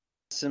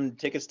some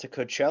tickets to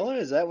Coachella.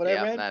 Is that what I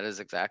Yeah, read? that is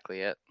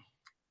exactly it.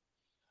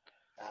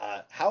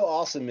 How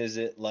awesome is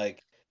it?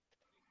 Like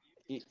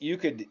you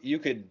could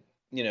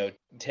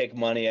take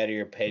money out of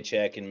your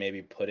paycheck and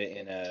maybe put it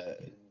in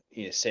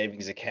a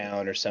savings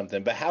account or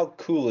something. But how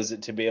cool is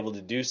it to be able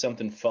to do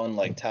something fun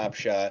like Top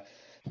Shot,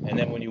 and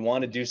then when you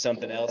want to do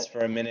something else for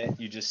a minute,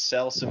 you just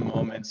sell some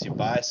moments, you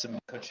buy some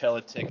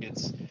Coachella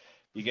tickets,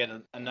 you get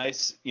a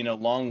nice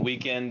long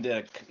weekend,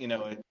 a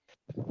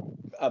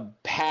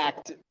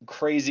packed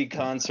crazy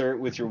concert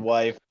with your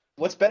wife.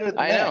 What's better than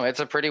I know, that? it's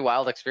a pretty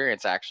wild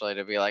experience actually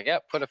to be like, yeah,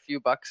 put a few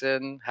bucks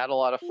in, had a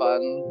lot of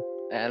fun,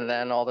 and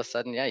then all of a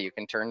sudden, yeah, you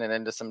can turn it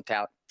into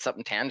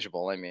something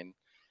tangible. I mean,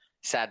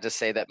 sad to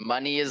say that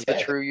money is the Yeah.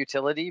 true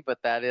utility, but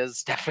that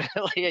is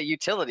definitely a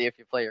utility if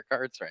you play your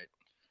cards right.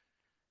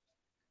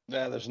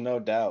 Yeah, there's no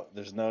doubt.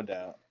 There's no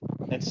doubt.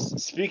 And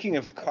speaking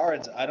of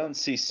cards, I don't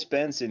see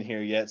Spence in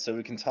here yet, so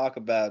we can talk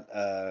about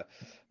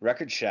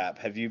Record Shop.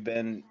 Have you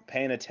been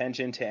paying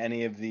attention to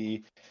any of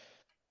the,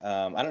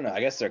 I don't know, I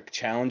guess they're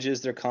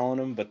challenges they're calling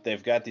them, but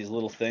they've got these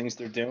little things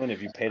they're doing.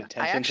 Have you paid I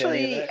attention to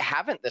any of actually that?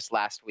 haven't this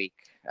last week,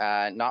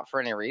 not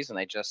for any reason.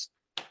 I just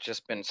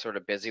been sort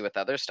of busy with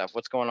other stuff.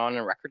 What's going on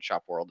in record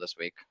shop world this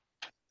week?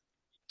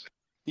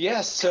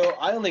 Yeah, so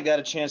I only got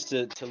a chance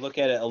to look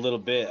at it a little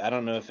bit. I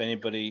don't know if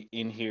anybody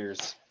in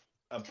here's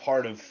a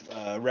part of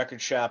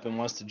Record Shop and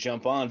wants to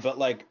jump on, but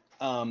like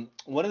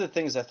one of the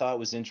things I thought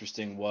was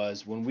interesting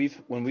was when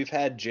we've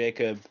had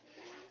Jacob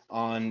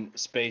on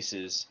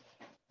Spaces,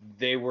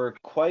 they were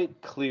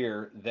quite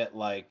clear that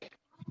like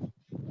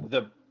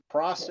the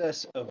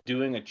process of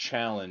doing a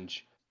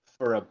challenge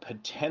for a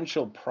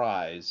potential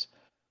prize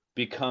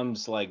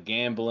becomes like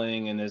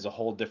gambling and there's a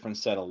whole different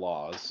set of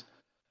laws,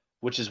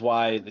 which is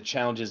why the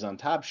challenges on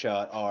Top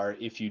Shot are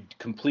if you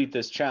complete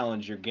this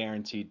challenge, you're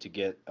guaranteed to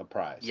get a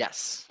prize.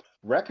 Yes.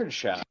 Record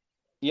Shop,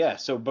 yeah.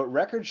 So, but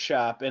Record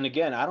Shop, and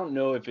again, I don't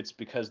know if it's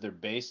because they're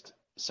based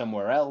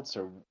somewhere else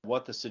or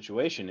what the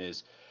situation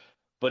is,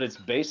 but it's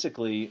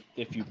basically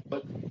if you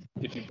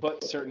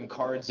put certain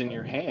cards in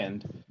your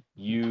hand,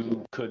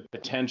 you could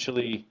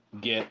potentially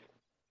get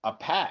a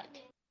pack,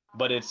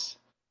 but it's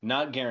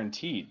not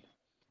guaranteed.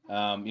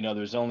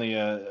 There's only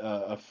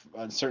a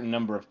certain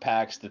number of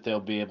packs that they'll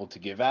be able to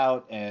give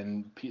out,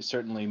 and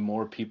certainly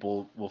more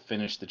people will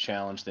finish the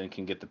challenge than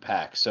can get the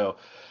pack. So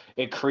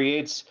it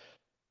creates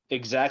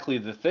exactly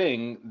the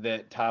thing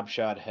that Top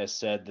Shot has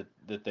said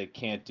that they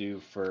can't do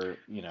for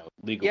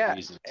legal Yeah,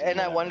 reasons and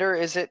and I whatever.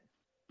 wonder,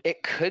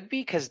 it could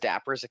be because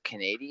Dapper's a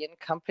Canadian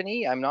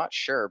company. I'm not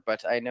sure,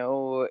 but I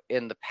know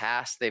in the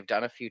past they've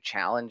done a few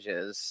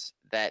challenges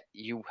that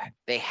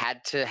they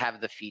had to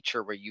have the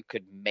feature where you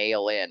could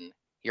mail in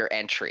your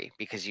entry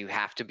because you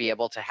have to be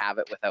able to have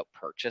it without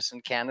purchase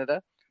in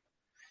Canada.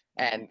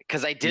 And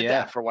because I did Yeah,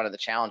 that for one of the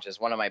challenges,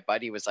 one of my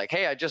buddy was like,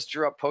 "Hey, I just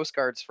drew up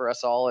postcards for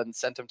us all and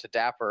sent them to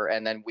Dapper,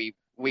 and then we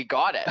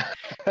got it.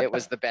 It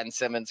was the Ben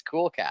Simmons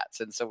Cool Cats,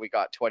 and so we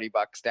got $20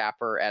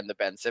 Dapper and the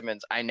Ben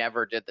Simmons. I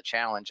never did the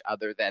challenge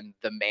other than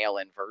the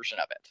mail-in version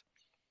of it.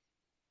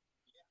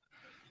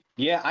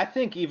 yeah. I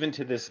think even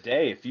to this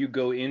day, if you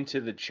go into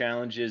the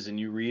challenges and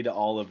you read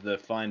all of the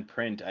fine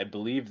print, I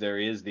believe there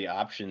is the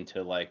option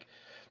to like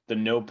the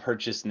no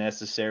purchase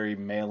necessary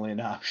mail-in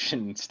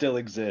option still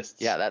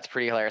exists. Yeah, that's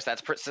pretty hilarious.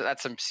 That's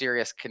some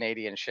serious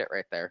Canadian shit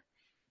right there.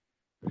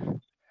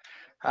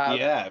 Uh,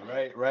 Yeah,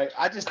 right, right.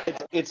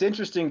 It's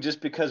interesting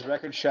just because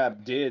Record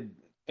Shop did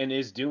and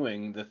is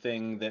doing the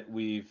thing that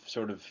we've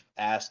sort of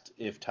asked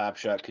if Top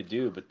Shot could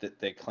do, but that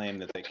they claim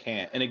that they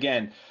can't. And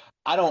again,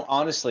 I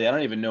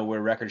don't even know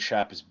where Record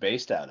Shop is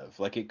based out of.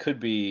 Like it could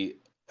be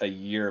a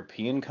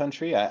European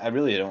country. I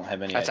really don't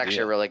have any That's actually a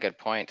idea. really good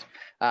point.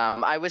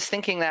 I was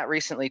thinking that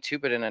recently too,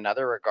 but in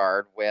another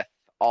regard with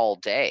All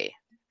Day,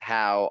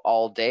 how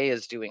All Day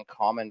is doing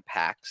common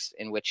packs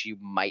in which you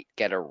might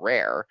get a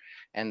rare,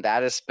 and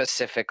that is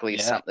specifically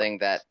Yeah, something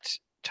that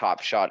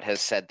Top Shot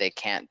has said they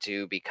can't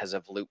do because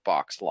of loot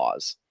box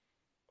laws.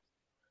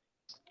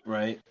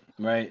 right,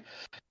 right.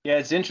 Yeah,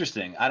 it's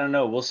interesting. I don't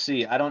know. We'll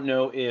see. I don't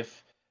know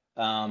if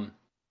um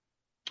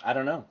I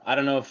don't know. I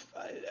don't know if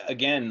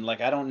again,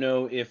 like I don't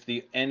know if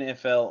the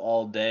NFL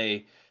All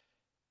Day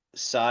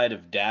side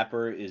of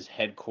Dapper is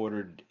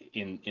headquartered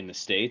in the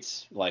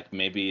States. Like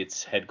maybe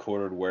it's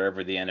headquartered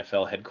wherever the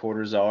NFL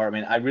headquarters are. I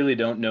mean, I really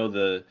don't know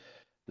the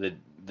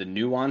the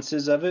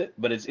nuances of it,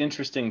 but it's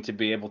interesting to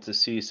be able to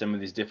see some of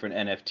these different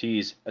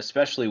NFTs,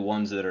 especially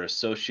ones that are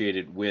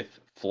associated with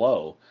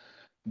Flow,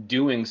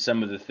 doing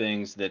some of the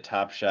things that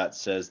Top Shot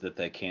says that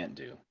they can't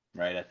do.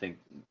 Right? I think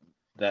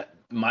that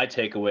my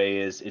takeaway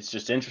is it's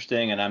just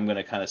interesting, and I'm going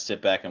to kind of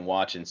sit back and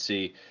watch and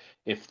see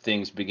if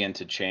things begin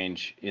to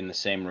change in the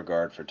same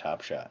regard for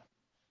Top Shot.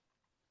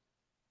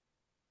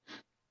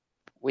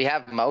 We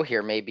have Mo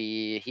here.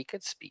 Maybe he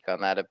could speak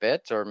on that a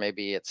bit, or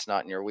maybe it's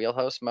not in your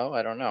wheelhouse, Mo.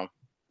 I don't know.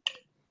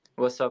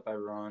 What's up,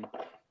 everyone?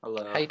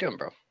 Hello. How you doing,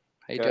 bro?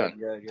 How you Good, doing?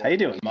 good, How good. you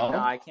doing, No, Mo?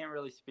 I can't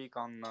really speak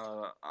on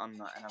the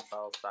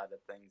NFL side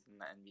of things and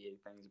the NBA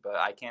things, but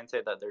I can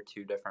say that they're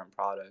two different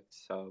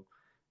products. So,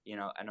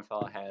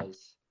 NFL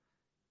has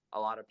a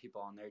lot of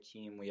people on their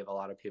team. We have a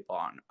lot of people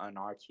on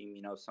our team.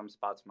 You know, some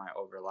spots might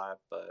overlap,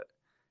 but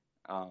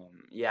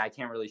yeah, I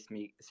can't really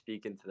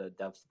speak into the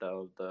depths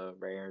though, the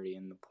rarity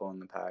and the pull in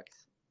the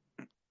packs.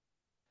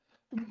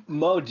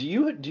 Mo, do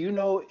you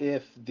know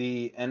if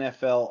the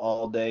NFL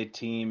All Day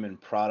team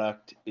and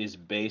product is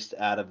based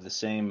out of the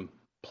same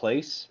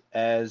place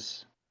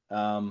as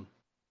um,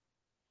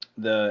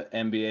 the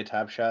NBA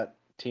Top Shot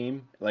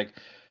team? Like,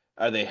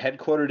 are they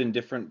headquartered in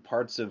different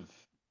parts of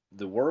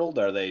the world?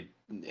 Are they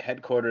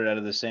headquartered out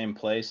of the same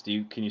place?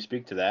 Can you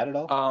speak to that at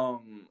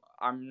all?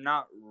 I'm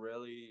not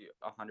really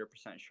 100%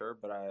 sure,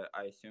 but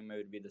I assume it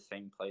would be the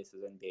same place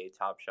as NBA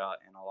Top Shot,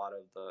 and a lot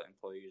of the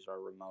employees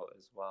are remote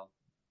as well.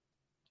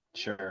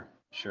 Sure,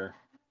 sure.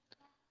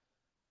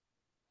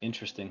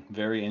 Interesting.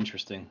 Very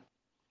interesting.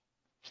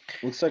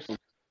 Looks like we're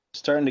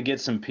starting to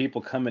get some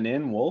people coming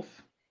in, Wolf.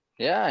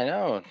 Yeah, I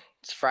know.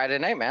 It's Friday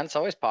night, man. It's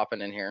always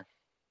popping in here.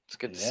 It's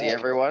good to see Yeah.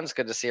 everyone. It's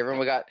good to see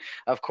everyone.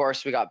 Of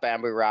course, we got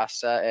Bamboo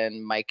Rasta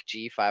and Mike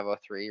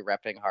G503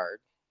 repping hard.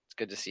 It's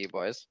good to see you,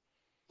 boys.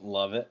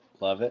 Love it.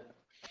 Love it.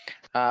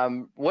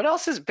 What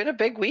else has been a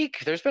big week?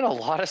 There's been a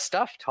lot of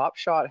stuff. Top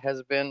Shot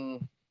has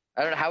been,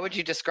 I don't know, how would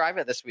you describe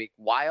it this week?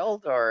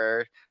 Wild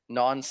or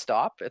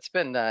nonstop? It's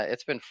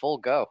been full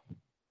go.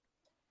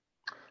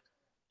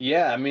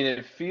 Yeah, I mean,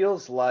 it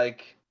feels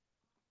like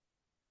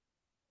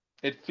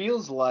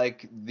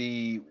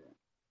the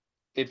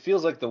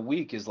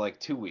week is like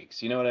 2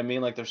 weeks. You know what I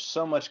mean? Like there's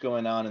so much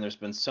going on and there's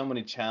been so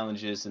many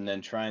challenges and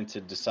then trying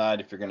to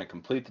decide if you're going to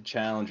complete the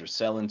challenge or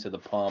sell into the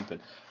pump and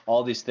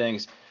all these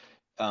things.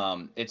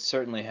 It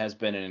certainly has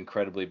been an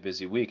incredibly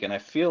busy week, and I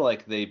feel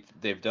like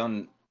they've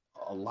done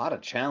a lot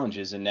of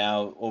challenges, and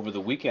now over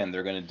the weekend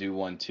they're going to do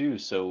one too.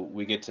 So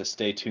we get to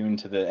stay tuned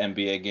to the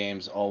NBA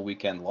games all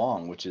weekend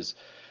long, which is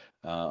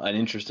an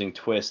interesting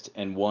twist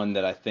and one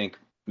that I think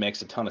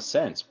makes a ton of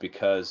sense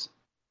because,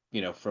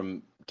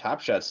 from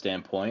Top Shot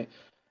standpoint,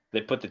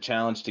 they put the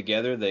challenge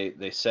together,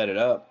 they set it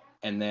up,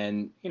 and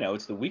then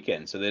it's the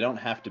weekend, so they don't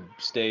have to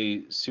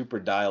stay super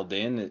dialed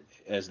in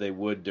as they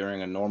would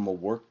during a normal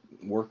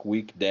work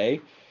week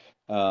day.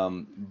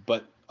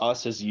 But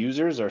us as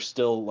users are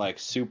still like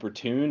super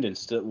tuned and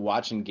still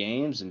watching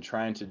games and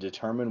trying to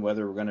determine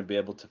whether we're going to be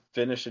able to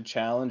finish a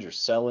challenge or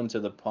sell into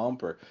the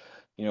pump or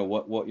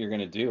what you're going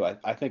to do.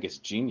 I think it's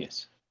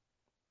genius.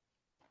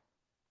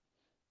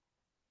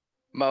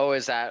 Mo,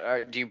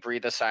 or do you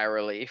breathe a sigh of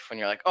relief when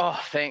you're like, oh,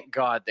 thank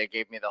God they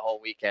gave me the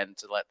whole weekend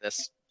to let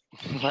this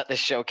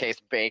showcase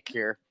bake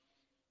here?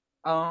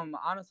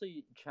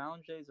 Honestly,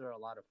 challenge days are a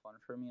lot of fun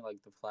for me. Like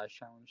the flash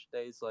challenge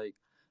days, like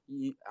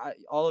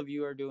all of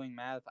you are doing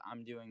math.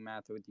 I'm doing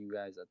math with you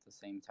guys at the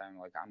same time.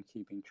 Like I'm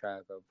keeping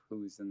track of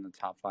who's in the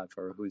top 5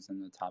 or who's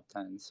in the top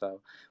 10.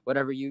 So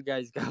whatever you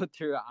guys go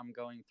through, I'm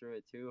going through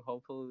it too.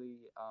 Hopefully,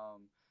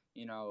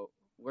 you know,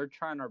 we're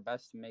trying our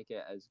best to make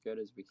it as good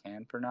as we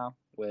can for now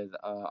with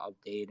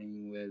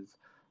updating, with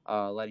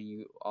letting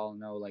you all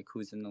know like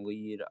who's in the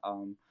lead.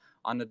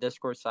 On the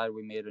Discord side,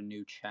 we made a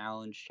new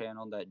challenge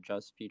channel that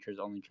just features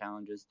only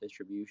challenges,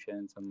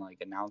 distributions, and like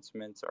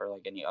announcements or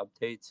like any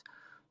updates.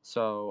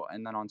 So,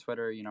 and then on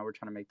Twitter, you know, we're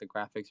trying to make the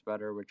graphics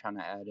better. We're trying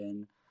to add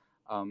in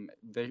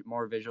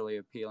more visually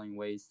appealing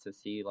ways to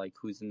see like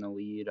who's in the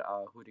lead,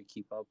 who to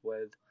keep up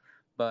with.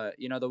 But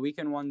you know, the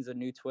weekend one's a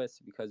new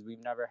twist because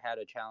we've never had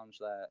a challenge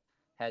that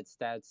had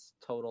stats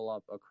total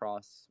up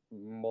across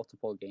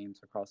multiple games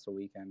across the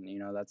weekend. You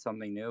know, that's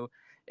something new.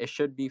 It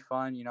should be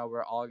fun. You know,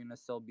 we're all going to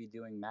still be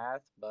doing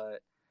math, but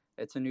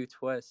it's a new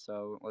twist.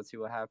 So let's see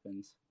what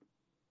happens.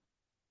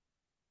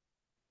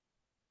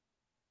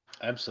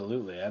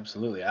 Absolutely,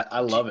 absolutely. I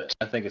love it.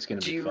 I think it's going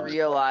to be fun. Do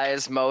you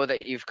realize, Mo,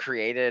 that you've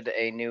created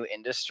a new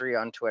industry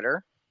on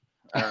Twitter?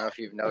 I don't know if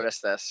you've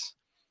noticed this.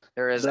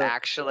 There is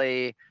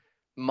actually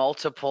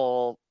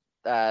multiple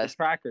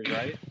trackers,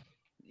 right?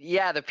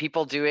 Yeah, the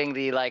people doing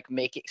the like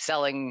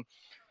selling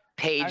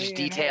page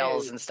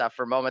details and stuff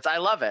for moments. I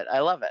love it.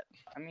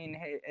 I mean,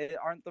 hey,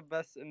 aren't the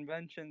best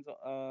inventions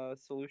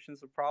solutions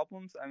to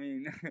problems? I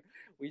mean,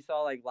 we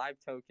saw like Live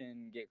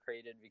Token get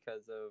created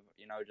because of,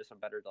 you know, just a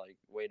better like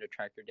way to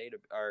track your data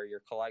or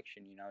your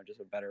collection, you know, just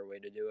a better way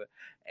to do it.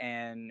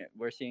 And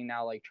we're seeing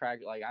now like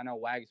I know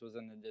Wags was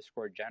in the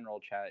Discord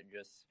general chat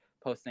just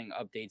posting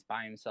updates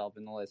by himself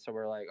in the list. So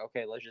we're like,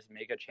 okay, let's just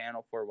make a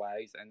channel for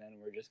Wags and then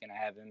we're just going to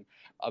have him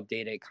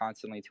update it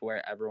constantly to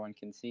where everyone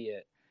can see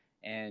it.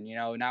 And, you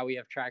know, now we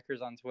have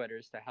trackers on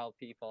Twitters to help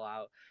people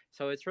out.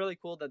 So it's really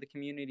cool that the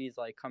community is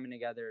like coming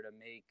together to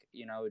make,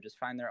 you know, just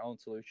find their own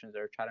solutions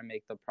or try to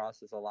make the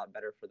process a lot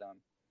better for them.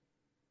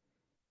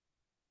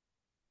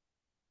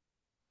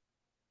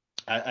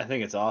 I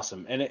think it's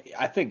awesome. And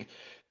I think,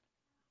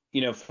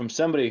 from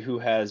somebody who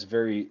has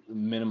very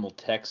minimal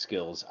tech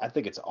skills, I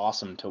think it's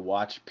awesome to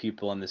watch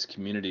people in this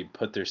community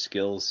put their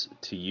skills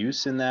to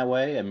use in that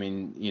way. I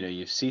mean,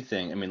 you see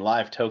things. I mean,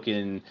 Live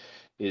Token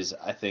is,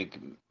 I think,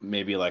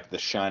 maybe like the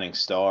shining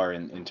star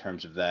in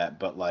terms of that.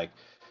 But like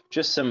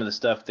just some of the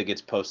stuff that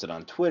gets posted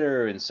on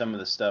Twitter and some of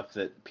the stuff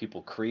that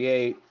people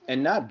create,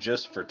 and not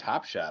just for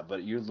Top Shot,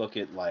 but you look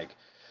at like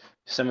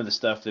some of the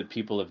stuff that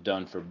people have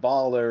done for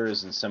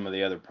Ballers and some of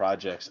the other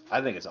projects.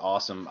 I think it's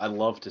awesome. I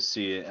love to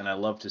see it, and I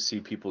love to see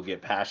people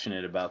get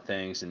passionate about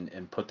things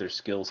and put their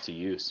skills to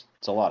use.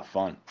 It's a lot of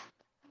fun.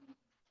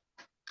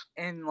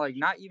 And like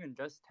not even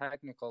just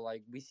technical,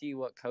 like we see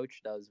what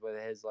coach does with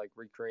his like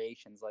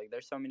recreations. Like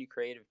there's so many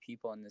creative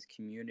people in this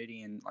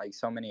community and like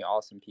so many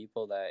awesome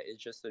people that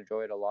it's just a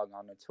joy to log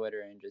on to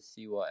Twitter and just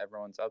see what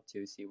everyone's up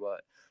to, see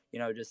what,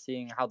 just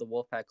seeing how the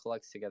Wolfpack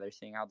collects together,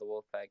 seeing how the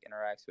Wolfpack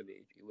interacts with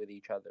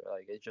each other.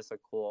 Like it's just a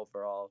cool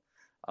overall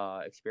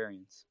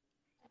experience.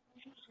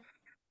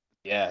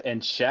 Yeah,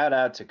 and shout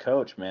out to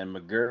Coach, man,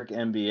 McGurk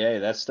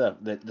NBA. That stuff,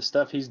 the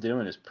stuff he's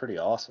doing is pretty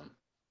awesome.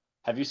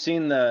 Have you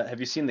seen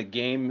the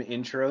game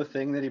intro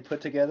thing that he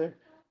put together?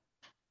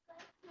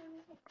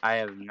 I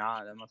have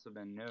not. That must have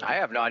been new. I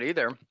have not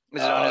either.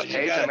 Is it on his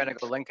page? I'm gonna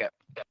go link it.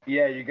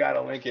 Yeah, you gotta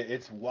link it.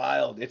 It's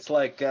wild. It's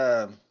like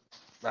I'm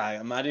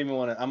not even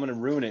I'm gonna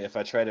ruin it if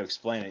I try to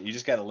explain it. You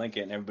just gotta link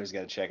it, and everybody's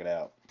gotta check it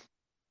out.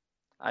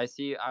 I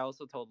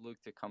also told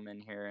Luke to come in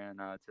here and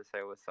to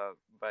say what's up,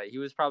 but he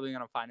was probably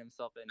gonna find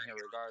himself in here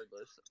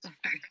regardless.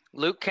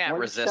 Luke can't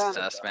resist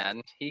us,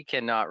 man. He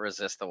cannot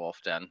resist the Wolf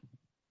Den.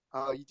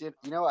 Oh, you did.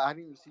 You know what? I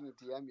haven't even seen the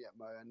DM yet,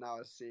 Mo, and now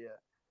I see it.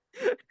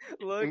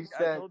 Look,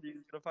 I told you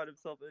he's gonna find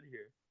himself in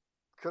here.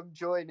 Come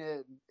join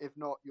in. If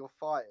not, you're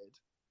fired.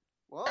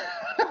 What?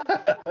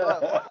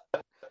 What?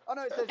 Oh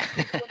no, it says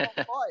you're not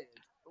fired.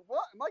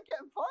 What? Am I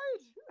getting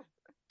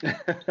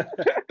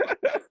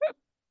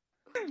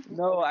fired?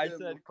 No, I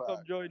said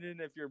come join in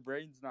if your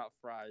brain's not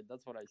fried.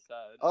 That's what I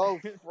said. Oh,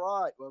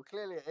 fried. Well,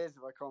 clearly it is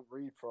if I can't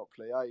read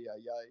properly. Ay.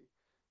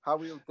 How are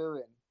we all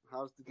doing?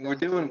 How's the day?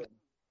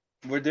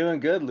 We're doing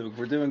good, Luke.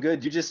 We're doing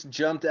good. You just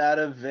jumped out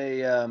of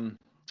a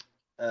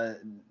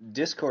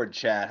Discord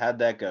chat. How'd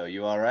that go?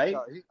 You all right?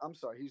 No, I'm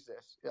sorry. Who's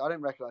this? I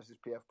didn't recognize this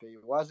PFP.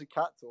 Why is a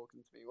cat talking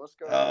to me? What's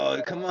going on?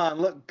 Oh, come on.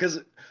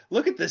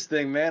 Look at this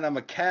thing, man. I'm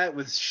a cat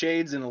with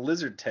shades and a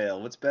lizard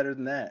tail. What's better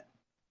than that?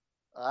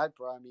 All right,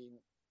 bro. I mean,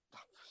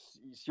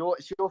 it's your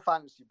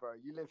fantasy, bro.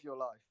 You live your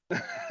life.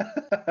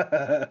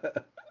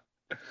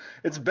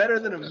 It's better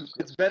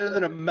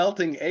than a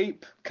melting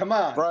ape. Come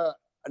on, bro.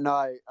 No,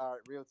 all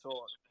right. Real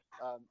talk.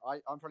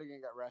 I'm probably gonna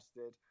get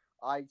arrested.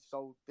 I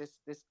sold this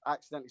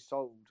accidentally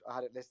sold. I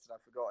had it listed. I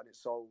forgot, and it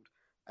sold,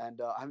 and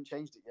I haven't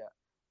changed it yet.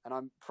 And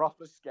I'm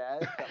proper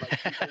scared that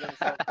like people are gonna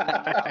start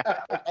calling me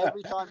out. Like,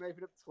 every time I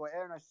open up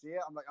Twitter and I see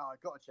it, I'm like, oh, I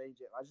gotta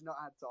change it. I just not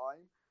had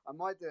time. I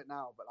might do it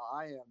now, but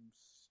I am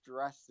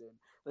stressing.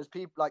 There's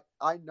people like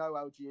I know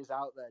LG is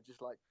out there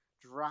just like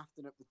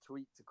drafting up the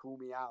tweet to call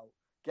me out,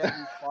 get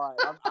me fired.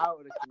 I'm out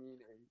of the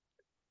community.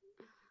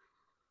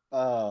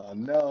 Oh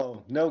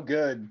no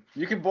good.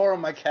 You can borrow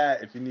my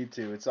cat if you need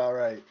to. It's all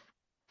right.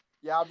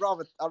 Yeah, I'd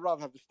rather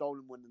have the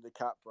stolen one than the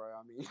cat, bro.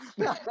 I mean,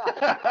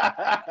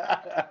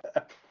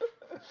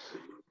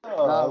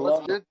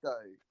 what's good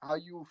though? How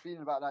you all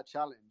feeling about that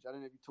challenge? I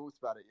don't know if you talked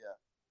about it yet.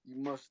 You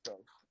must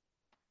have.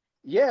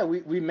 Yeah,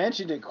 we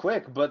mentioned it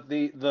quick, but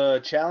the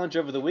challenge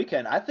over the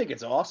weekend, I think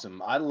it's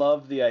awesome. I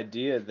love the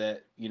idea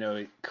that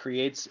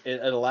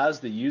it allows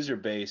the user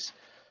base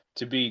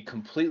to be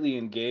completely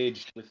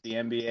engaged with the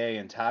NBA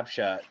and Top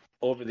Shot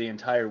over the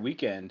entire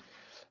weekend.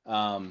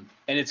 And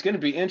it's going to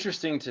be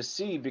interesting to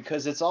see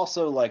because it's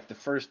also like the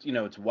first,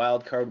 it's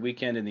wild card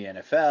weekend in the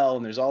NFL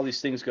and there's all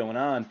these things going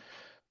on.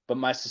 But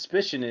my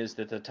suspicion is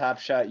that the Top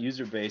Shot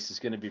user base is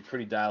going to be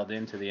pretty dialed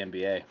into the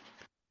NBA.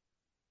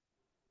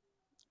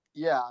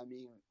 Yeah, I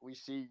mean, we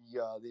see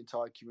the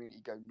entire community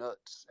go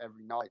nuts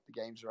every night. The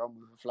games are on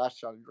with a flash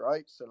challenge,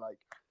 right? So, like,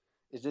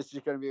 is this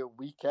just going to be a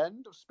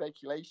weekend of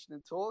speculation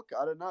and talk?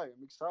 I don't know.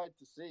 I'm excited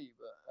to see,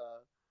 but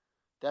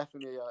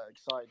definitely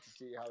excited to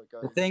see how it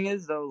goes. The thing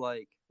is, though,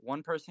 like,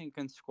 one person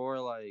can score,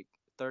 like,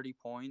 30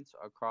 points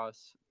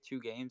across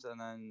 2 games,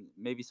 and then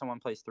maybe someone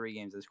plays 3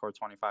 games and score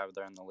 25,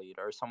 they're in the lead.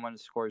 Or someone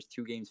scores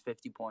 2 games,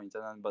 50 points,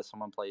 but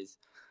someone plays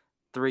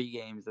 3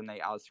 games and they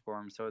outscore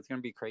them. So it's going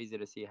to be crazy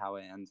to see how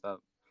it ends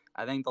up.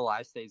 I think the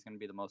last day is going to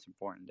be the most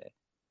important day.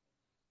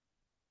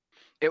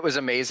 It was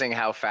amazing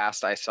how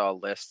fast I saw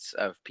lists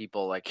of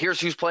people like,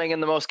 here's who's playing in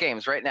the most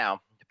games right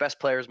now. The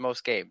best players,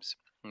 most games.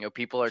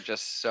 People are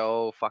just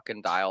so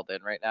fucking dialed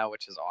in right now,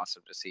 which is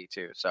awesome to see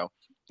too. So,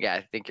 yeah,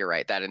 I think you're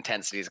right. That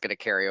intensity is going to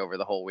carry over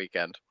the whole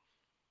weekend.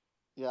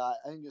 Yeah, I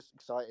think it's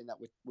exciting that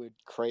we're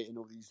creating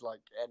all these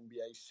like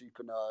NBA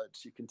super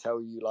nerds who can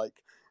tell you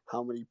like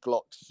how many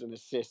blocks and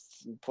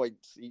assists and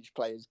points each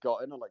player's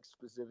gotten on like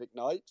specific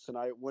nights. And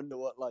I wonder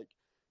what like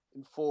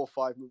in 4 or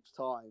 5 months'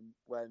 time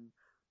when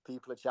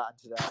people are chatting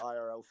to their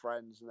IRL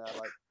friends and they're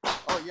like,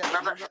 oh yeah,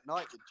 remember that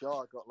night that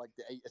Jar got like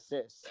the 8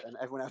 assists and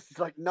everyone else is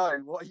like, no,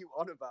 what are you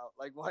on about?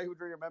 Like, why would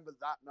we remember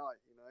that night?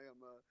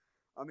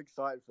 I'm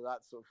excited for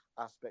that sort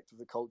of aspect of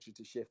the culture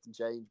to shift and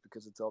change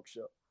because of Top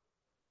Shot.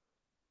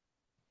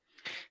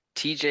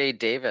 TJ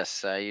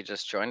Davis, you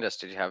just joined us.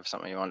 Did you have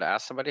something you wanted to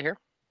ask somebody here?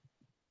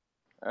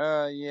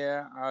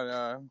 Yeah,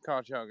 I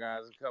caught y'all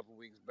guys a couple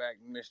weeks back.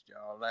 Missed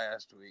y'all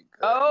last week.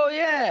 Oh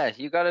yeah,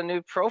 you got a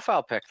new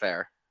profile pic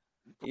there.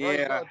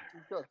 Yeah,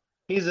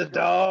 he's a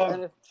dog.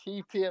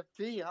 NFT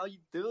PFP, how you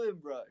doing,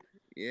 bro?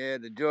 Yeah,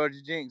 the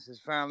Georgia Jinx is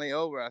finally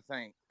over, I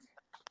think.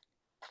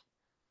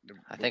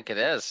 I think it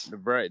is. The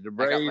Braves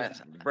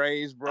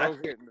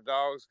broke it, and the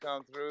Dogs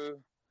come through.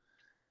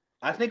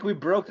 I think we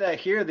broke that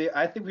here.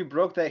 I think we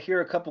broke that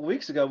here a couple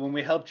weeks ago when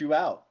we helped you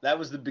out. That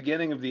was the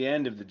beginning of the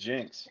end of the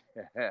Jinx.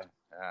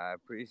 I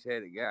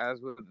appreciate it,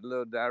 guys, with a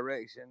little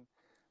direction.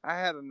 I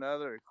had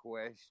another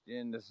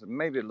question. This is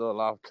maybe a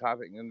little off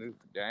topic, and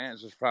the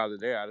answer's probably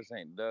there. I just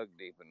ain't dug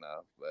deep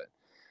enough. But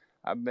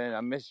I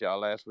missed y'all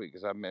last week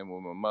because I've been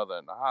with my mother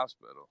in the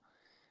hospital,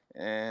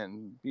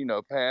 and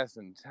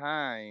passing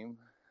time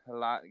a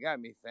lot got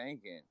me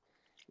thinking.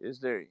 Is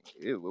there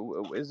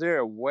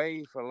a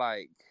way for,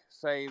 like,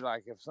 say,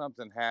 like, if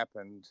something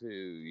happened to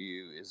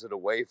you, is it a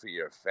way for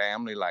your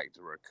family, like,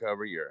 to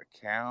recover your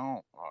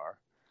account, or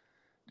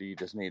do you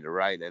just need to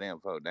write that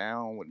info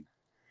down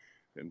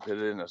and put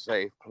it in a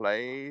safe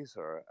place,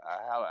 or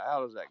how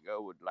does that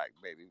go with, like,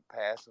 maybe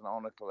passing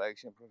on a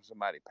collection from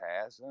somebody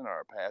passing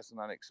or passing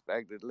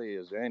unexpectedly?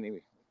 Is there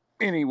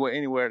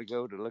anywhere to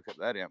go to look at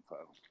that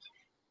info?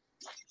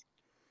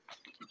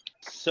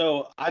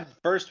 So I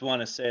first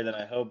want to say that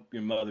I hope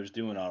your mother's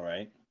doing all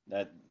right.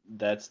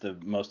 That's the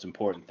most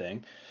important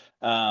thing.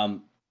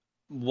 And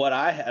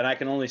I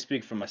can only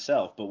speak for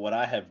myself, but what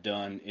I have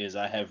done is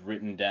I have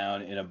written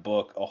down in a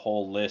book a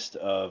whole list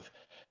of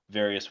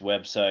various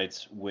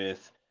websites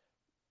with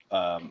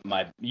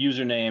my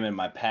username and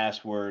my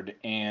password,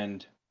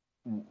 and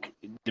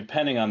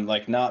depending on,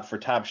 like, not for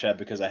Top Shot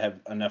because I have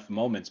enough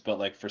moments, but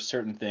like for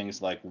certain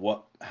things like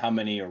how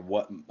many or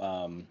what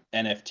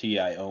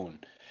NFT I own.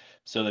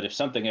 So that if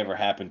something ever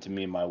happened to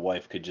me, my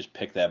wife could just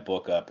pick that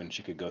book up and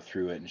she could go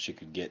through it and she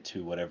could get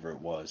to whatever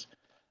it was.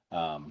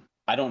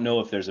 I don't know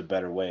if there's a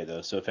better way,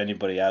 though. So if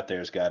anybody out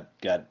there's got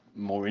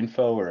more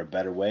info or a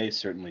better way,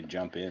 certainly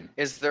jump in.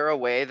 Is there a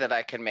way that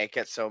I can make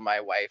it so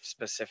my wife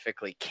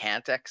specifically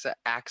can't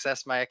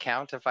access my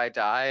account if I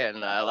die,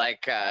 and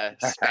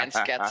Spence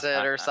gets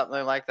it or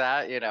something like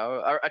that?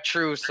 A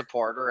true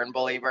supporter and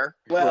believer.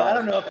 Well, I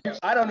don't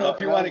know if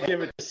you want to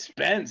give it to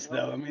Spence,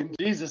 though. I mean,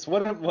 Jesus,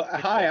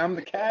 hi, I'm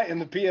the cat in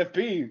the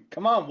PFP.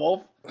 Come on,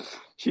 Wolf.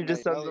 She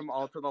just sends them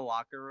all to the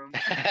locker room.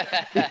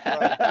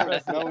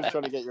 Right. No one's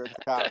trying to get your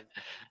account.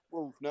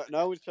 Wolf,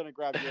 no one's trying to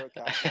grab your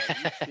account.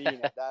 You've seen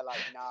it. They're like,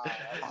 nah.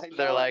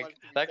 They're like,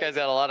 that guy's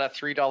got a lot of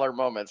 $3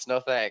 moments.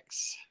 No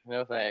thanks.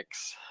 No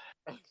thanks.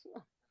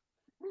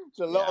 It's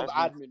a lot of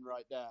admin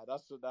right there.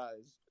 That's what that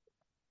is.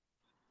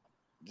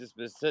 Just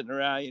been sitting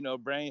around,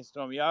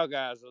 brainstorming. Y'all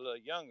guys are a little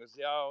younger,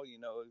 so y'all,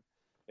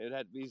 it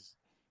had to be,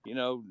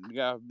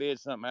 God forbid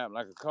something happened,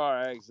 like a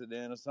car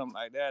accident or something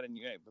like that, and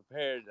you ain't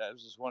prepared. I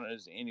was just wondering,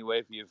 is there any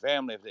way for your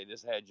family, if they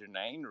just had your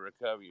name to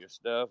recover your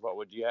stuff, or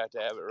would you have to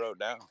have it wrote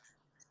down?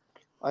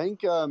 I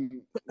think what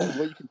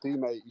you can do,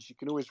 mate, is you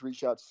can always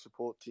reach out to the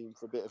support team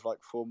for a bit of,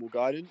 like, formal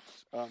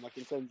guidance. I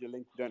can send you a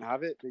link if you don't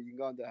have it, but you can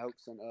go on the help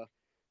center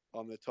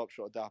on the Top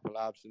Shot Dapper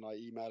Labs and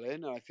email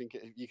in, and I think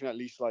you can at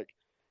least, like,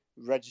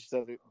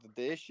 register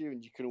the issue,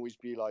 and you can always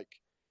be like,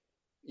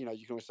 you can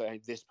always say,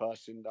 hey, this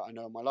person that I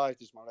know in my life,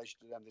 this is my relation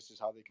to them, this is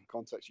how they can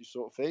contact you,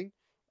 sort of thing.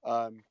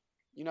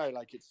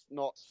 Like, it's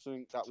not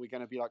something that we're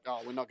going to be like,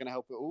 oh, we're not going to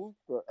help at all,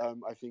 but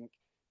I think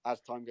as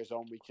time goes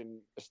on, we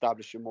can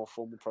establish a more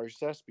formal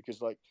process,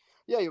 because, like,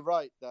 yeah, you're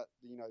right that,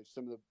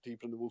 some of the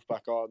people in the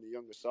Wolfpack are on the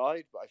younger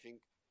side, but I think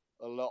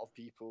a lot of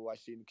people I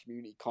see in the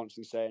community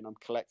constantly saying, I'm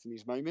collecting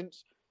these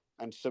moments,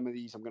 and some of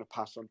these I'm going to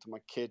pass on to my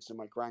kids and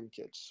my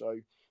grandkids. So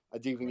I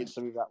do think it's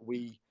something that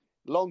we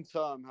long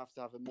term have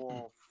to have a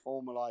more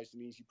formalized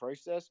and easy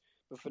process.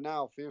 But for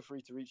now, feel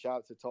free to reach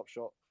out to Top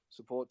Shot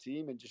support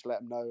team and just let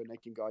them know, and they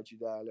can guide you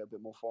there a little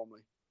bit more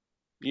formally.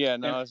 Yeah,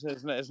 no,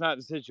 it's not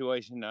the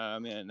situation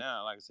I'm in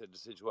now. Like I said, the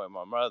situation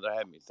my mother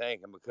had me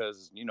thinking,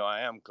 because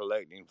I am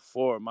collecting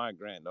for my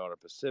granddaughter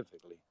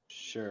specifically.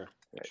 Sure.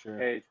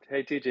 Hey,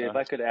 TJ, if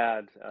I could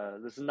add,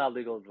 this is not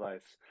legal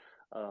advice,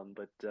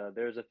 but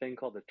there's a thing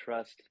called a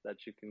trust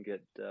that you can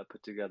get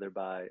put together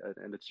by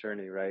an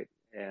attorney, right?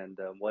 And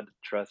what a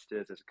trust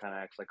is it kind of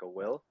acts like a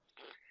will,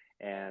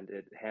 and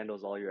it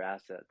handles all your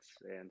assets.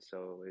 And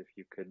so if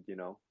you could,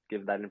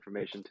 give that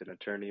information to an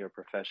attorney or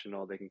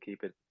professional, they can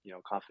keep it,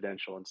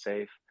 confidential and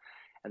safe.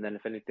 And then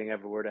if anything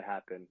ever were to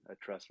happen, a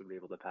trust would be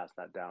able to pass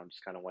that down.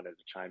 Just kind of wanted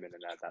to chime in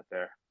and add that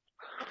there.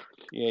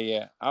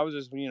 Yeah. I was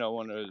just,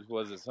 wondering,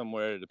 was it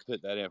somewhere to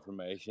put that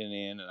information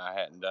in, and I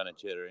hadn't done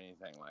it yet or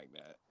anything like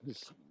that.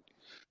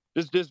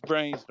 Just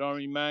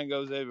brainstorming. Your mind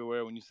goes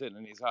everywhere when you're sitting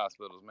in these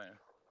hospitals, man.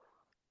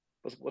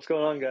 What's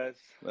going on, guys?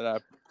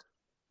 But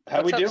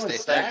how we doing,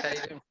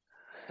 Stack?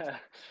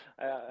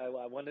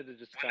 I wanted to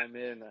just chime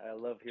in. I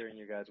love hearing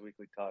your guys'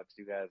 weekly talks.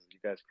 You guys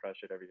crush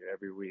it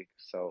every week.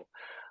 So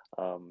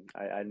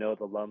I know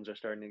the Lums are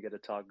starting to get a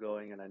talk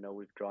going, and I know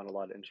we've drawn a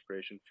lot of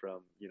inspiration from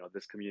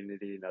this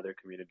community and other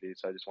communities.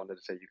 So I just wanted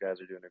to say you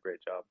guys are doing a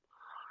great job.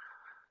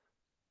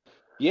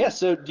 Yeah,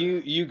 so do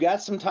you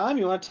got some time?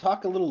 You want to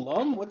talk a little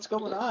Lum? What's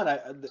going on?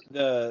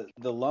 The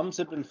Lums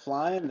have been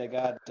flying. They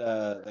got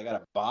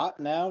a bot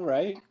now,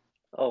 right?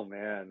 Oh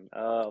man,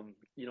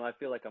 I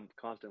feel like I'm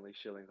constantly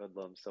shilling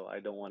hoodlums, so I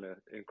don't want to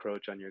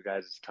encroach on your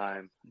guys'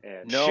 time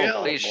and No,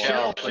 Chill, please more.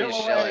 chill. Please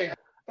chill it.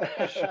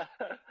 away.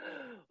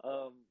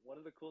 One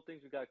of the cool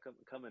things we got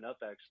coming up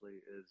actually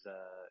is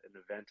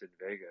an event in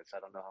Vegas. I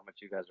don't know how much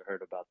you guys have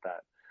heard about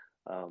that,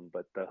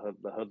 but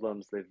the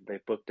Hoodlums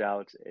they've booked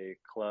out a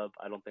club.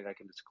 I don't think I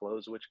can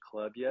disclose which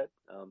club yet,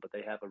 but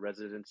they have a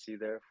residency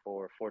there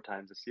for 4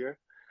 times this year,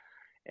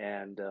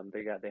 and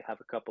they have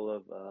a couple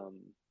of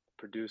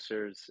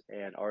producers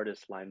and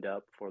artists lined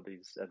up for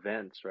these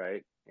events,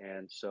 right?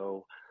 And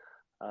so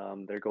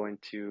they're going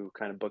to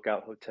kind of book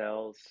out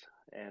hotels,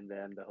 and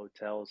then the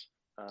hotels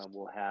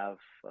will have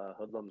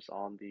hoodlums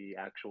on the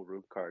actual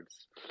room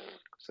cards.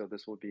 So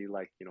this will be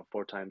like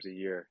 4 times a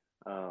year.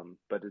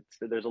 But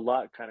there's a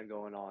lot kind of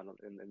going on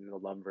in the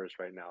Lumverse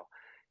right now.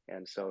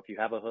 And so if you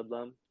have a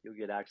hoodlum, you'll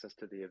get access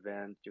to the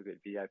event. You'll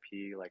get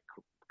VIP, like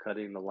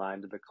cutting the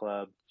line to the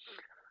club.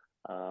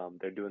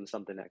 They're doing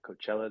something at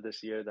Coachella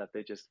this year that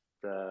they just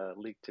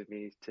leaked to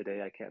me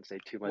today. I can't say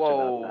too much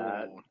about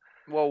that.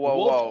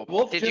 Whoa.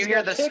 Wolf Did just you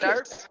hear got the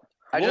tickets. start?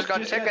 I just got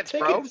Wolf tickets,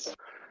 bro.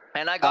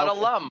 And I got a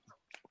Alpha. lum.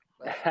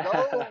 Let's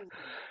go.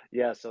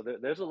 Yeah, so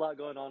there's a lot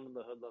going on in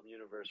the hoodlum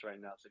universe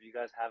right now. So if you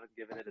guys haven't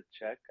given it a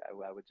check,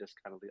 I would just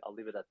kind of I'll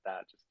leave it at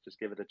that. Just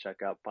give it a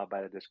check out, pop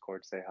by the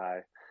Discord, say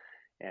hi,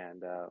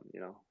 and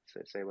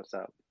say what's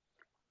up.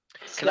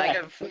 Can I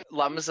give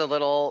Lums a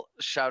little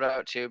shout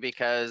out too?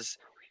 Because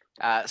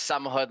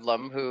some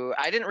hoodlum who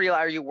I didn't realize,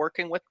 are you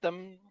working with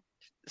them,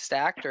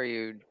 Stacked? Are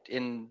you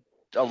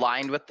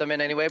aligned with them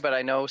in any way? But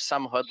I know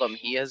some hoodlum,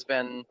 he has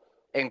been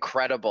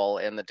incredible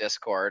in the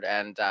Discord,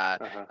 and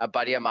a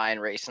buddy of mine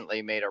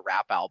recently made a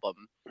rap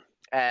album,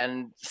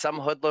 and some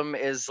hoodlum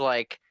is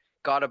like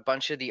got a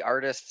bunch of the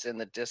artists in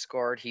the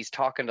Discord. He's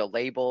talking to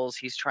labels,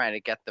 he's trying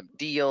to get them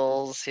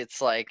deals.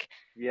 It's like,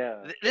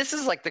 Yeah. this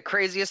is like the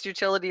craziest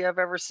utility I've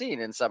ever seen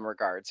in some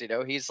regards.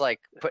 He's like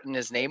putting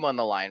his name on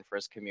the line for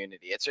his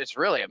community. It's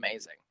really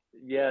amazing.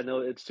 Yeah, no,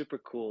 it's super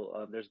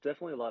cool. There's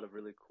definitely a lot of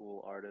really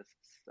cool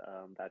artists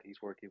that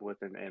he's working with,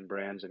 and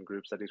brands and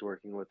groups that he's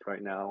working with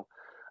right now.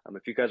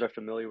 If you guys are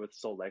familiar with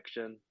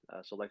Solection,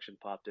 Solection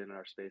popped in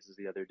our spaces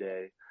the other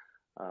day,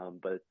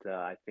 but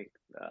I think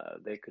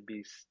they could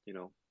be,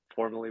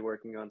 formally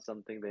working on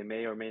something. They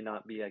may or may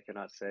not be. I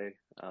cannot say.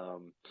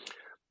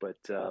 But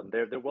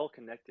they're well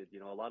connected.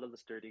 A lot of the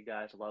Sturdy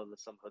guys, a lot of the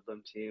Some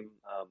Hoodlum team,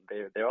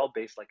 they're all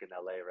based like in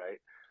LA, right?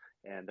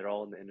 And they're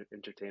all in the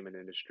entertainment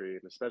industry,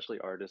 and especially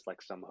artists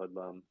like Some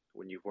Hoodlum.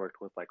 When you've worked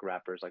with like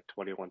rappers like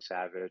 21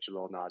 Savage,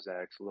 Lil Nas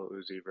X, Lil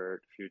Uzi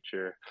Vert,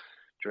 Future,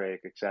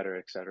 Drake,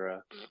 etc.,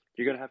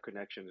 you're gonna have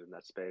connections in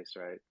that space,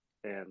 right?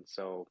 And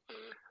so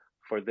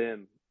for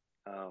them,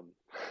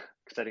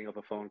 setting up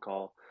a phone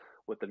call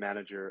with the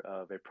manager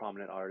of a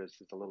prominent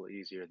artist is a little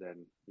easier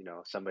than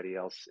somebody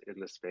else in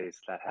the space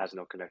that has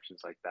no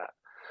connections like that.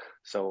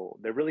 So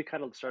they're really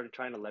kind of started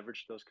trying to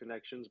leverage those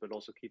connections, but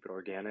also keep it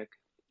organic.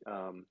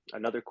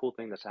 Another cool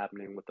thing that's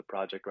happening with the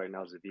project right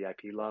now is the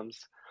VIP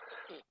lums,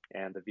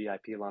 and the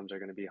VIP lums are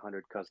going to be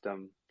 100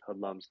 custom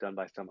hoodlums done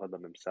by Some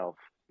Hoodlum himself.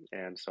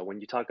 And so when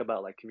you talk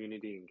about like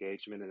community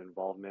engagement and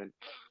involvement,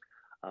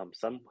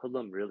 Some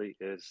Hoodlum really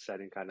is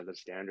setting kind of the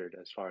standard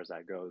as far as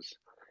that goes.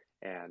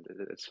 And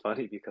it's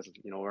funny because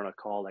we're on a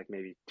call like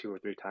maybe 2 or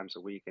 3 times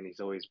a week, and he's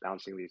always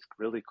bouncing these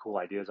really cool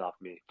ideas off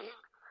me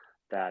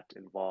that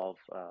involve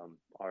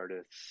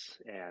artists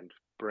and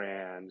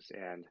brands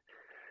and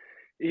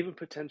even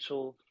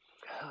potential.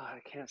 I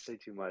can't say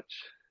too much,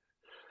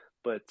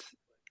 but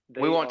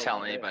we won't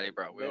tell anybody,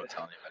 bro. We won't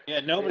tell anybody.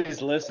 Yeah,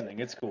 nobody's listening.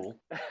 It's cool.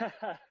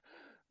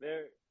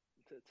 They're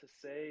to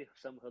say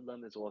Some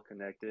Hoodlum is well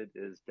connected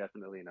is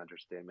definitely an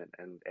understatement,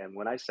 and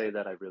when I say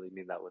that, I really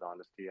mean that with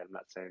honesty. I'm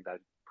not saying that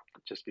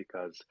just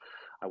because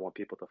I want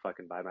people to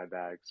fucking buy my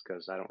bags,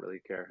 because I don't really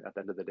care. At the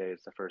end of the day,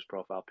 it's the first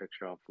profile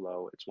picture on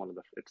Flow.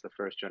 It's the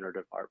first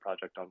generative art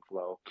project on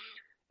Flow.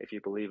 If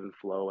you believe in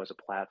Flow as a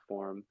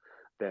platform,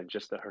 then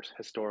just the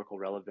historical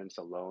relevance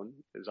alone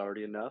is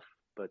already enough.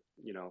 But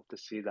to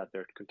see that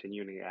they're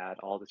continuing to add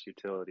all this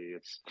utility,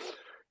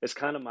 it's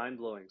kind of mind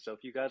blowing. So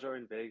if you guys are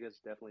in Vegas,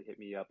 definitely hit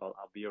me up.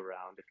 I'll be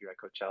around. If you're at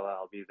Coachella,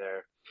 I'll be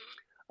there.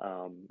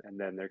 And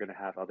then they're going to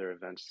have other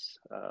events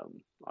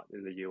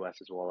in the U.S.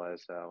 as well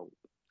as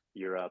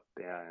Europe,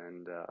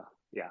 and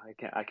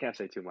I can't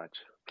say too much.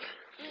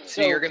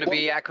 So you're going to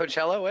be at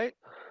Coachella? Wait,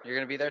 you're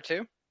going to be there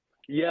too?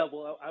 Yeah,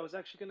 well, I was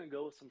actually going to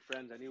go with some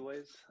friends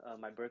anyways.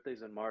 My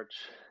birthday's in March,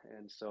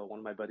 and so one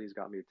of my buddies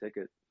got me a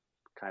ticket,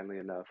 kindly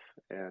enough,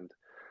 and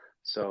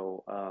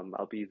so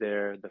I'll be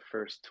there the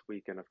first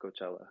weekend of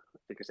Coachella. I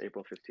think it's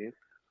April 15th.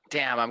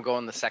 Damn, I'm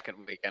going the second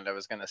weekend. I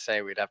was going to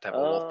say we'd have to have a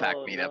Wolfpack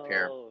meetup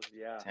here.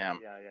 Yeah. Damn.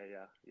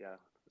 Yeah.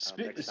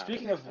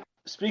 Speaking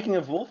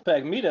of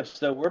Wolfpack meetups,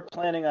 though, we're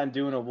planning on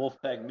doing a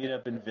Wolfpack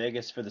meetup in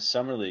Vegas for the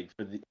Summer League,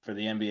 for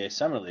the NBA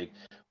Summer League.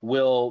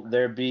 Will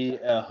there be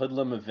a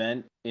Hoodlum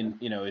event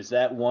is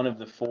that one of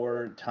the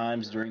 4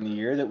 times during the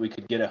year that we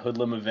could get a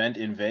Hoodlum event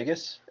in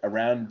Vegas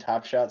around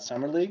Top Shot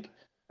Summer League?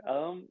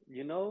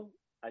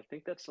 I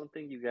think that's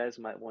something you guys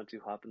might want to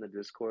hop in the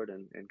Discord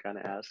and kind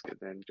of ask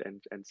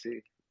and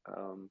see.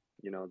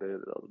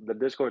 The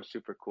Discord's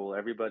super cool.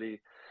 Everybody's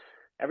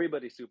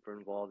super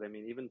involved. I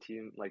mean, even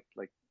team like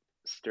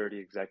sturdy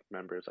exec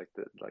members, like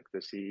the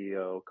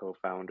CEO,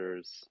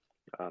 co-founders,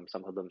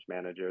 some of them's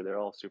manager. They're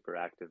all super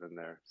active in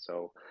there.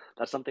 So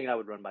that's something I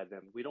would run by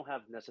them. We don't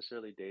have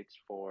necessarily dates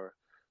for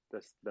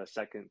the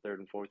second, third,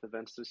 and fourth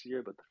events this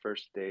year, but the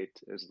first date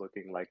is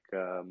looking like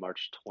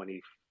March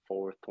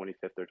 24th,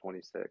 25th, or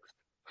 26th.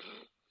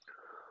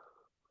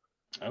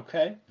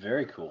 Okay,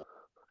 very cool.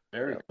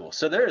 Very cool.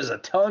 So there is a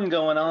ton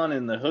going on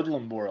in the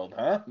hoodlum world,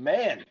 huh?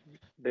 Man.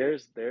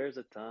 There's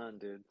a ton,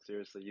 dude.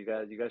 Seriously, you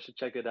guys should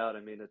check it out. I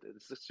mean,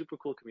 it's a super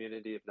cool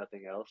community, if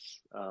nothing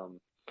else. Yeah,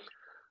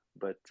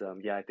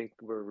 I think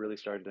we're really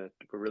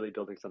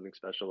building something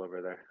special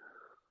over there.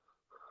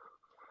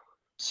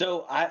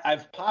 So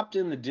I've popped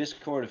in the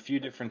Discord a few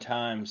different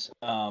times.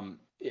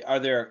 Are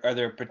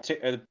there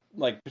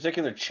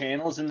particular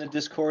channels in the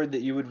Discord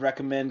that you would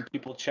recommend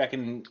people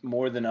checking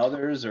more than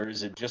others, or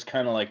is it just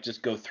kind of like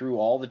just go through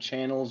all the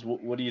channels?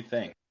 What do you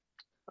think?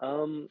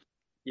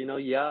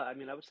 Yeah, I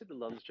mean, I would say the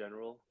Lums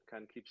General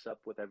kind of keeps up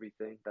with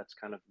everything. That's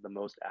kind of the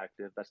most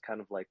active. That's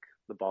kind of like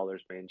the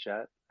Ballers main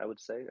chat, I would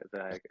say,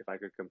 if I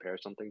could compare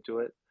something to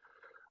it.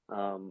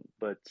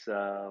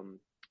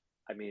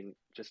 I mean,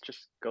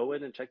 just go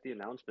in and check the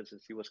announcements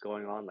and see what's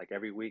going on. Like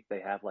every week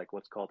they have like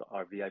what's called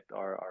our VIP,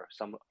 our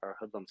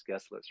Hoodlums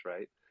guest list,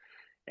 right?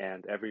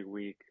 And every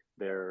week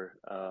they're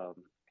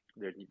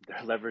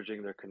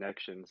leveraging their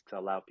connections to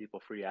allow people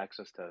free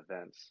access to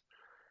events.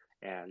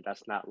 And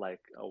that's not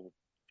like a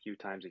few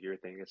times a year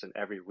thing. It's an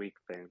every week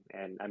thing.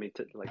 And I mean,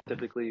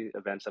 typically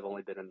events have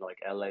only been in like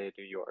LA and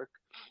New York,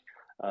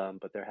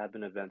 but there have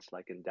been events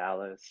like in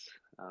Dallas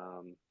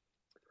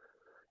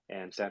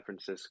and San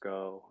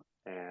Francisco,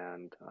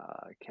 and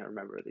I can't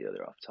remember the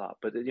other off top.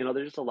 But there's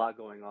just a lot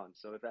going on.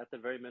 So if at the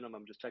very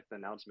minimum, just check the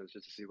announcements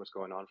just to see what's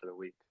going on for the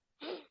week.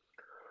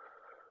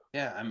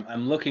 Yeah,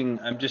 I'm looking.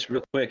 I'm just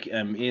real quick.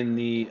 I'm in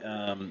the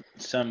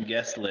some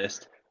guest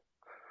list.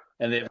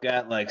 And they've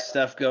got like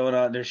stuff going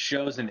on. There's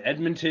shows in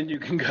Edmonton you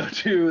can go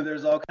to.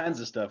 There's all kinds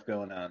of stuff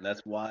going on.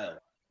 That's wild.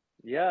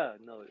 Yeah,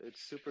 no,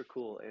 it's super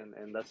cool,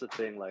 and that's the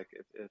thing. Like,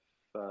 if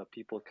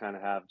people kind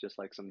of have just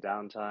like some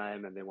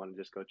downtime and they want to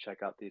just go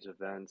check out these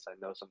events, I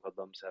know some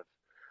hoodlums have,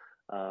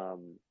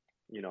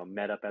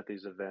 met up at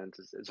these events.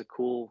 It's a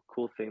cool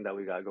thing that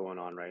we got going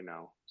on right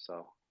now.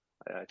 So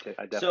I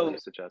definitely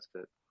suggest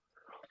it.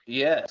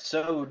 Yeah.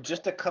 So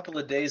just a couple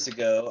of days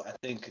ago, I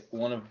think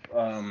one of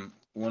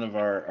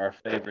our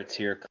favorites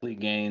here, Clee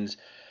Gaines,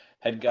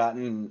 had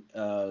gotten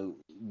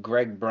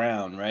Greg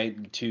Brown,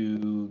 right,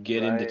 to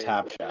get into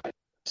Top Shot.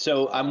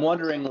 So I'm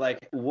wondering,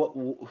 like, what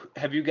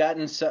have you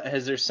gotten?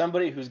 Has there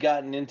somebody who's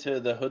gotten into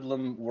the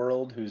hoodlum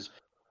world who's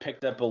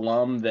picked up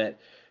alum that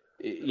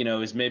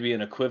is maybe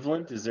an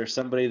equivalent? Is there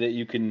somebody that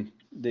you can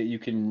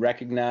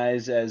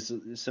recognize as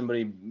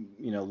somebody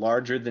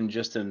larger than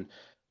just an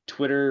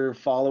Twitter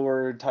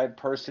follower type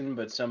person,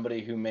 but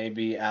somebody who may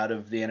be out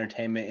of the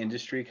entertainment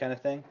industry kind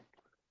of thing?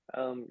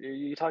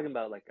 You're talking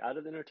about like out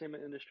of the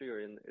entertainment industry or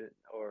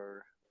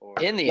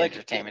in the like,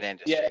 entertainment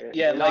industry?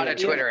 Yeah, not like,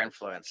 a Twitter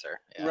influencer.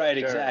 Yeah. Right,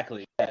 sure.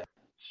 Exactly. Yeah.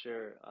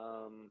 Sure.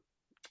 I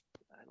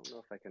don't know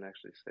if I can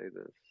actually say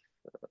this.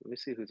 Let me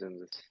see who's in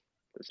this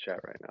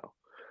chat right now.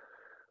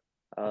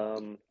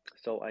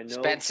 So I know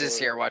Spence is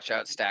here. Watch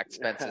out, Stack.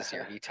 Spence is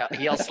here.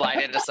 He'll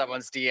slide into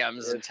someone's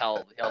DMs and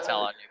he'll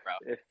tell on you, bro.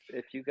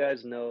 If you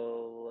guys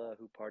know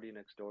who Party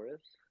Next Door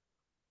is.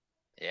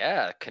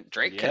 Yeah,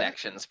 Drake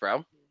connections,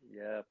 bro.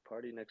 Yeah,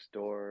 Party Next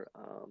Door.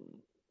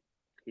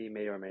 He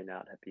may or may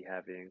not be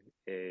having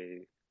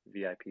a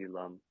VIP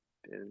lum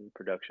in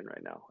production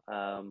right now.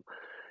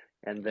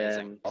 And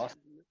then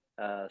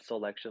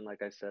Selection,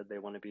 like I said, they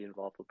want to be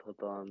involved with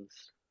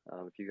hoodlums.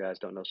 If you guys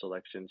don't know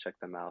Selection, check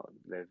them out.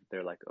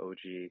 They're like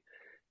OG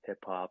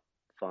hip hop,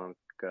 funk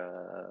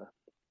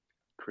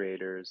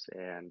creators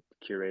and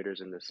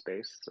curators in this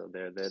space. So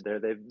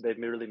they've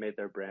really made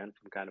their brand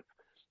from kind of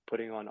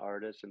putting on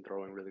artists and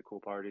throwing really cool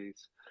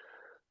parties.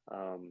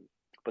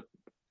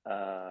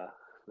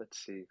 Let's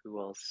see who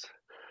else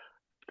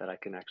that I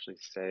can actually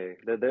say.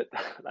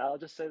 I'll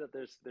just say that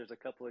there's a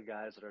couple of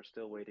guys that are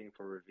still waiting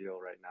for reveal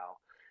right now.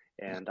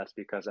 And that's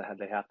because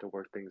they have to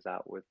work things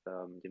out with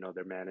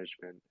their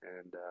management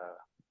and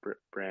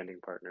branding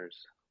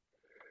partners.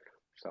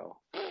 So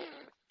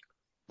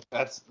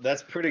that's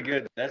pretty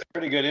good. That's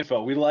pretty good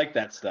info. We like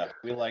that stuff.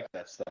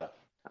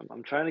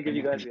 I'm trying to give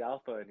you guys the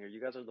alpha in here. You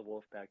guys are the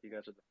wolf pack. You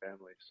guys are the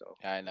family. So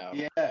I know.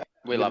 Yeah,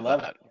 we love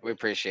that. We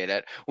appreciate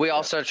it. We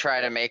also try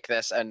to make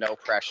this a no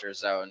pressure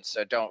zone,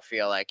 so don't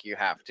feel like you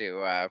have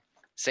to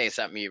say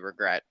something you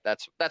regret.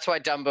 That's why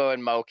Dumbo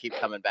and Mo keep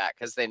coming back,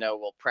 because they know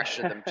we'll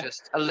pressure them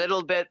just a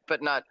little bit,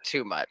 but not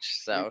too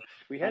much. So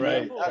we had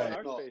Dumbo on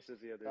our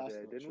spaces the other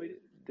day, didn't we?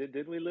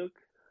 Didn't we, Luke?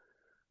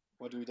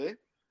 What do we do?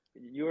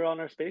 You were on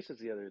our spaces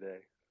the other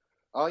day.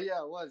 Oh yeah,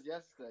 I was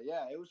yesterday.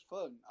 Yeah, it was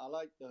fun. I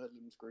liked the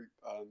Hoodlums group.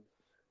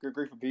 Good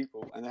group of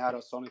people, and they had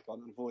our Sonic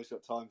on, and I've always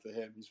got time for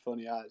him. He's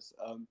funny as.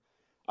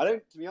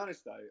 To be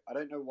honest though, I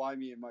don't know why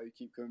me and Mo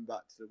keep coming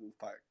back to the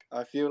Wolfpack.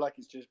 I feel like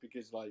it's just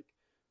because like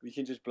we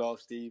can just blow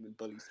off steam and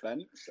bully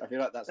Spence. I feel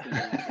like that's going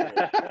to be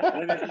I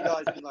don't know if you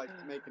guys can like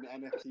make an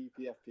NFT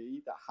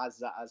PFP that has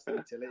that as the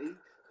utility.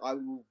 I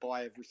will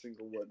buy every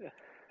single one.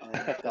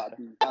 That's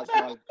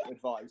my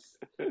advice.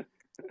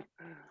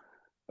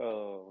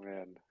 Oh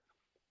man,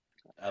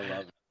 I love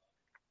it.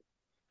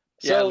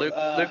 Yeah, So,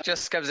 Luke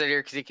just comes in here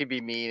because he can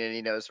be mean and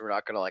he knows we're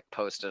not going to like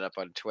post it up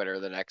on Twitter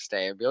the next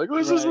day and be like,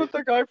 this is what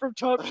the guy from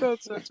Top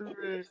Shot said to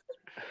me.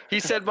 He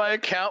said my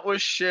account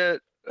was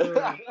shit. Oh,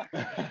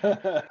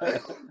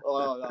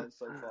 that was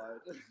so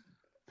fired.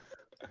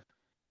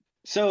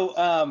 So,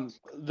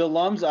 the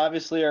Lums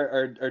obviously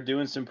are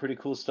doing some pretty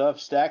cool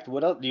stuff. Stacked,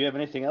 what else? Do you have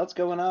anything else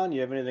going on? Do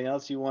you have anything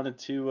else you wanted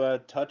to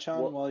touch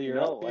on while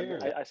you're up here?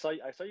 I saw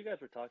you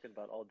guys were talking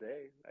about all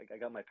day. I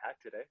got my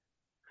pack today.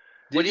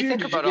 What do you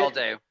think about all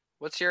day?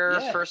 What's your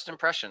first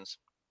impressions?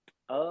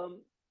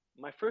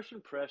 My first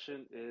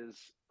impression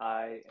is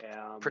I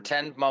am...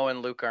 Pretend Mo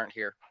and Luke aren't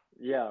here.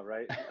 Yeah,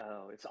 right.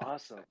 Oh, it's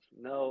awesome.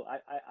 No,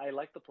 I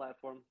like the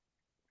platform,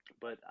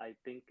 but I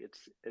think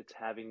it's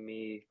having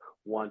me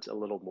want a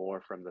little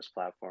more from this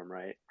platform,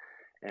 right?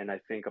 And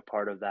I think a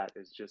part of that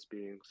is just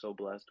being so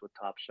blessed with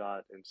Top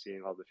Shot and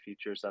seeing all the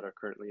features that are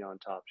currently on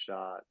Top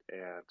Shot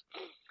and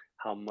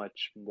how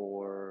much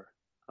more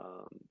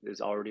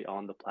is already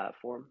on the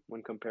platform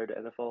when compared to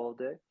NFL All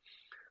Day.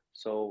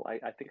 So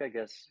I think, I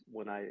guess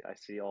when I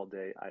see All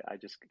Day, I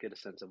just get a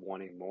sense of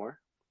wanting more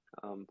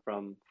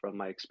from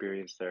my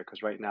experience there.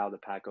 Because right now the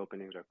pack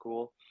openings are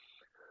cool,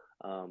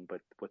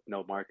 but with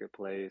no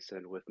marketplace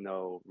and with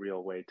no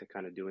real way to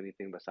kind of do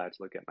anything besides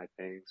look at my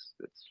things,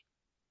 it's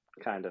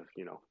kind of,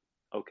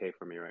 okay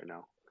for me right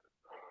now.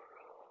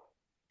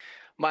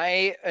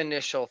 My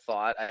initial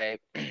thought, I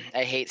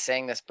hate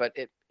saying this, but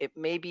it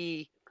may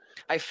be...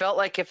 I felt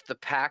like if the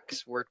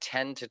packs were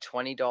 $10 to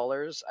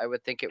 $20, I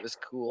would think it was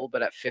cool,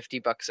 but at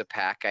 $50 a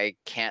pack, I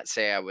can't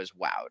say I was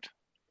wowed.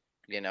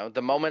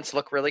 The moments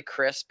look really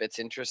crisp. It's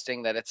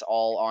interesting that it's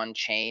all on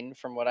chain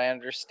from what I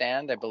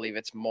understand. I believe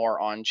it's more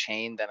on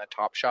chain than a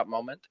Top Shot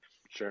moment.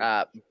 Sure.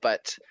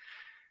 But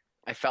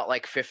I felt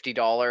like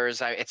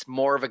 $50, it's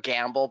more of a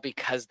gamble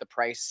because the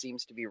price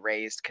seems to be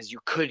raised because you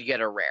could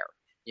get a rare.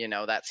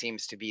 That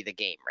seems to be the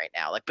game right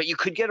now. But you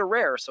could get a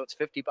rare, so it's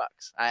 $50.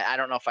 I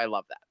don't know if I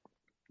love that.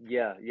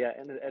 Yeah,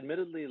 and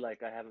admittedly,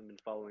 I haven't been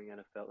following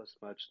NFL as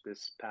much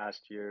this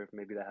past year.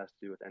 Maybe that has to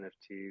do with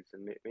NFTs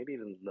and maybe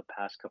even the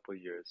past couple of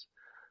years.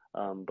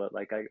 But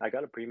I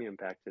got a premium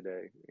pack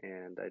today,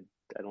 and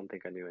I don't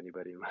think I knew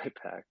anybody in my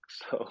pack,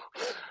 so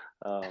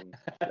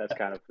that's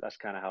kind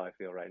of how I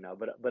feel right now.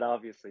 But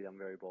obviously, I'm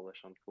very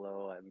bullish on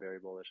Flow. I'm very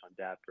bullish on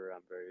Dapper.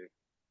 I'm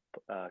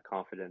very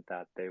confident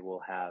that they will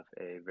have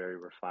a very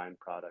refined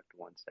product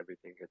once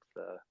everything hits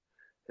the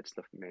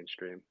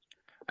mainstream.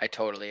 I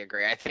totally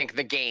agree. I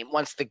think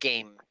once the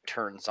game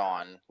turns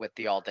on with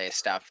the all day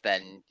stuff,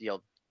 then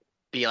you'll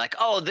be like,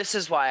 oh, this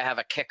is why I have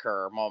a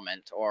kicker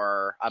moment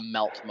or a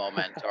melt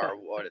moment or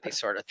what these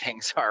sort of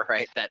things are,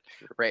 right? That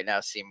right now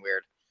seem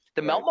weird.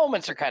 The melt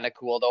moments are kind of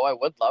cool, though. I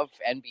would love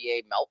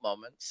NBA melt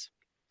moments.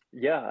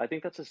 Yeah, I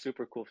think that's a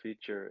super cool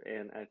feature,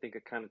 and I think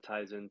it kind of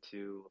ties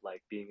into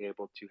being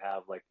able to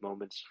have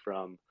moments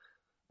from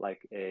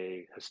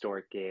a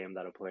historic game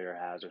that a player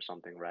has or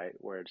something, right?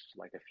 Where it's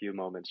a few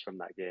moments from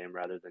that game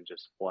rather than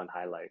just one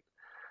highlight.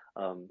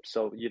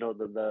 So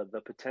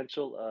the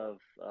potential of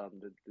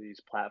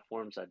these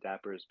platforms that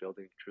Dapper is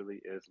building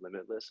truly is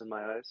limitless in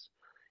my eyes.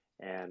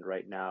 And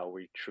right now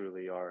we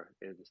truly are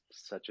in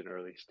such an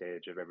early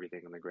stage of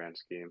everything in the grand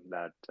scheme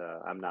that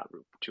I'm not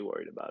too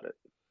worried about it.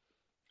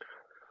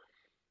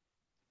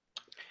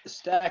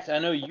 Stacked, I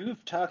know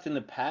you've talked in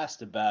the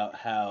past about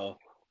how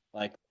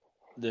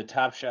the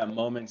Top Shot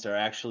moments are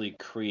actually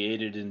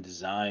created and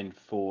designed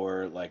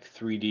for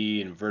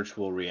 3D and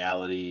virtual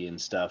reality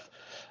and stuff.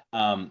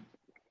 And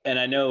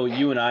I know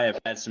you and I have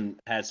had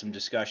some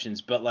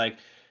discussions, but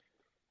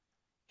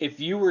if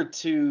you were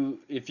to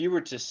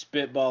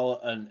spitball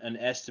an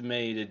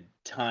estimated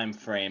time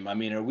frame, I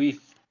mean, are we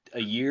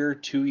a year,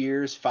 2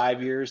 years,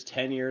 5 years,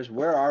 10 years?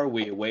 Where are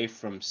we away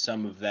from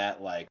some of that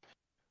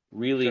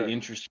really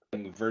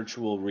interesting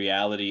virtual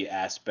reality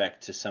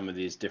aspect to some of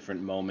these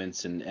different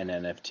moments and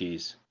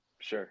NFTs?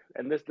 Sure.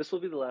 And this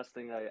will be the last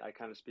thing I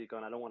kind of speak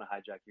on. I don't want to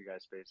hijack you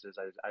guys' spaces.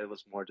 I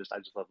was more I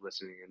just love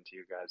listening into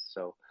you guys.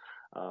 So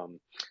I'm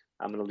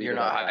going to leave You're it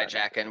not at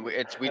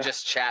hijacking. We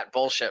just chat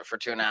bullshit for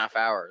 2.5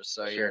 hours.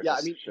 So you're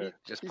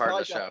just part of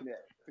the show.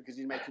 Because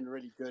he's making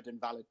really good and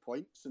valid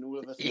points, and all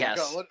of us are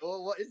yes.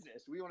 what is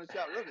this? We want to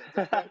chat with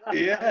it.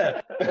 Yeah.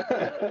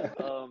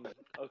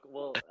 Okay,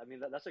 well, I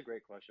mean, that's a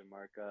great question,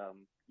 Mark.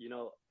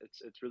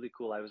 It's really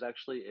cool. I was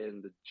actually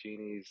in the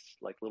Genie's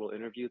little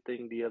interview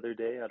thing the other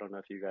day. I don't know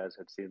if you guys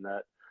had seen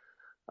that.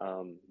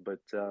 But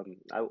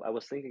I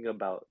was thinking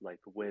about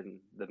when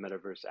the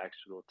metaverse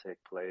actually will take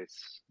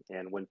place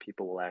and when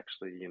people will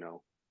actually,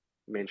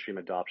 mainstream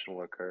adoption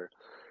will occur.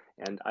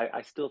 And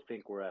I still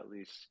think we're at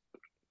least,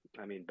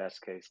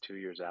 best case 2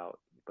 years out,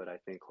 but I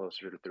think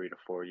closer to 3 to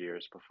 4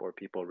 years before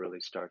people really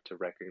start to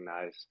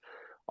recognize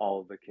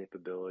all the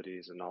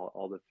capabilities and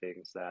all the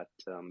things that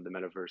the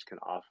metaverse can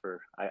offer.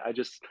 I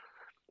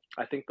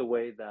think the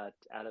way that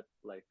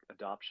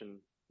adoption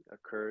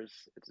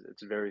occurs,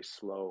 it's very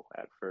slow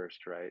at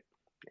first, right?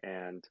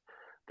 And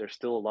there's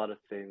still a lot of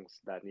things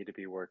that need to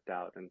be worked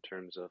out in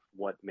terms of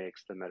what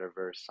makes the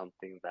metaverse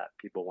something that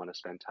people want to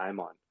spend time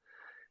on.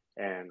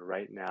 And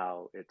right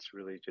now, it's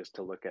really just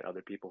to look at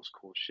other people's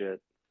cool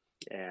shit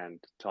and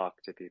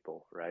talk to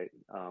people, right?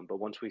 But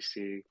once we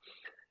see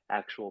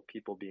actual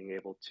people being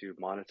able to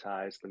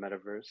monetize the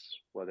metaverse,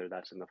 whether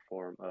that's in the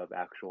form of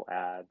actual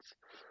ads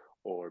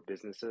or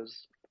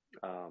businesses,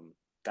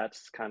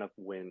 that's kind of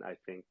when I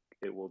think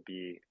it will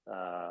be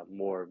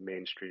more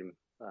mainstream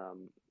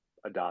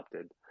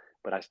adopted.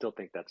 But I still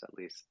think that's at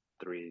least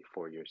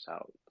 3-4 years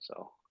out.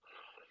 So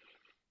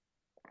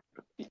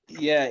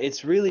Yeah,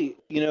 it's really,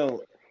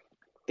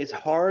 it's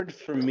hard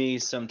for me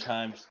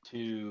sometimes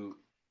to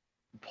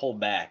pull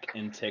back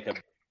and take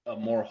a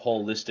more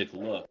holistic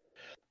look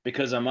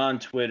because I'm on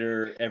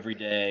Twitter every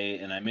day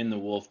and I'm in the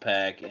wolf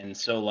pack, and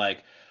so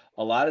like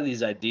a lot of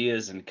these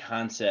ideas and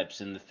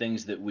concepts and the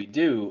things that we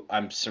do,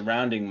 I'm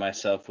surrounding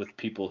myself with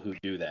people who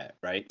do that,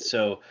 right?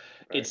 So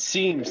it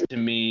seems to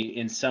me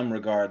in some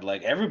regard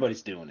like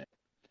everybody's doing it.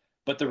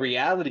 But the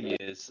reality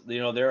is,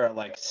 there are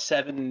like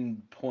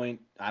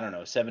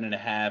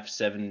 7.5,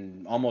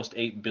 7, almost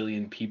 8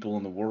 billion people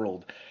in the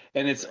world.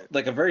 And it's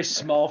like a very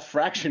small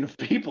fraction of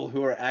people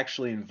who are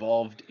actually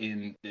involved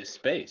in this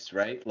space,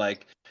 right?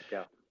 Like,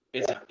 yeah.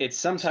 It's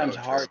sometimes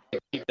hard to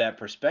keep that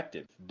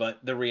perspective. But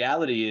the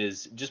reality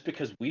is, just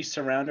because we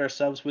surround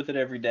ourselves with it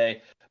every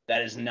day,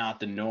 that is not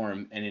the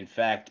norm. And in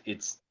fact,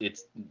 it's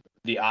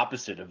the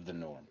opposite of the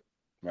norm,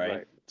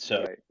 right?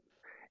 So. Right.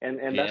 And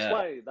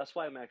yeah. that's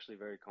why I'm actually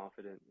very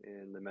confident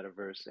in the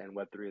metaverse and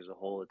Web3 as a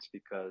whole. It's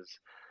because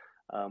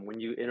when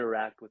you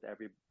interact with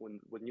when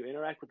you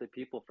interact with the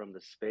people from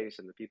the space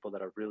and the people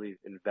that are really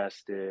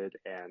invested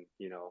and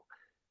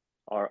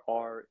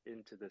are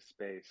into this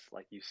space,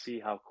 like you see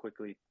how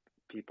quickly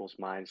people's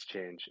minds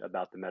change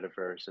about the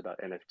metaverse, about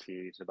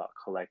NFTs, about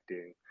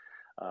collecting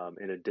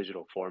in a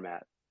digital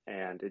format,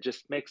 and it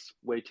just makes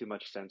way too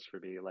much sense for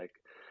me. Like,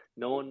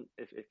 no one,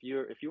 if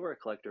you were a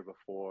collector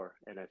before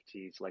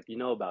NFTs, like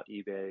about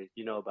eBay,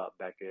 about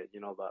Beckett,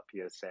 about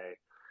PSA,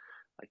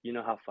 like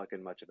how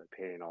fucking much of a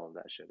pain all of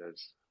that shit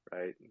is,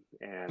 right?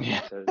 And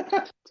Yeah. to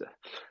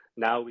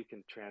now we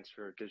can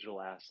transfer digital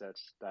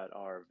assets that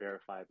are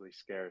verifiably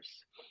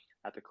scarce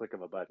at the click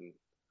of a button,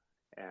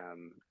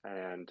 and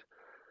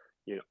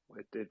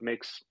it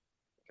makes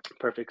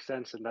perfect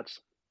sense, and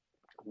that's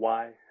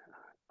why,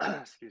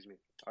 excuse me,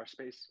 our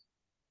space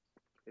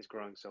is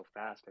growing so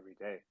fast every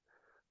day.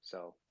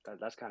 So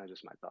that's kind of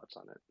just my thoughts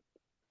on it.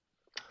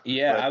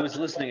 Yeah, I was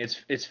listening.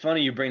 It's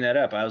funny you bring that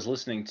up. I was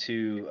listening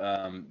to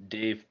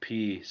Dave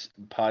P's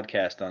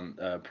podcast on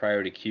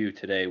Priority Q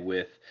today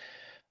with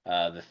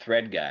the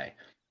Thread guy,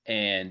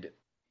 and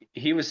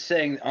he was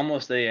saying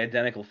almost the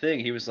identical thing.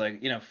 He was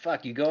like,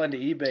 fuck, you go into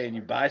eBay and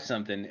you buy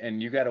something,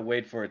 and you got to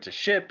wait for it to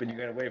ship, and you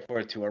got to wait for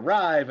it to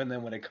arrive, and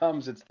then when it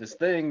comes, it's this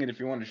thing, and if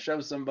you want to show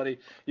somebody,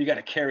 you got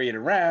to carry it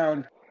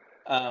around.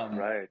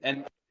 Right.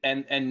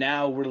 And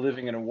now we're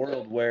living in a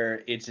world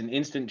where it's an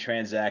instant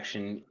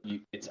transaction.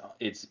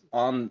 It's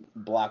on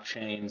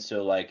blockchain,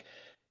 so like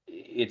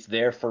it's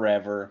there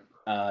forever.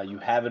 You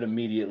have it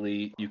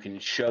immediately. You can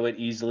show it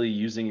easily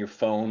using your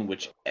phone,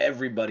 which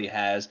everybody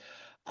has.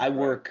 I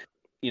work,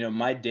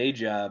 my day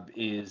job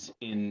is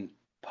in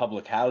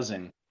public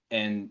housing,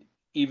 and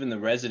even the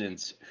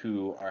residents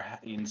who are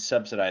in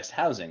subsidized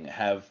housing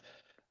have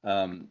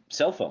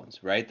cell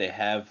phones, right? They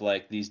have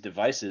like these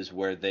devices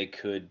where they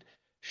could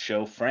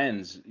show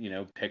friends,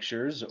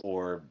 pictures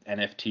or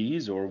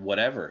NFTs or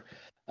whatever.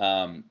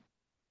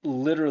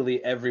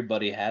 Literally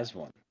everybody has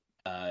one.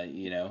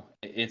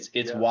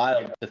 It's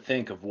wild to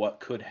think of what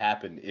could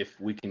happen if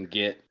we can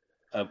get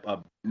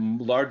a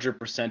larger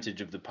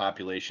percentage of the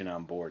population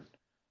on board.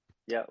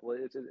 Yeah, well,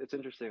 it's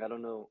interesting. I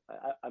don't know.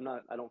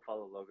 I don't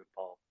follow Logan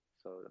Paul,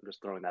 so I'm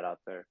just throwing that out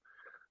there.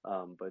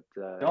 But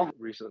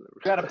recently,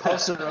 you got a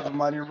poster of him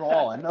on your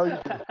wall. I know you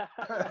do.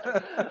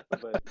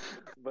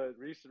 but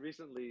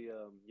recently,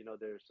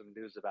 there's some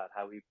news about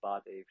how he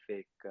bought a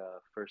fake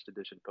first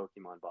edition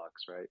Pokemon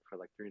box, right, for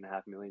like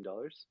 $3.5 million.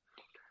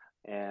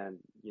 And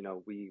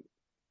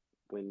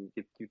when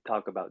you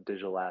talk about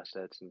digital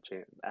assets and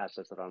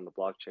assets that are on the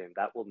blockchain,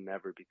 that will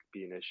never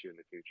be an issue in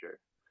the future.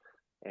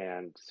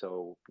 And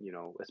so,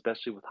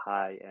 especially with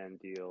high end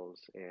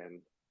deals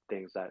and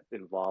things that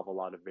involve a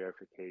lot of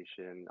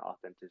verification,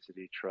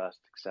 authenticity, trust,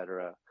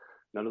 etc.,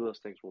 none of those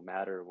things will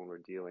matter when we're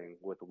dealing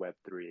with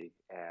Web3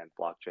 and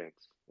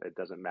blockchains. It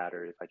doesn't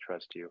matter if I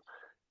trust you.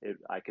 It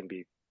can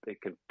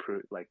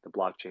prove, like the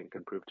blockchain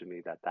can prove to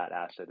me that that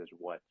asset is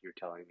what you're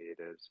telling me it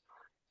is,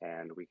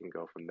 and we can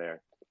go from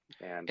there.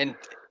 And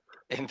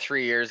in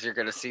 3 years, you're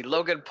going to see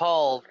Logan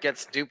Paul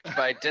gets duped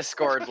by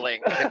Discord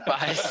link and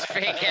buys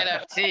fake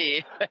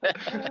NFT.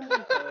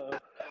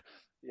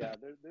 Yeah,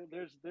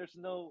 there's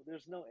no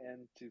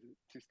end to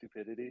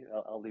stupidity.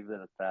 I'll leave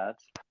it at that.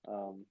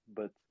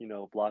 But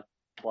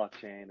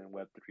blockchain and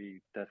Web3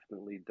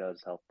 definitely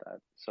does help that.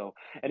 So,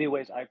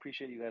 anyways, I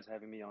appreciate you guys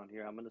having me on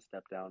here. I'm going to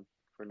step down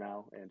for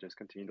now and just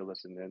continue to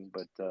listen in.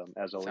 But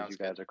as always, Sounds you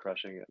guys good. are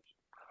crushing it.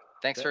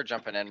 Thanks for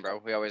jumping in, bro.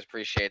 We always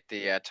appreciate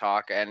the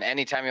talk. And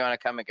anytime you want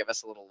to come and give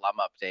us a little Lum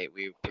update,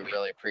 we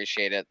really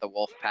appreciate it. The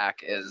Wolfpack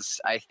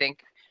is, I think,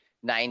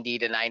 90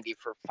 to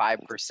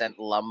 95%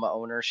 Lum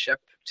ownership,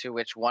 to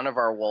which one of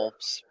our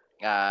Wolves,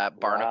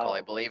 Barnacle, Wow.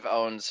 I believe,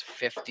 owns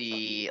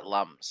 50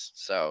 Lums.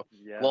 So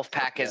Yes,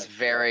 Wolfpack yes. is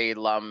very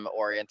Lum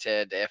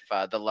oriented. If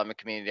the Lum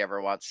community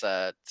ever wants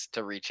to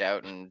reach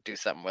out and do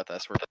something with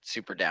us, we're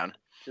super down.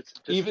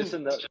 Just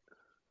another.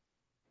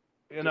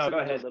 You know, go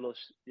ahead.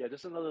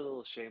 Just another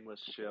little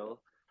shameless shill.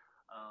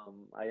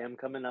 I am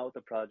coming out with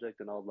a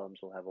project, and all Lums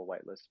will have a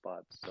whitelist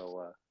spot,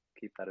 so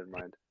keep that in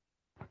mind.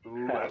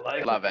 Ooh, I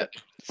like Love it.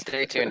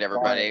 Stay tuned,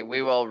 everybody.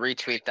 We will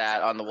retweet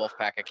that on the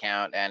Wolfpack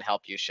account and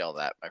help you shill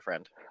that, my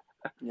friend.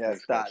 Yeah,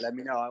 Thanks, Stat. guys. Let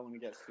me know. I want to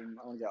get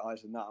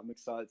eyes on that. I'm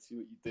excited to see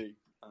what you do.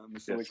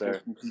 It's Yes, always sir.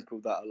 good from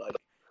people that are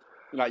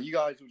like, you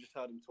guys will just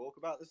heard them talk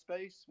about the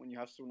space. When you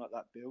have someone like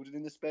that building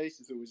in the space,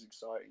 it's always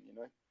exciting, you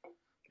know.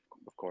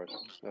 Of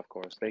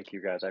course. Thank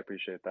you, guys. I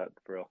appreciate that,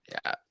 for real.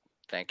 Yeah,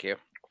 thank you.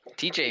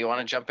 TJ, you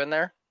want to jump in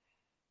there?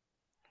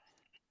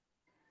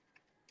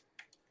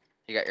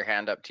 You got your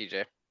hand up,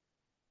 TJ.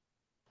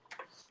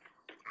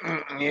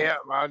 Yeah,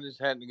 I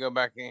just had to go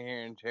back in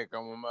here and check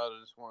on my mother.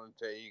 Just want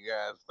to tell you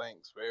guys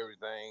thanks for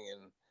everything,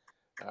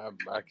 and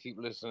I keep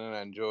listening.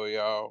 I enjoy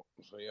y'all,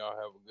 so y'all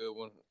have a good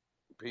one.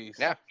 Peace.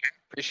 Yeah,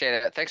 appreciate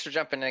it. Thanks for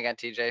jumping in again,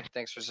 TJ.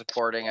 Thanks for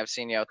supporting. I've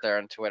seen you out there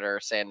on Twitter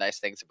saying nice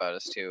things about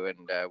us too,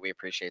 and we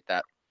appreciate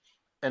that.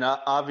 And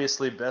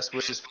obviously, best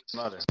wishes for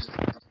your mother.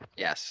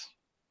 Yes.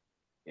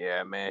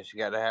 Yeah, man, she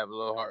got to have a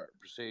little heart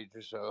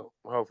procedure, so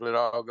hopefully it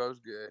all goes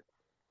good.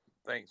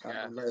 Thanks,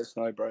 guys. Let us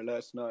know, bro. Let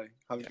us know.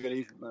 Have a good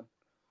evening, man.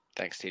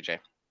 Thanks, TJ.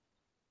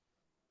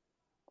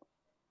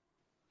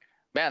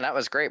 Man, that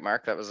was great,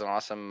 Mark. That was an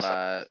awesome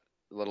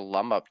little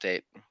Lum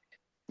update.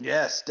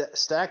 Yeah,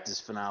 Stacked is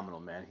phenomenal,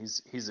 man.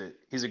 He's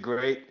a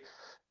great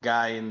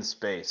guy in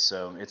space.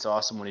 So it's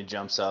awesome when he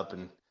jumps up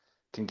and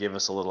can give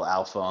us a little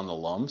alpha on the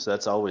Lums.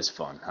 That's always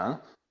fun, huh?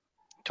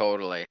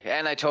 Totally.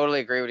 And I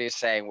totally agree with you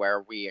saying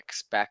where we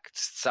expect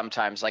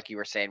sometimes, like you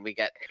were saying, we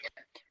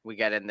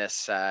get in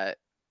this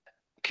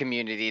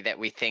community that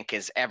we think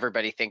is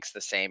everybody thinks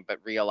the same, but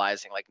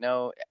realizing like,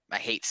 no, I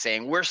hate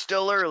saying we're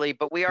still early,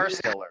 but we are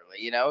still early.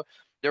 You know,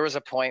 there was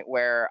a point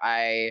where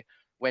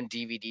when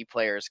DVD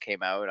players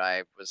came out,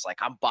 I was like,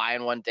 I'm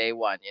buying one day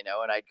one, you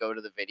know, and I'd go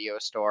to the video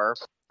store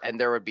and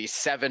there would be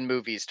 7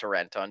 movies to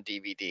rent on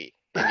DVD.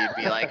 And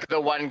you'd be like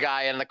the one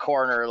guy in the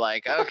corner,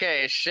 like,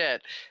 okay,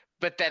 shit.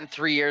 But then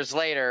 3 years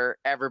later,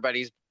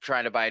 everybody's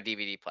trying to buy a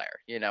DVD player,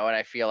 you know, and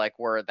I feel like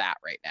we're that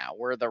right now.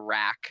 We're the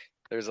rack.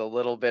 There's a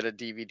little bit of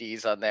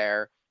DVDs on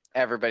there.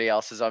 Everybody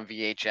else is on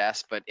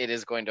VHS, but it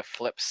is going to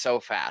flip so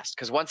fast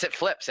because once it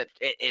flips,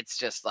 it's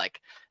just like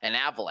an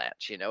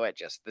avalanche, you know. It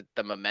just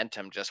the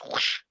momentum just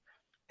whoosh,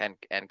 and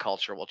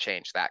culture will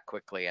change that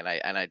quickly. And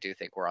I do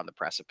think we're on the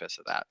precipice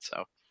of that.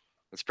 So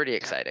it's pretty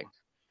exciting.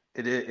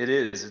 It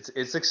is.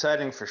 It's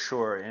exciting for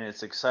sure, and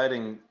it's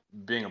exciting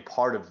being a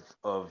part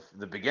of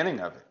the beginning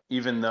of it.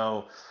 Even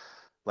though,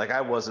 like,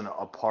 I wasn't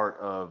a part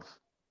of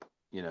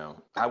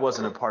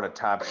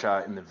Top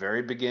Shot in the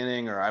very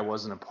beginning, or I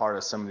wasn't a part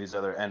of some of these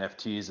other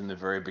NFTs in the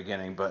very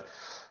beginning. But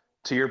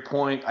to your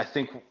point, I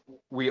think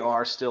we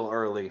are still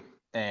early,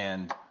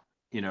 and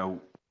you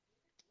know,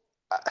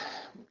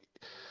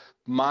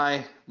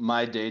 my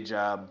day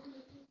job,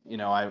 you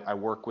know, I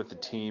work with a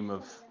team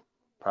of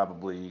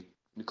probably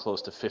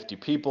close to 50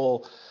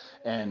 people,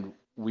 and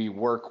we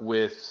work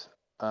with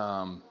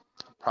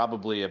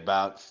probably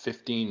about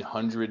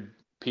 1,500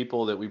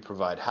 people that we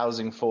provide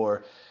housing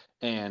for.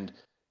 And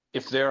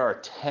if there are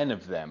 10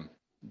 of them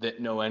that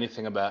know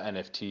anything about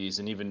NFTs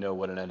and even know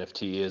what an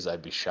NFT is,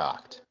 I'd be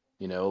shocked.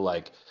 You know,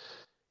 like,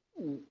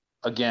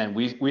 again,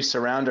 we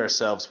surround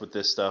ourselves with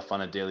this stuff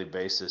on a daily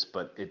basis,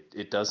 but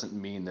it doesn't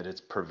mean that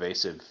it's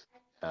pervasive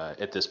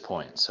at this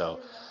point. So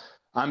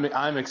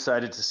I'm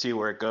excited to see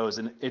where it goes,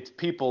 and it's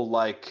people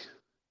like,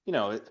 you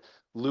know,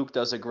 Luke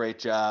does a great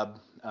job.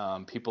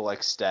 People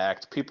like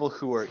Stacked, people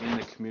who are in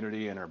the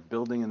community and are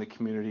building in the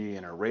community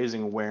and are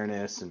raising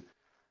awareness, and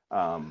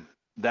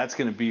that's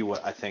going to be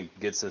what I think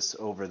gets us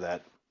over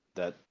that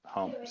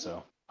hump.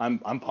 So I'm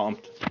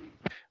pumped.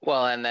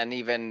 Well, and then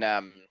even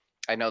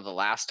I know the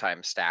last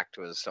time Stacked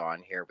was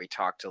on here, we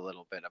talked a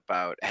little bit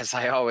about, as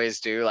I always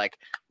do, like,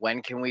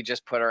 when can we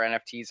just put our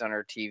NFTs on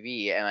our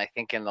TV? And I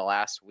think in the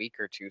last week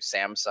or two,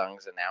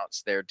 Samsung's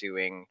announced they're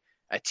doing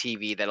a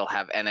TV that'll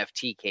have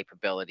NFT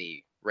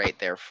capability right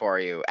there for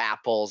you.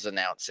 Apple's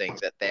announcing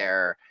that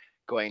they're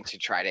going to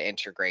try to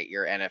integrate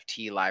your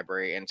NFT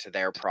library into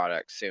their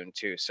product soon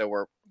too.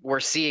 So we're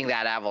seeing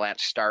that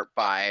avalanche start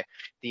by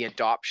the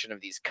adoption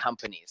of these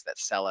companies that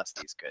sell us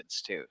these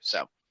goods too.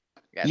 So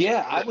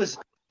yeah,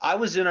 I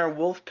was in our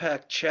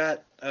Wolfpack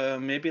chat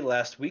maybe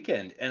last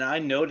weekend, and I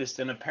noticed,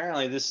 and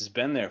apparently this has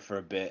been there for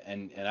a bit,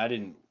 and I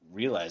didn't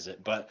realize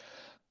it, but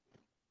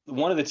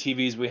one of the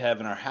TVs we have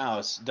in our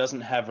house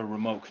doesn't have a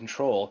remote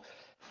control.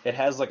 It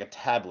has like a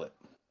tablet,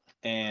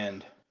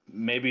 and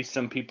maybe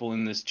some people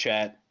in this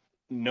chat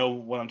know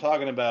what I'm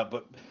talking about,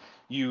 but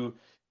you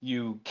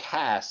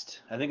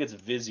cast, I think it's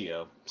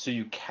Vizio, so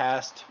you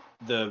cast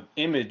the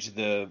image,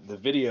 the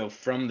video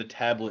from the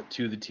tablet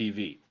to the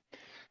TV.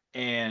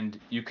 And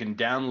you can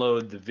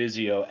download the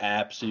Vizio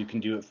app, so you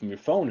can do it from your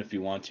phone if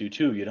you want to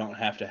too. You don't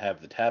have to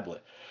have the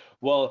tablet.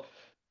 Well,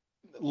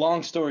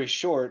 long story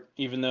short,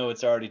 even though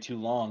it's already too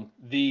long,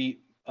 the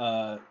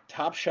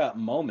Top Shot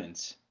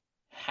moments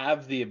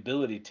have the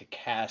ability to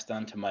cast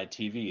onto my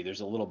TV.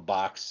 There's a little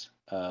box,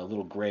 a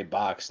little gray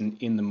box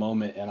in the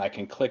moment, and I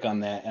can click on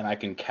that and I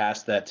can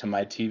cast that to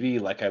my TV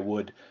like I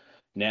would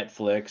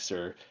Netflix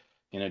or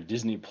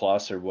Disney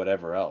Plus or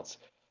whatever else.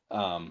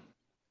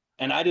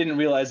 And I didn't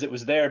realize it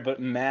was there,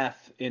 but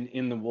Math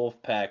in the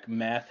Wolfpack,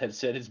 Math had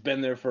said it's been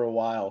there for a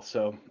while,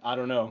 so I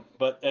don't know,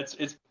 but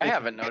it's I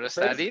haven't noticed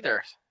that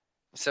either.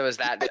 So is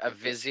that a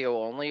Vizio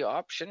only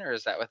option, or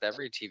is that with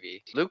every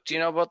TV? Luke, do you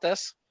know about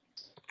this?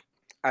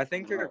 I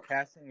think you're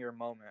casting your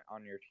moment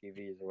on your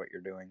TV is what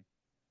you're doing.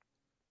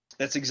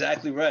 That's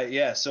exactly right.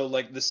 Yeah. So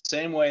like the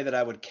same way that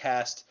I would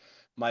cast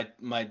my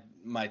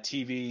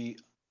TV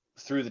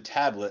through the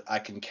tablet, I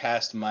can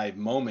cast my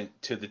moment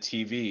to the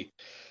TV.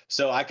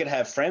 So I could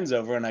have friends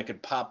over and I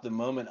could pop the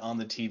moment on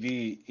the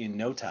TV in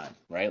no time,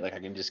 right? Like I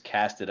can just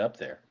cast it up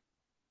there.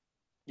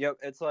 Yep,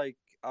 it's like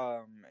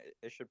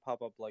it should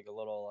pop up like a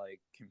little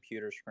like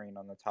computer screen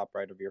on the top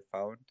right of your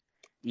phone.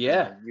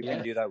 Yeah, you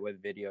can do that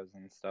with videos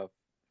and stuff.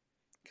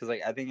 Because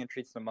like I think it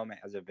treats the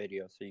moment as a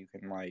video, so you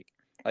can like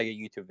a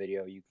YouTube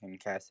video, you can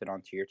cast it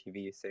onto your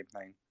TV. Same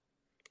thing.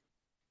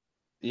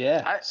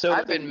 Yeah. So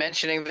I've been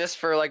mentioning this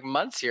for like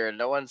months here, and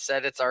no one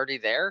said it's already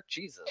there.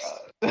 Jesus.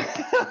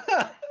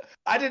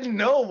 I didn't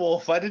know,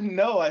 Wolf. I didn't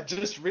know. I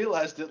just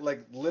realized it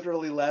like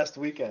literally last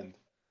weekend.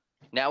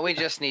 Now we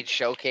just need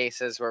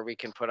showcases where we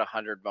can put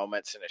 100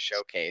 moments in a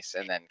showcase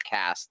and then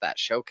cast that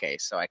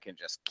showcase, so I can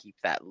just keep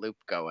that loop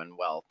going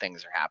while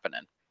things are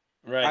happening.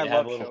 Right. I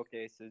love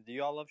showcases. Do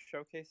you all love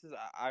showcases?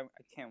 I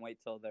can't wait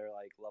till they're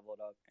like leveled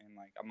up, and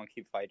like I'm gonna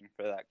keep fighting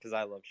for that because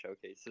I love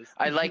showcases.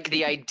 I like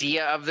the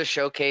idea of the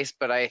showcase,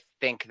 but I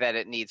think that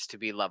it needs to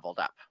be leveled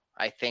up.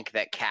 I think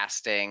that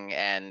casting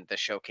and the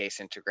showcase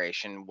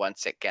integration,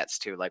 once it gets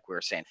to, like we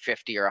were saying,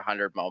 50 or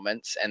 100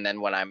 moments, and then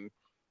when I'm,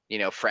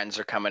 friends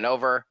are coming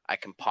over, I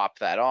can pop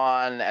that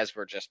on as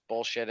we're just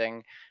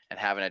bullshitting and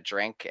having a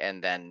drink,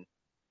 and then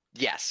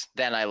yes,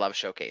 then I love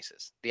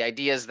showcases. The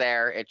idea is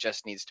there. It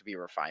just needs to be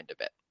refined a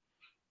bit.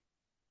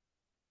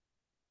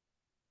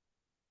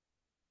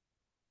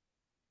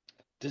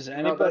 Does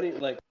anybody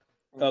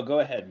Oh, go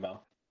ahead,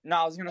 Mo. No,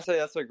 I was gonna say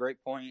that's a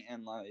great point,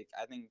 and like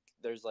I think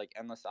there's like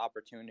endless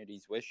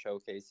opportunities with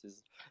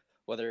showcases,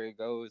 whether it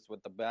goes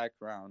with the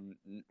background,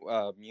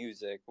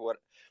 music,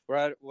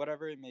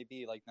 whatever it may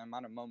be. Like the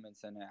amount of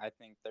moments in it, I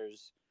think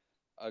there's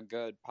a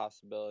good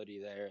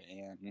possibility there,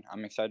 and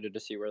I'm excited to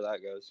see where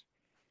that goes.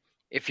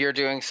 If you're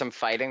doing some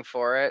fighting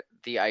for it,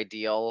 the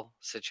ideal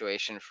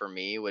situation for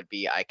me would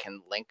be I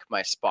can link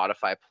my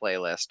Spotify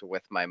playlist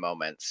with my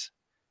moments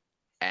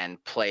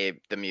and play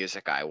the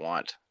music I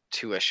want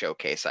to a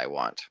showcase I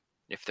want.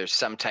 If there's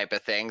some type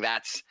of thing,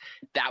 that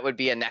would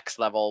be a next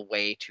level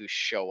way to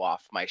show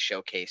off my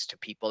showcase to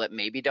people that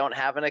maybe don't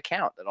have an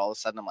account. That all of a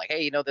sudden I'm like,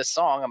 hey, this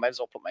song, I might as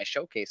well put my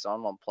showcase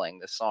on while I'm playing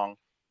this song.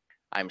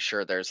 I'm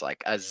sure there's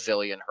like a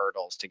zillion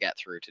hurdles to get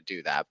through to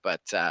do that,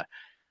 but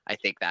I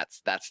think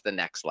that's the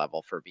next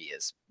level for me,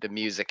 is the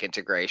music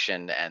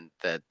integration and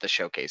the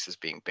showcases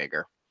being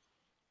bigger.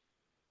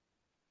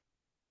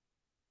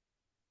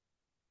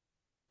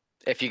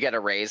 If you get a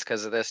raise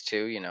because of this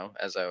too,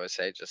 as I always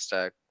say, just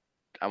I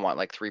want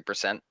like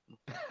 3%.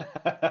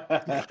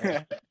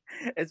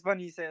 It's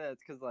funny you say that,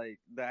 because like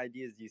the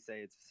ideas you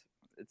say,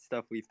 it's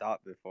stuff we've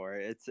thought before.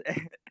 It's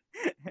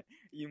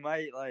you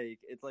might like,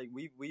 it's like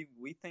we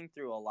think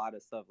through a lot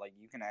of stuff. Like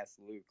you can ask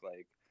Luke,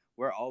 like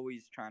we're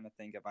always trying to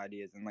think of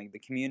ideas, and like the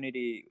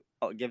community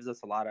gives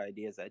us a lot of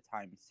ideas at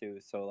times too.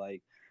 So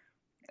like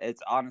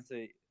it's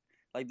honestly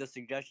like the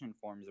suggestion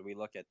forms, we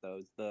look at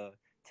those, the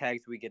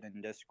tags we get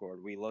in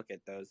Discord, we look at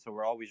those. So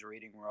we're always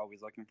reading, we're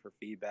always looking for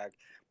feedback,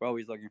 we're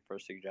always looking for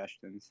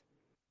suggestions.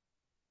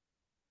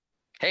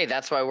 Hey,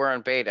 that's why we're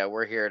in beta.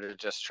 We're here to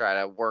just try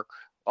to work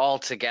all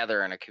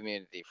together in a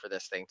community for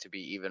this thing to be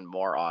even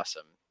more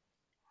awesome.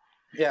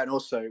 Yeah, and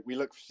also we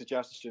look for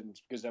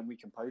suggestions because then we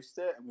can post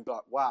it and we're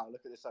like, wow,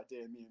 look at this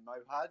idea me and Mo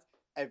had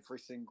every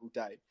single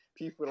day.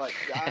 People are like,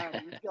 damn,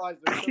 you guys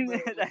are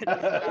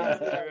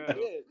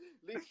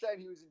Luke saying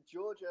he was in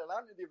Georgia,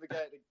 Atlanta the other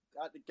day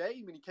at the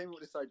game, and he came up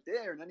with this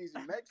idea, and then he's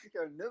in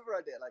Mexico, another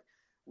idea. Like,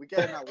 we're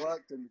getting that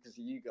work done because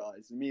of you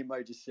guys, and me and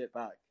Mo just sit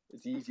back.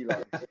 It's easy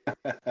life.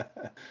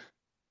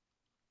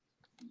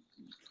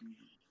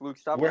 Luke,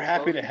 stop. We're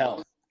happy to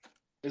help.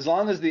 As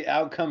long as the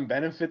outcome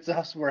benefits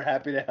us, we're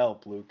happy to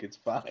help, Luke. It's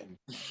fine.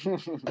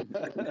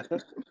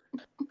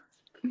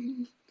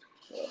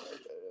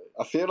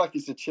 I feel like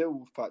it's a chill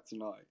Wolfpack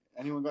tonight.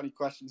 Anyone got any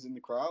questions in the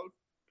crowd?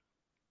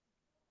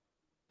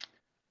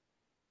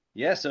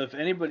 Yeah, so if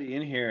anybody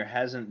in here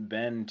hasn't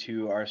been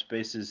to our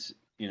spaces,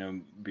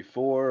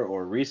 before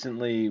or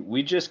recently,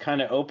 we just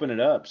kind of open it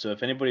up. So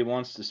if anybody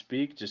wants to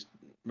speak, just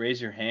raise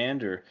your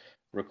hand or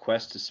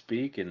request to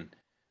speak, and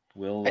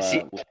I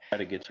see. we'll try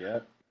to get you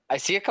up. I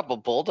see a couple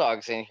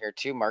bulldogs in here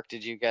too. Mark,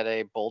 did you get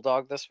a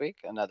bulldog this week?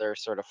 Another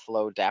sort of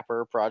Flow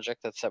Dapper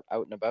project that's out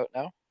and about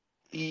now?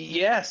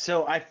 Yeah,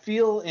 so I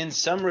feel in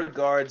some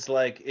regards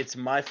like it's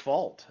my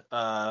fault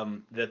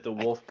that the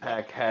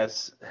Wolfpack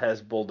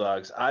has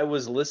bulldogs. I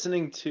was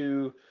listening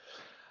to.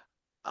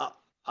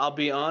 I'll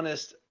be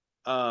honest.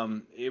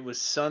 It was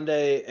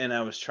Sunday, and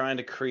I was trying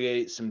to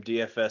create some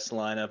DFS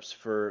lineups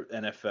for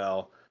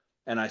NFL,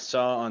 and I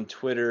saw on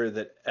Twitter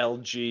that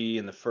LG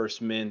and the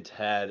First Mint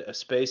had a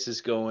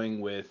spaces going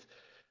with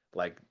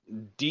like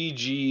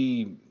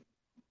DG.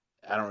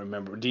 I don't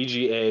remember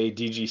DGA,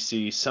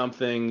 DGC,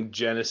 something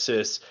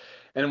Genesis.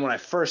 And when I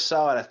first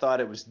saw it, I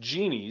thought it was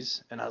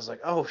Genies, and I was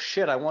like, "Oh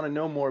shit, I want to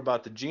know more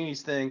about the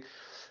Genies thing."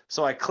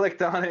 So I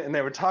clicked on it, and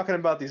they were talking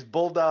about these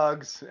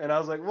bulldogs, and I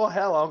was like, "Well,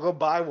 hell, I'll go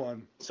buy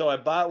one." So I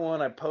bought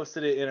one. I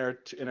posted it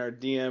in our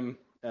DM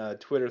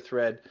Twitter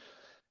thread,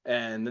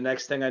 and the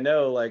next thing I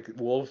know, like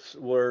Wolves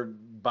were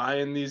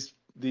buying these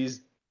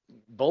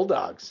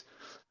bulldogs.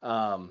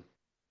 Um,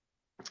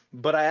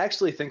 but I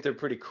actually think they're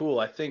pretty cool.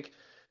 I think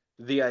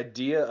the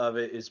idea of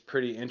it is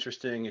pretty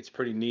interesting. It's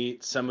pretty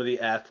neat. Some of the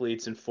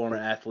athletes and former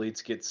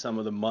athletes get some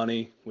of the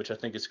money, which I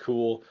think is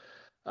cool.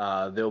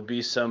 There'll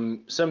be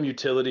some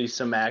utility,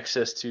 some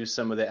access to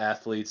some of the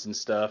athletes and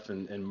stuff,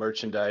 and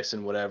merchandise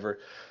and whatever.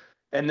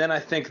 And then I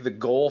think the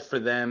goal for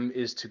them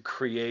is to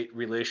create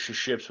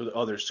relationships with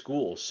other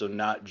schools. So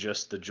not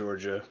just the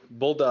Georgia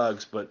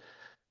Bulldogs, but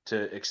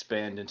to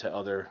expand into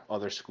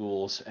other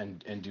schools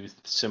and do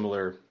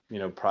similar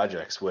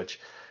projects,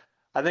 which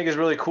I think is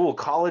really cool.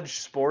 College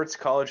sports,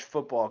 college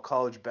football,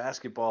 college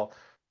basketball,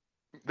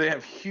 they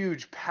have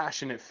huge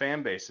passionate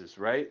fan bases,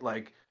 right?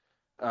 Like,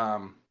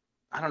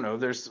 I don't know,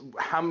 there's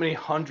how many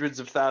hundreds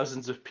of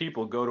thousands of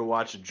people go to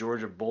watch a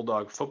Georgia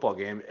Bulldog football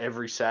game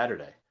every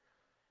Saturday,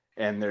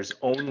 and there's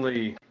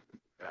only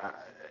uh,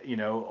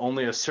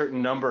 only a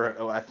certain number.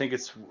 I think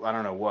it's, I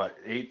don't know what,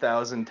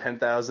 8,000,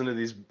 10,000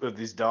 of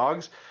these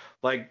dogs.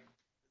 Like,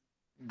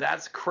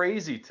 that's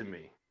crazy to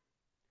me.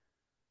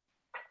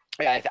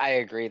 Yeah, I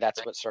agree.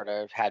 That's what sort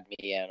of had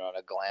me in on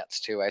a glance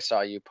too. I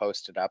saw you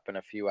posted up and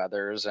a few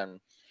others, and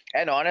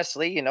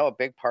honestly, a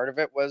big part of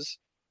it was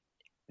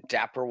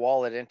Dapper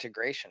Wallet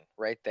integration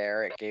right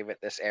there. It gave it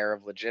this air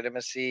of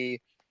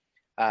legitimacy.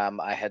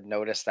 I had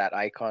noticed that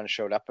icon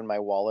showed up in my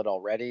wallet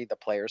already, the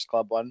Players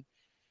Club one,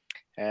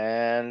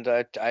 and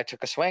I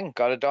took a swing,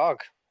 got a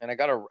dog, and I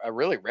got a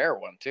really rare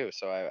one too.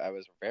 So I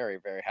was very,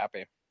 very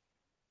happy.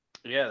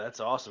 Yeah, that's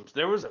awesome.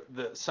 There was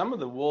some of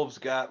the wolves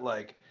got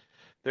like,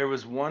 there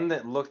was one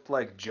that looked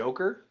like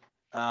Joker,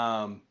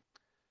 um,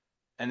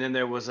 and then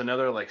there was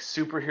another like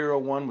superhero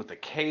one with a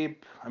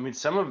cape. I mean,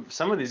 some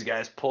of these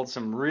guys pulled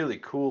some really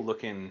cool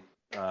looking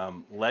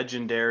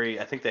legendary.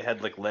 I think they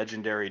had like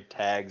legendary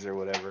tags or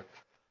whatever.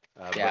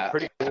 Yeah, but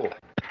pretty cool.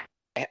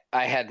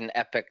 I had an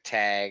epic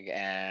tag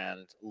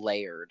and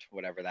layered,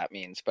 whatever that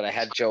means, but I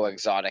had Joe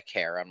Exotic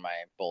hair on my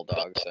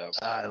bulldog. So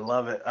I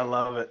love it. I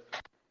love it.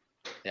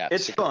 yeah,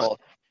 It's super fun. cool.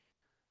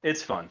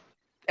 It's fun.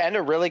 And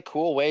a really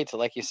cool way to,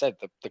 like you said,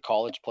 the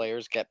college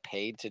players get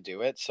paid to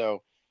do it.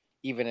 So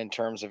even in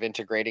terms of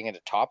integrating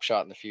into Top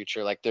Shot in the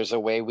future, like there's a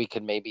way we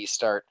could maybe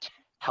start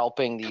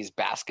helping these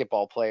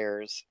basketball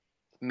players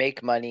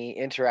make money,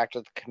 interact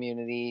with the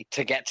community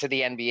to get to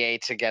the NBA,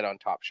 to get on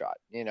Top Shot.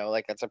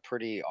 Like that's a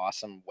pretty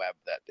awesome web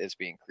that is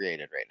being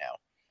created right now.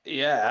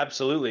 Yeah,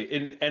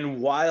 absolutely. And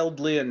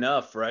wildly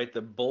enough, right?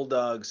 The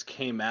Bulldogs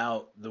came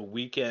out the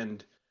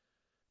weekend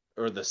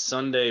or the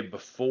Sunday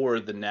before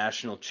the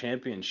national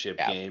championship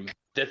game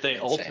that they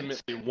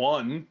ultimately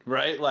won,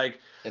 right? Like,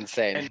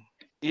 insane. And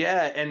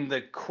yeah, and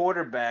the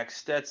quarterback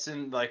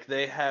Stetson, like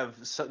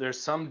there's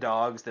some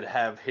dogs that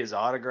have his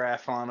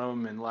autograph on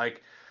them, and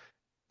like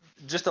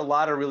just a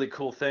lot of really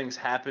cool things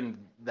happened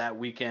that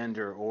weekend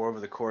or over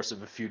the course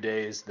of a few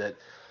days that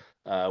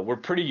were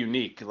pretty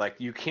unique. Like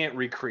you can't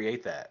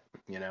recreate that,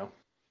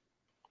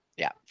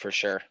 Yeah, for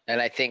sure.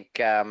 And I think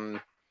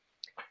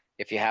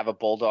if you have a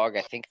bulldog,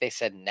 I think they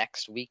said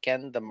next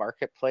weekend the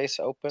marketplace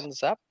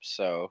opens up.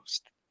 So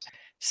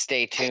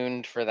stay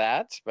tuned for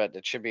that. But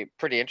it should be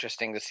pretty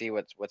interesting to see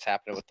what's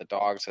happening with the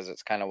dogs, because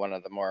it's kind of one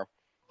of the more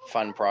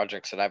fun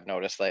projects that I've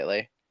noticed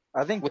lately.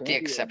 I think with the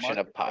exception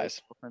of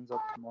pies. Opens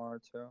up tomorrow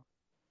too.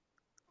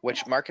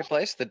 Which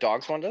marketplace? The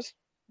dogs one does?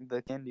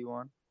 The candy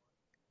one.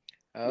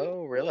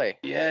 Oh, really?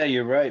 Yeah,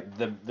 you're right.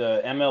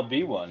 The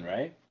MLB one,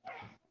 right?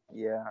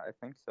 Yeah, I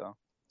think so.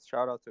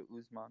 Shout out to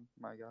Usman,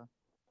 my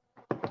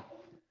guy.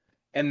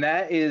 And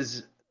that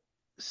is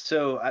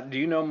so. Do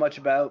you know much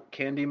about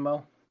Candy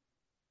Mo?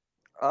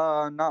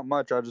 Not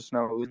much. I just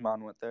know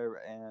Usman went there,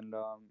 and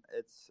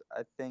it's,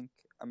 I think,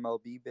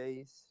 MLB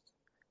based.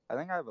 I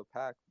think I have a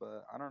pack,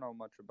 but I don't know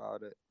much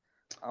about it.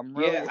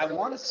 I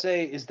want to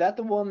say, is that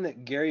the one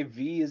that Gary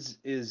V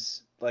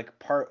is like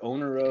part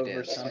owner of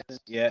or something?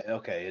 Yeah,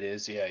 okay, it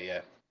is.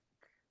 Yeah.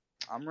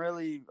 I'm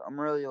really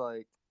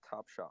like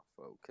Top Shot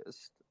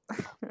focused.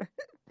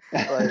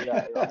 Like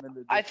I'm in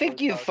the I think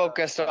Discord you've Top Shot.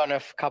 focused on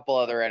a couple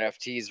other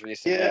NFTs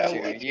recently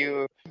Yeah,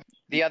 too.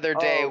 The other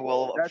day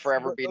will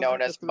forever be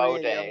known as Mo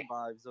Day.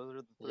 Vibes. Those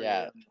are the 3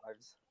 Yeah. a.m.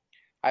 vibes.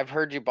 I've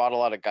heard you bought a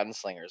lot of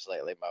gunslingers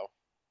lately, Mo.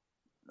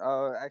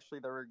 Actually,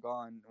 they were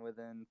gone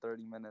within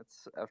 30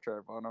 minutes after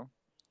I bought them.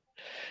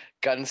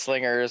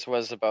 Gunslingers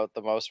was about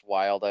the most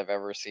wild I've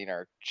ever seen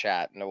our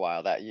chat in a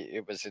while.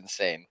 It was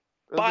insane.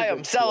 Buy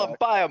them, sell them,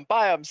 buy them,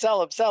 buy them, sell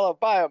them,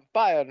 buy them,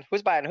 buy them.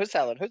 Who's buying? Who's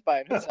selling? Who's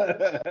buying? Who's selling?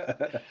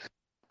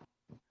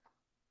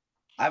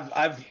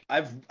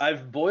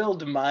 I've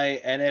boiled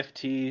my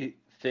NFT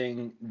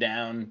thing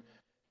down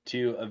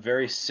to a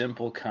very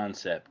simple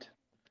concept.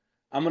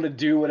 I'm gonna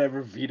do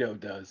whatever Vito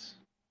does.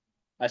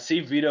 I see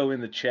Vito in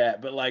the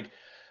chat, but like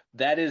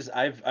that is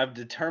I've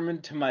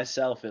determined to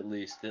myself at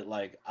least that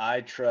like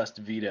I trust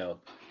Vito.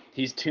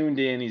 He's tuned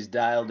in, he's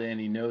dialed in,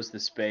 he knows the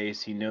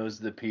space, he knows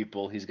the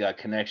people, he's got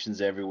connections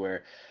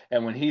everywhere.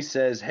 And when he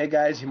says, "Hey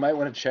guys, you might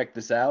want to check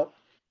this out,"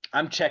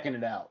 I'm checking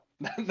it out.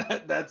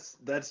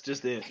 That's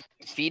just it.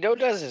 Vito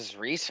does his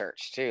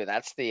research too.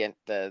 That's the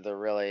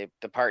really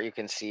the part you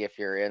can see if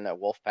you're in a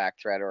Wolfpack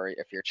thread or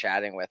if you're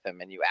chatting with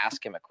him and you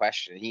ask him a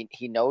question.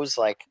 He knows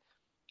like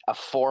a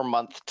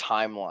 4-month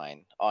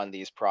timeline on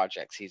these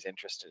projects he's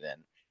interested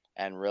in,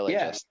 and really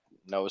just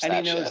knows and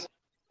that shit.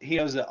 He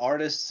knows the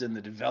artists and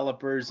the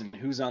developers and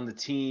who's on the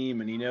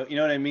team, and you know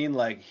what I mean.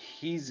 Like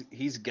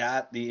he's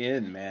got the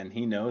in, man.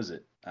 He knows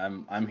it.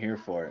 I'm here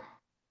for it.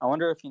 I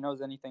wonder if he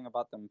knows anything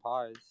about them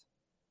pies.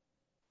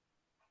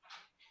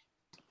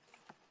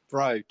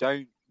 Bro,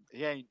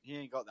 he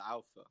ain't got the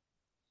alpha.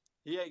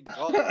 He ain't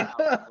got the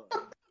alpha.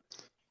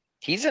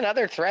 He's in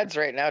other threads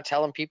right now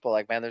telling people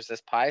like, man, there's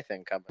this pie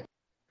thing coming.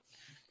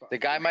 The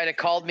guy might have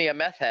called me a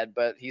meth head,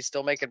 but he's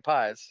still making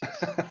pies.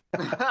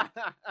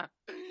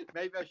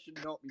 Maybe I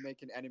should not be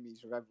making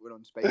enemies with everyone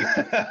on space.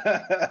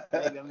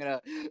 Maybe I'm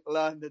gonna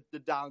learn the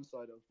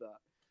downside of that.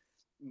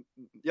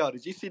 Yeah,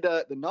 did you see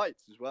the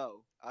Knights as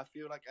well? I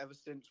feel like ever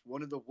since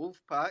one of the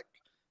Wolfpack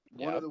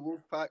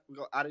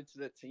got added to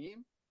the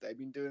team, they've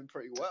been doing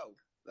pretty well.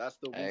 That's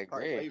the Wolfpack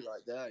way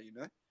right there, you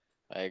know?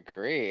 I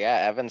agree. Yeah,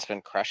 Evan's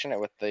been crushing it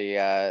with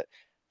the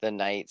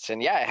Knights.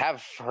 And yeah, I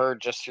have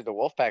heard just through the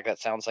Wolfpack that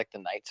sounds like the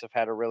Knights have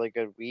had a really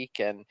good week.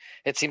 And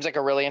it seems like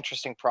a really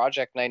interesting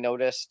project. And I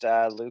noticed,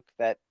 Luke,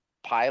 that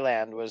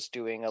Pyland was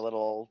doing a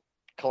little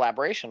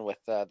collaboration with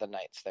the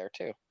Knights there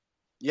too.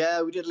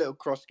 Yeah, we did a little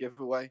cross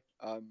giveaway.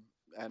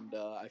 And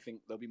I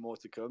think there'll be more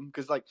to come.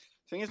 Because, like,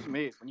 the thing is for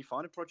me, is when you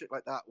find a project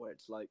like that where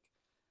it's like,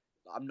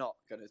 I'm not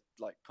going to,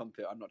 like, pump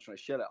it. I'm not trying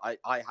to shell it.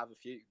 I have a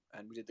few,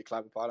 and we did the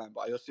collab with Pyland.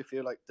 But I also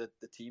feel like the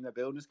team they're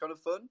building is kind of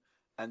fun.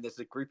 And there's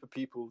a group of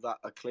people that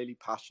are clearly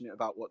passionate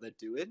about what they're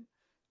doing.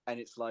 And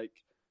it's like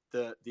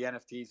the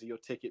NFTs are your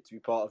ticket to be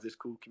part of this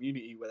cool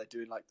community where they're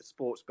doing, like, the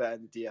sports bet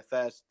and the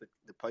DFS,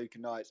 the poker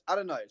nights. I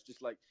don't know. It's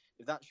just like,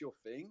 if that's your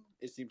thing,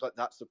 it seems like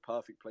that's the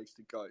perfect place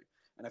to go.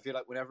 And I feel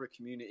like whenever a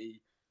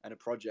community and a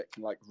project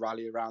can, like,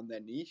 rally around their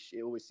niche,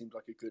 it always seems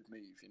like a good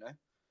move, you know?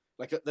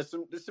 Like, there's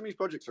some of these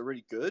projects are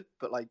really good,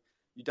 but, like,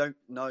 you don't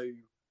know,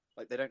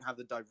 like, they don't have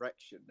the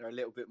direction. They're a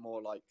little bit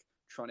more, like,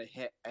 trying to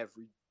hit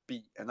every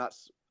beat. And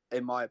that's,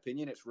 in my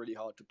opinion, it's really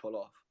hard to pull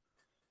off.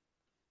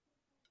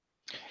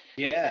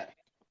 Yeah.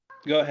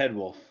 Go ahead,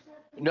 Wolf.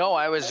 No,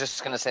 I was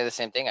just going to say the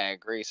same thing. I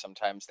agree.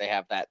 Sometimes they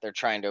have that. They're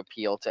trying to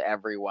appeal to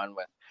everyone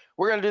with,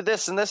 we're going to do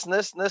this and this and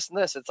this and this and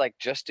this. It's like,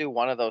 just do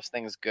one of those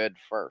things good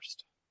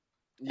first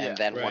and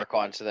then work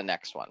on to the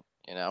next one,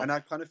 you know? And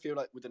I kind of feel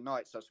like with the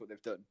Knights, that's what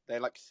they've done. They,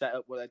 like, set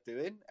up what they're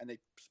doing and they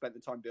spent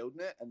the time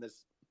building it, and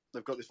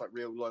they've got this, like,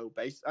 real loyal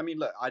base. I mean,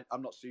 look,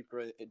 I'm not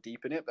super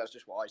deep in it, but that's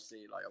just what I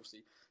see. Like,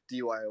 obviously,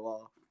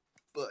 DYOR.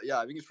 But yeah,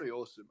 I think it's pretty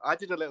awesome. I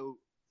did a little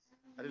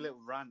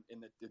rant in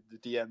the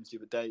DMs the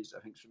other days.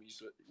 I think some of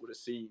you would have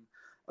seen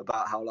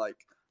about how, like,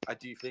 I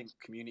do think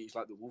communities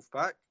like the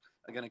Wolfpack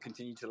are going to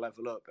continue to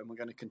level up, and we're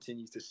going to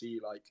continue to see,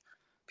 like,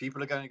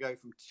 people are going to go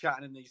from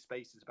chatting in these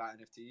spaces about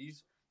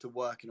NFTs to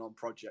working on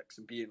projects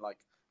and being, like,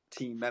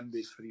 team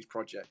members for these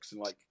projects.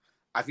 And, like,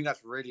 I think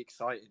that's really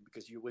exciting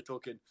because we're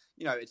talking,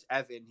 you know, it's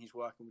Evan, he's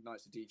working with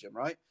Knights of DGen,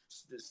 right?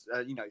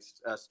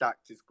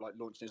 Stacked is, like,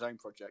 launching his own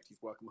project.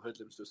 He's working with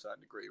Hoodlums to a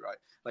certain degree, right?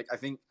 Like, I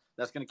think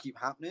that's going to keep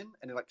happening.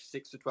 And in, like,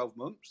 6 to 12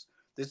 months,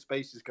 this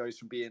space goes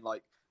from being,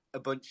 like, a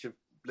bunch of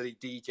bloody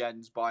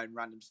DGens buying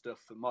random stuff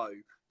for Mo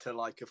to,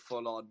 like, a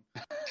full-on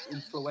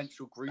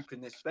influential group in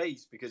this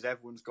space because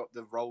everyone's got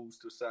the roles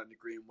to a certain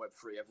degree in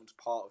Web3. Everyone's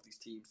part of these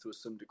teams to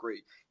some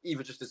degree,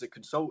 either just as a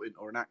consultant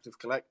or an active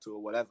collector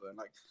or whatever. And,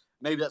 like,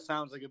 maybe that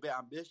sounds like a bit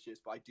ambitious,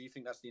 but I do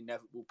think that's the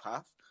inevitable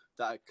path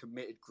that a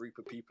committed group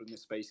of people in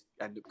this space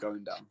end up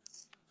going down.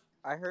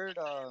 I heard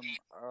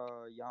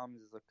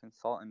Yams is a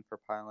consultant for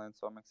Pyland,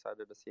 so I'm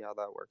excited to see how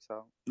that works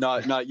out. No,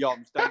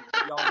 Yams, don't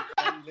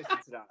listen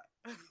to that.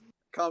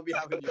 Can't be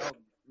having Yams.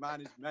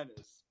 Man is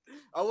menace.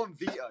 I want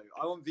Vito.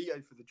 I want Vito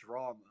for the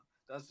drama.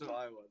 That's what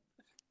I want.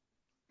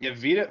 Yeah,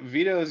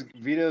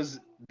 Vito's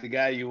the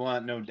guy you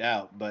want, no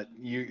doubt. But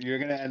you're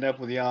gonna end up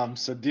with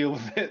Yams, so deal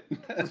with it.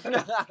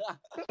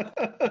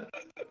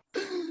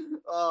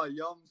 Oh,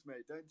 Yums,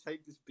 mate! Don't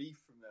take this beef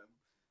from them.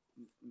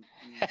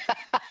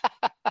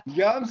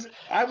 Yums,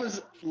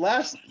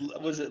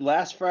 was it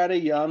last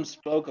Friday? Yums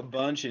spoke a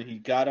bunch and he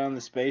got on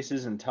the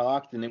spaces and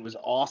talked, and it was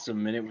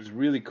awesome, and it was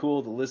really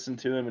cool to listen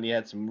to him, and he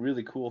had some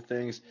really cool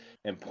things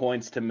and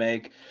points to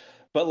make.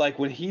 But like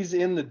when he's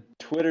in the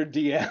Twitter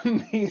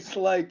DM, he's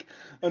like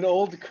an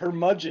old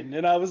curmudgeon,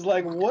 and I was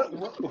like, "What?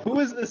 Who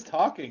is this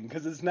talking?"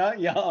 Because it's not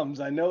Yams.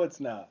 I know it's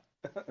not.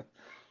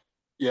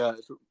 Yeah,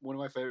 it's one of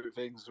my favorite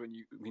things when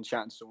you've been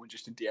chatting to someone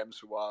just in DMs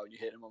for a while and you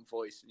hit them on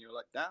voice and you're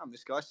like, damn,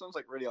 this guy sounds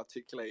like really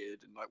articulated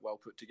and like well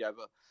put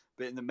together.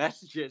 But in the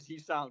messages, he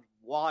sounds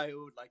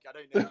wild. Like, I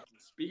don't know if he can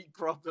speak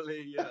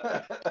properly.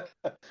 Yeah.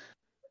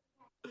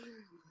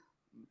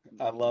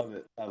 I love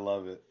it. I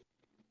love it.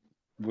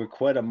 We're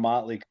quite a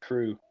motley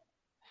crew.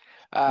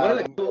 One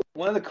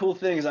of the cool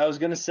things I was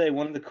going to say,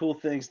 one of the cool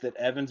things that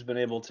Evan's been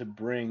able to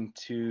bring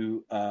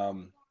to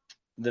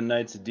the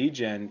Knights of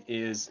Degen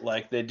is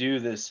like they do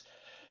this.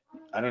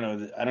 I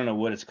don't know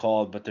what it's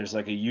called, but there's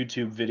like a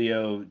YouTube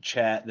video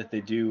chat that they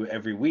do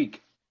every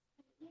week,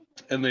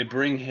 and they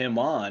bring him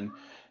on,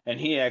 and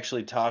he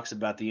actually talks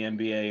about the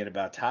NBA and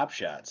about Top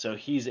Shot. So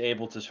he's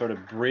able to sort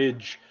of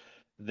bridge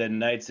the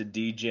Knights of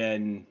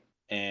Degen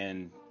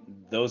and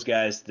those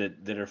guys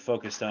that are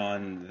focused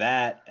on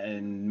that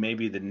and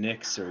maybe the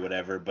Knicks or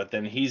whatever, but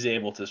then he's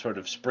able to sort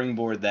of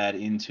springboard that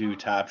into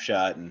Top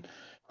Shot and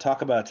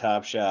talk about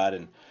Top Shot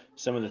and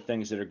some of the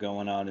things that are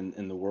going on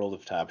in the world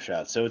of Top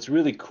Shot. So it's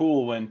really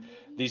cool when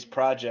these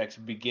projects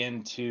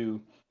begin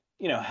to,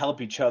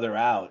 help each other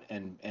out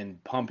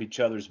and pump each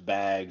other's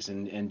bags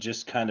and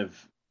just kind of,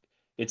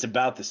 it's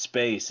about the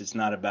space. It's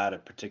not about a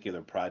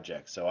particular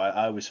project. So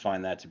I always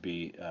find that to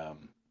be,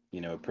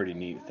 a pretty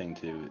neat thing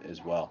to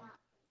as well.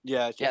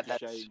 Yeah, it's just a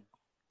shame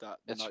that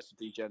the Knights of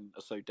Degen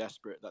are so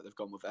desperate that they've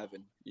gone with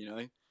Evan,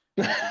 Like,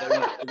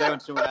 if they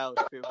want someone else,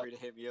 feel free to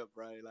hit me up,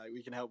 bro. Like,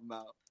 we can help them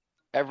out.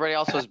 Everybody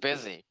else was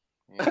busy.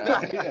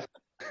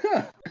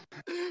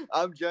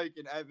 I'm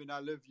joking, Evan. I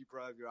love you,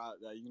 bro. If you're out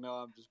there,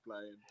 I'm just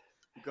playing.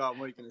 Go on,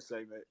 what are you gonna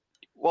say, mate?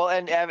 Well,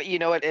 and Evan,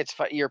 it's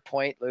your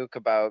point, Luke,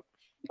 about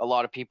a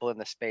lot of people in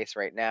the space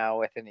right now.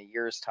 Within a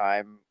year's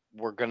time,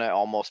 we're gonna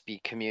almost be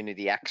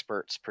community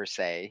experts per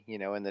se,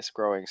 in this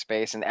growing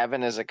space. And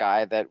Evan is a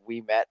guy that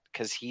we met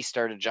because he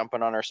started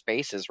jumping on our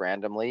spaces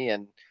randomly,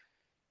 and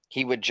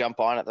he would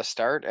jump on at the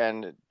start,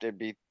 and it'd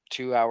be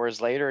 2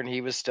 hours later, and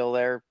he was still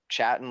there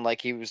chatting like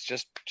he was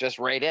just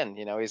right in.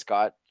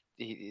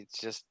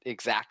 It's just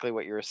exactly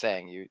what you were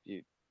saying.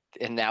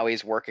 And now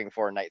he's working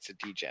for Knights of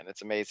Degen.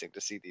 It's amazing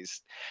to see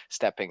these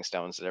stepping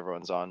stones that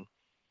everyone's on.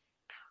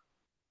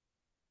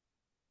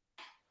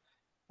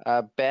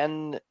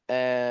 Ben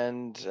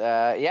and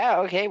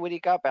okay. What do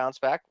you got, Bounce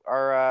Back?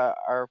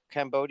 Our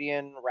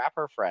Cambodian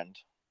rapper friend,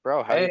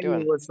 bro. How you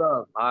doing? What's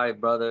up? Hi,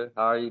 brother.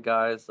 How are you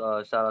guys?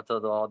 Shout out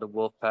to all the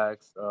Wolf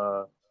Packs.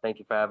 Thank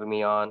you for having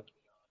me on.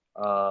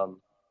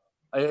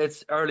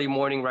 It's early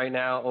morning right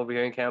now over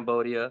here in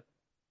Cambodia.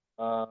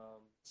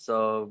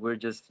 So we're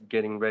just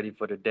getting ready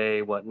for the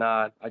day,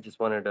 whatnot. I just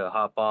wanted to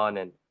hop on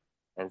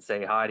and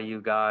say hi to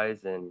you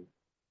guys, and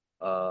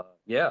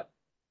yeah.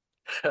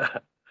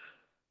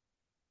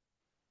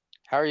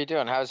 How are you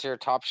doing? How's your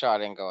Top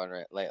Shotting going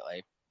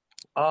lately?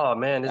 Oh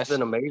man, it's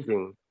been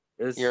amazing.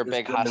 You're a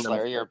big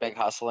hustler. You're a big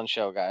hustle and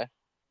show guy.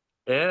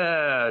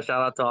 Yeah,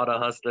 shout out to all the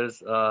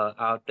hustlers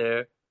out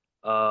there.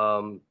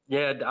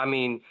 Yeah, I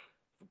mean,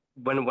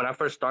 when I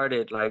first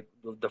started, like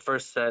the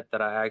first set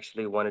that I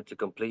actually wanted to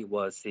complete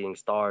was Seeing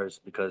Stars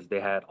because they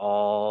had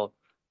all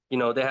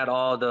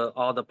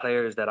the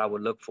players that I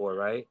would look for,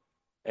 right?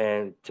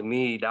 And to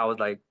me, that was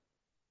like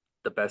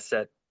the best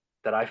set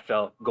that I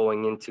felt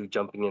going into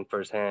jumping in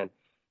firsthand.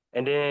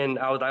 And then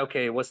I was like,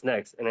 okay, what's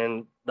next? And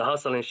then the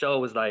Hustle and Show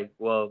was like,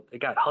 well, it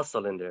got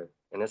hustle in there,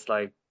 and it's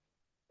like,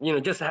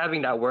 just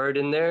having that word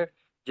in there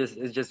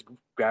just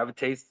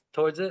gravitates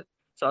towards it.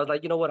 So I was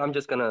like, you know what? I'm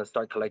just gonna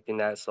start collecting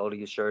that slowly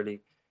and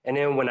surely. And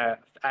then when I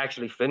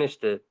actually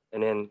finished it,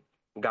 and then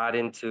got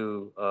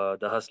into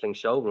the hustling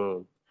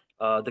showroom,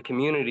 the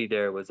community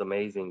there was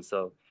amazing.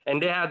 So,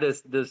 and they had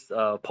this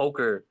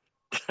poker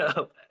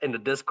in the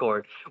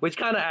Discord, which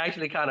kind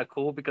of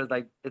cool because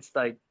like it's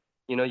like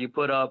you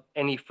put up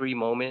any free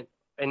moment,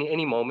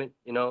 any moment,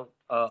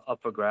 up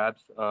for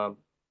grabs.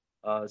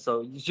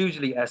 So it's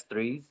usually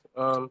S3s.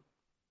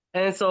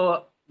 And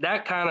so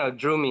that kind of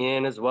drew me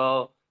in as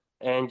well.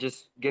 And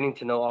just getting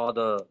to know all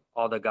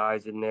the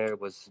guys in there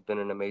been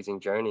an amazing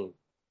journey.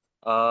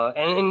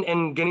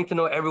 And getting to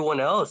know everyone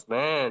else,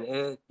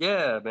 man.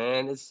 Yeah,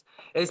 man.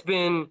 It's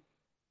been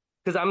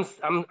because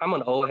I'm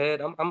an old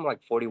head. I'm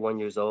like 41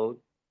 years old.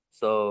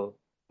 So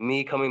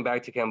me coming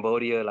back to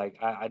Cambodia,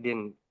 like I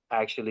didn't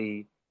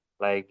actually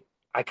like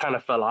I kind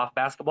of fell off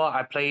basketball.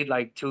 I played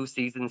like 2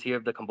 seasons here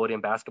of the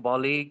Cambodian Basketball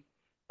League.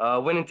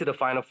 Went into the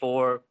Final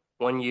Four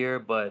one year,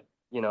 but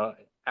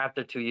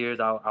after 2 years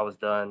I was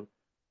done.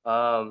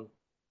 But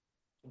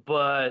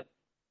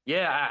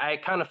yeah, I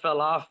kind of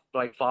fell off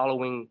like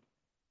following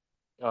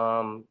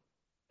um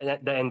the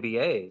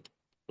NBA,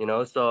 you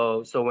know.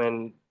 So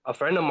when a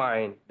friend of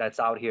mine that's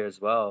out here as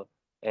well,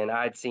 and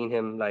I'd seen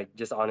him like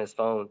just on his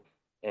phone,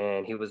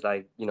 and he was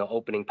like, you know,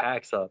 opening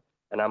packs up,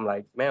 and I'm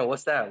like, man,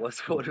 what's that? What's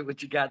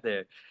what you got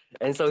there?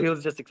 And so he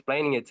was just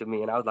explaining it to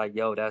me, and I was like,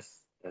 yo,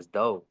 that's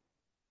dope.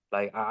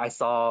 Like I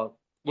saw,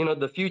 you know,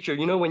 the future.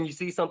 You know, when you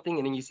see something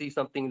and then you see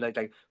something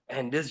like,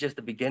 and this is just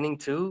the beginning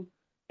too,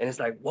 and it's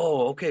like,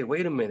 whoa, okay,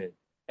 wait a minute,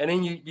 and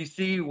then you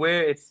see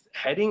where it's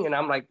heading, and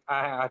I'm like,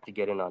 I have to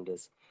get in on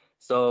this.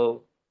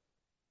 So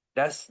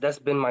that's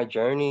been my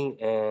journey,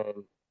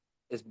 and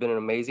it's been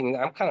amazing.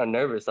 I'm kind of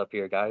nervous up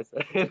here, guys.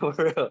 For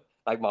real.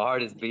 Like my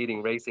heart is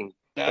beating, racing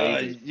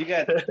crazy. You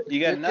got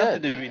You're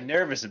nothing good. to be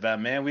nervous about,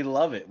 man. We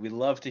love it. We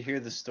love to hear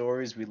the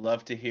stories. We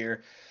love to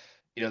hear,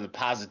 the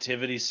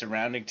positivity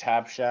surrounding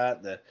Top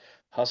Shot. The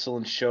Hustle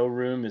and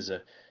Showroom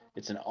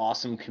it's an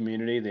awesome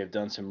community. They've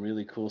done some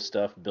really cool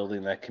stuff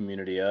building that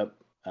community up.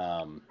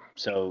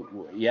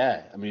 So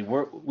yeah, I mean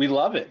we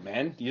love it,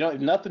 man. You don't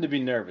have nothing to be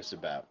nervous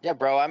about. Yeah,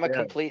 bro, I'm a Yeah.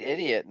 complete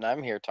idiot and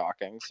I'm here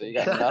talking, so you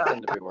got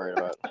nothing to be worried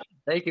about.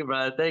 Thank you,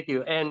 brother. Thank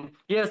you. And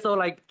yeah, so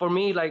like for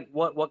me, like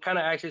what kind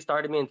of actually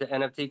started me into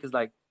NFT, because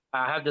like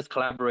I have this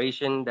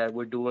collaboration that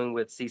we're doing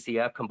with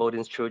CCF,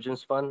 Cambodian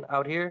Children's Fund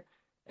out here,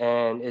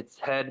 and it's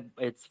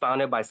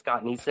founded by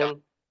Scott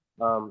Neeson.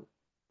 Um,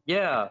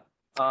 yeah.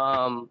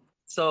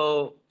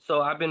 So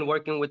I've been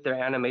working with their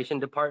animation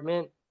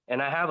department,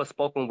 and I have a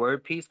spoken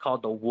word piece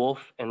called The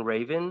Wolf and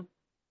Raven.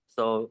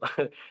 So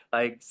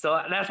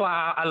so that's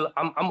why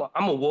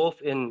I'm a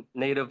wolf in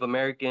Native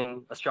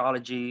American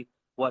astrology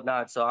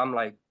whatnot. So I'm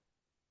like,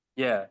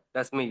 yeah,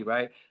 that's me,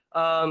 right?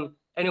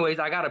 Anyways,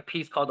 I got a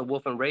piece called The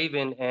Wolf and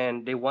Raven,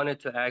 and they wanted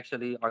to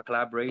actually, our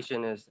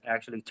collaboration is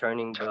actually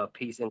turning the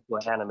piece into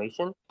an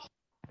animation.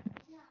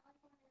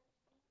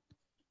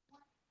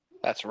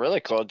 That's really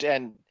cool.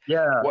 And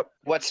Yeah.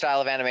 what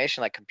style of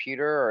animation? Like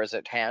computer, or is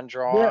it hand Yeah.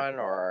 drawn,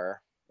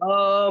 or?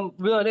 Well,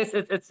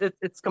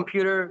 it's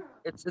computer,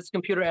 it's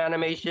computer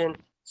animation.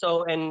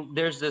 So, and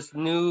there's this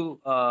new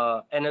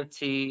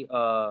NFT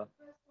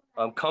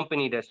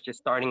company that's just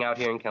starting out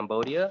here in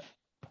Cambodia,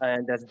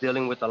 and that's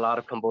dealing with a lot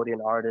of Cambodian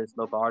artists,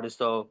 local artists.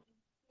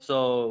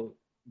 So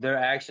they're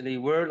actually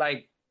we're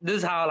like this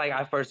is how like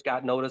I first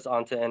got noticed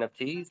onto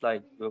NFTs.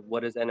 Like,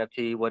 what is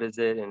NFT? What is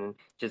it? And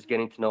just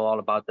getting to know all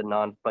about the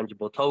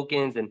non-fungible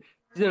tokens and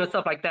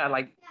stuff like that.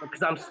 Like,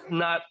 because I'm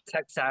not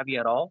tech savvy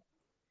at all.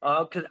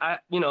 Because I,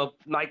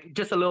 like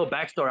just a little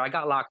backstory. I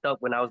got locked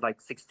up when I was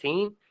like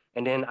 16,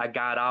 and then I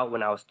got out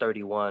when I was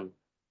 31.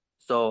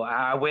 So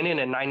I went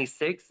in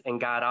 96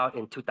 and got out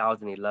in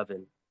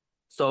 2011.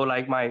 So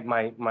like my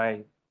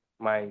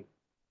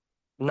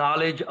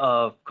knowledge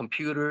of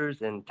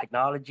computers and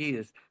technology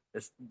is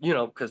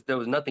because there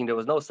was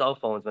no cell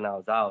phones when I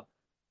was out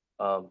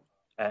um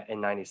in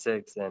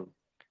 96. And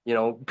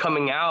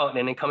coming out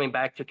and then coming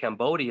back to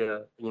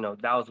Cambodia,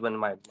 that was when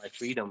my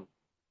freedom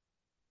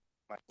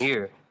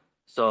here.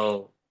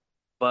 So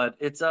but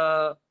it's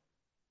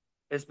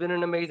been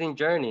an amazing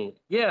journey.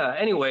 Yeah.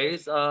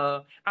 Anyways,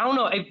 I don't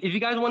know if you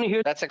guys want to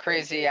hear. That's a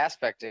crazy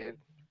aspect, dude.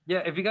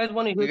 Yeah, if you guys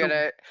want to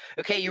hear.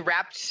 Okay, you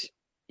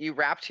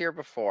rapped here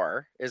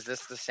before. Is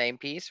this the same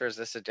piece or is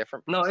this a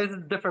different piece? No, it's a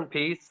different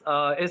piece.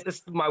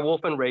 It's my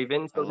Wolf and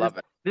Raven. So I love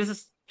it. This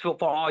is for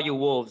all you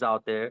wolves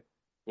out there.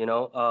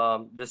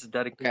 This is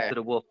dedicated to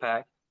the wolf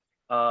pack.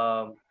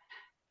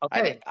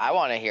 Okay. I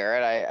want to hear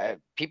it. I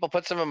people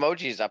put some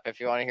emojis up if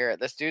you want to hear it.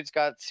 This dude's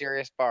got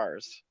serious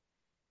bars.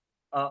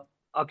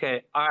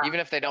 Okay. Even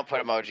if they don't put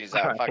emojis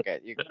out, fuck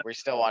it. We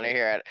still want to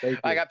hear it.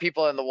 I got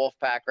people in the wolf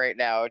pack right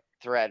now,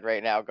 thread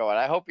right now going,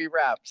 I hope he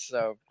raps.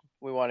 So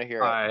we want to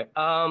hear it.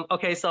 All right.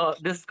 Okay, so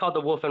this is called the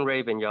Wolf and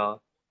Raven,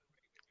 y'all.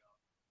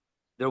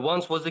 There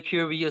once was a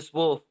curious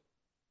wolf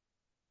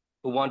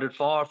who wandered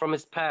far from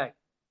his pack.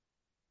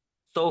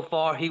 So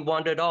far he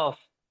wandered off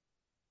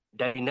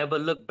that he never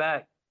looked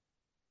back.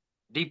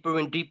 Deeper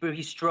and deeper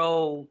he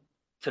strolled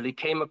till he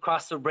came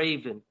across a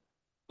raven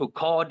who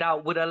called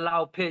out with a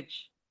loud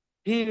pitch,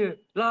 "Here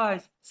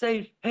lies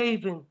safe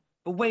haven."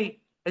 But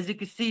wait, as you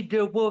can see,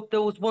 dear wolf,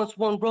 there was once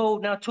one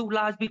road, now two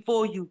lies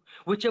before you.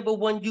 Whichever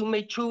one you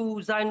may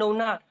choose, I know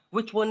not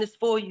which one is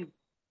for you.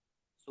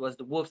 So as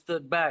the wolf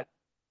stood back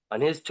on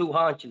his two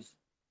haunches,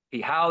 he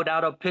howled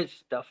out a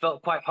pitch that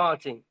felt quite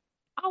haunting.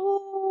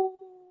 Ow!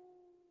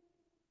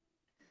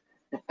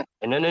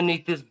 And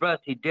underneath his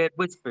breath, he dared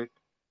whispered,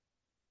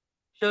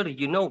 "Surely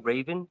you know,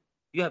 Raven,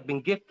 you have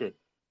been gifted.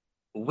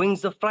 With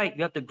wings of flight,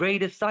 you have the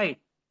greatest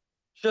sight.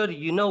 Surely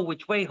you know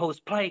which way holds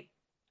plight."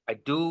 "I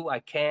do,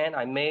 I can,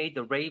 I may,"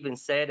 the raven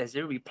said as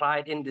he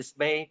replied in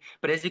dismay.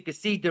 "But as you can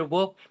see, dear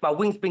wolf, my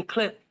wings been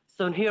clipped.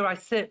 So here I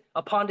sit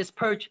upon this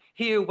perch,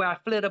 here where I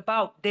flit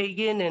about day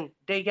in and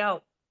day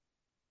out."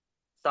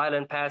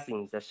 Silent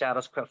passings as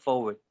shadows crept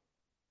forward.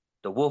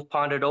 The wolf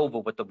pondered over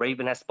what the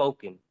raven had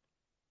spoken.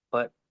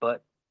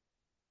 But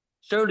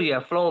surely you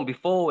have flown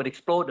before and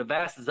explored the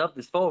vastness of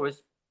this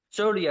forest.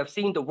 Surely I've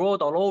seen the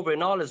world all over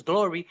in all its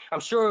glory. I'm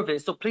sure of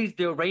it. So please,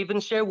 dear Raven,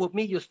 share with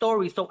me your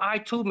story so I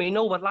too may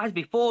know what lies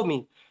before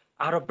me.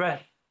 Out of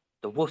breath,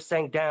 the wolf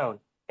sank down,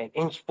 an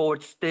inch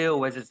forward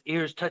still as his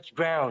ears touched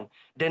ground.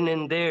 Then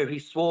and there he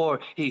swore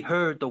he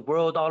heard the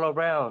world all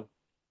around.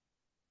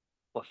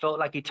 What felt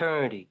like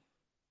eternity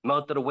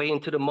melted away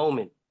into the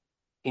moment.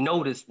 He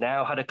noticed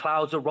now how the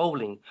clouds are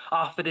rolling.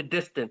 Off in the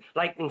distance,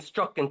 lightning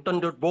struck and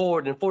thunder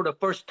roared, and for the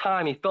first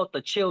time he felt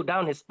the chill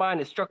down his spine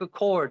and struck a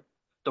chord.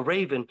 The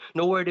raven,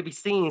 nowhere to be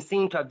seen,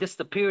 seemed to have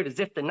disappeared as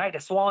if the night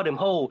had swallowed him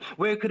whole.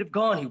 Where could he have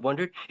gone, he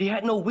wondered. He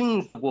had no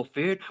wings, the wolf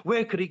feared.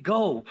 Where could he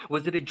go?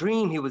 Was it a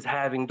dream he was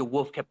having, the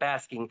wolf kept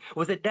asking.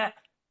 Has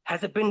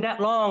it been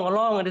that long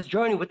along on his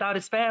journey without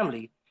his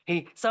family?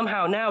 He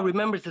somehow now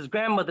remembers his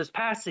grandmother's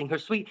passing, her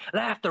sweet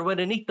laughter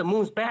underneath the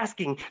moon's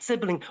basking,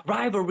 sibling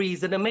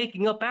rivalries and the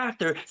making up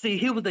after. See,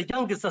 he was the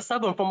youngest of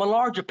 7 from a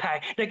larger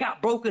pack. They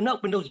got broken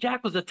up when those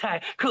jackals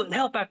attacked. Couldn't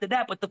help after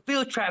that but the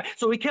field trap,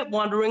 so he kept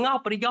wandering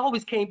off, but he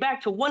always came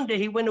back till one day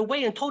he went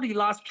away and totally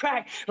lost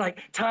track.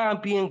 Like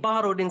time being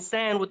bottled in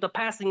sand with the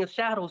passing of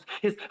shadows.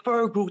 His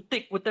fur grew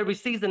thick with every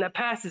season that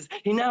passes.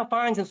 He now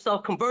finds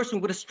himself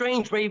conversing with a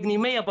strange raven he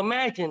may have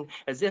imagined,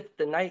 as if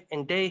the night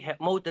and day had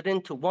molded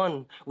into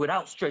one. With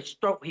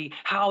outstretched throat, he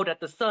howled at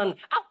the sun.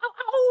 Ow, ow,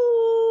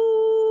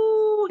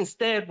 ow!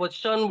 Instead, what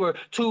shone were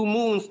 2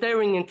 moons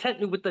staring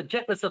intently with the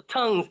gentlest of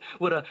tongues.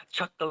 With a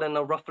chuckle and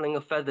a ruffling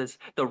of feathers,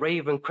 the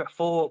raven crept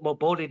forward more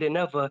boldly than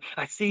ever.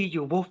 I see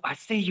you, wolf, I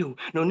see you.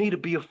 No need to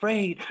be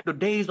afraid. The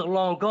days are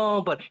long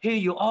gone, but here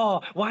you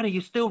are. Why do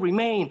you still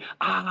remain?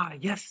 Ah,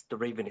 yes, the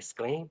raven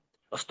exclaimed.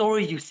 A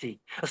story you see,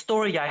 a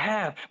story I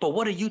have, but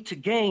what are you to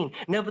gain?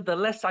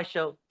 Nevertheless, I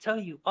shall tell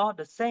you all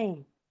the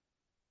same.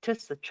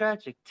 'Tis a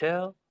tragic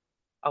tale.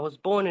 I was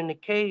born in a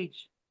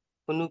cage,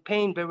 who knew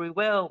pain very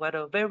well at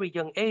a very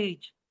young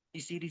age.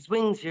 You see, these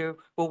wings here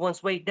were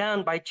once weighed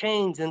down by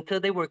chains until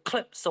they were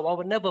clipped, so I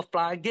would never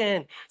fly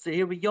again. So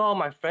here we are,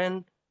 my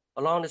friend,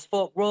 along this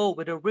fork road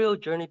where the real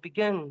journey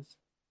begins.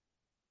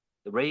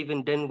 The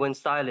raven then went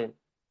silent,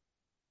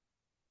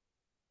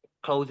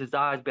 closed his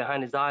eyes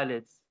behind his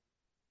eyelids,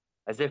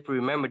 as if he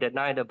remembered that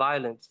night of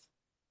violence.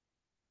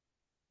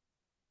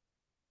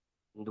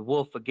 And the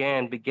wolf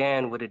again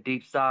began with a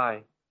deep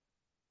sigh.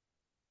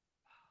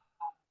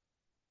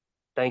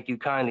 Thank you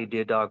kindly,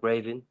 dear dog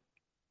Raven.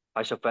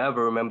 I shall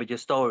forever remember your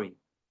story.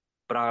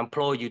 But I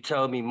implore you,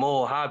 tell me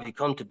more. How have you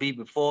come to be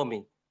before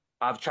me?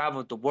 I've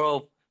traveled the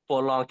world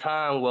for a long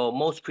time. Well,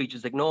 most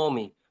creatures ignore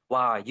me.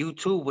 Why, you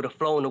too would have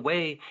flown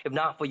away if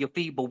not for your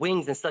feeble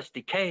wings and such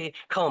decay.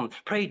 Come,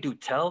 pray do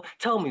tell.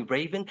 Tell me,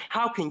 Raven,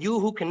 how can you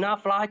who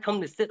cannot fly come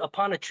to sit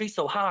upon a tree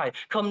so high?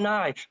 Come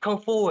nigh, come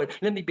forward,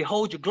 let me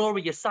behold your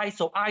glorious sight,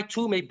 so I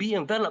too may be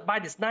enveloped by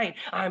this night.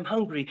 I'm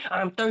hungry,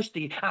 I'm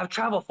thirsty, I've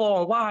traveled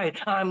far and wide.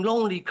 I'm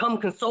lonely, come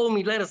console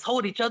me, let us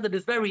hold each other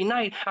this very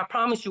night. I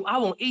promise you I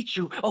won't eat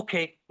you.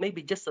 Okay,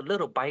 maybe just a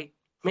little bite.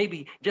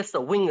 Maybe just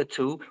a wing or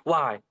two.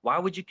 Why? Why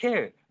would you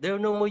care? They're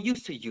no more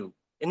use to you.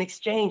 In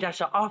exchange, I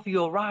shall offer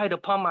you a ride.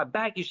 Upon my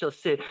back you shall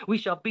sit. We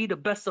shall be the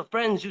best of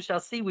friends. You shall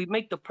see we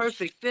make the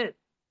perfect fit.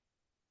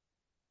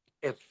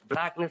 If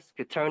blackness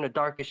could turn a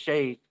darker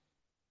shade,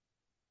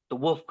 the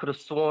wolf could have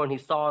sworn he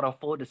saw it on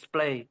full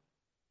display.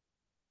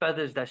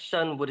 Feathers that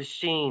shone with a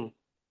sheen,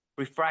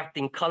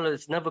 refracting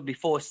colors never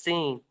before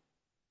seen.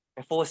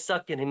 And for a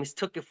second he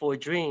mistook it for a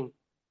dream.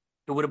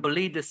 He would have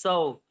believed it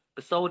so,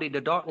 but slowly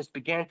the darkness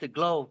began to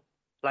glow,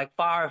 like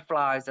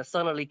fireflies that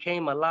suddenly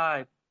came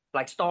alive.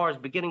 Like stars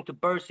beginning to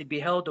burst, he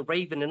beheld the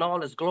raven in all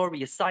his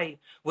glorious sight.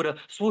 With a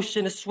swoosh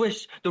and a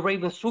swish, the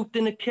raven swooped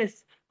in a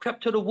kiss,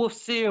 crept to the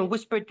wolf's ear and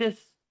whispered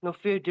this, no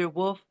fear, dear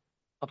wolf.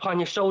 Upon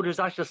your shoulders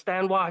I shall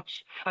stand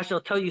watch. I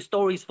shall tell you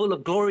stories full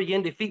of glory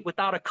and defeat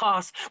without a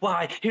cost.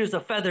 Why, here's a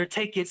feather,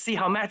 take it, see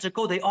how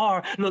magical they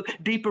are. Look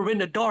deeper in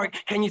the dark,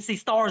 can you see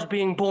stars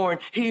being born?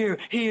 Here's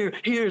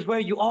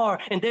where you are,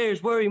 and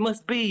there's where he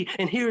must be,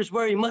 and here's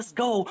where he must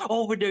go.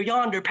 Over there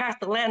yonder, past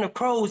the land of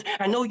crows.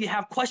 I know you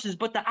have questions,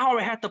 but the hour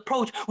hath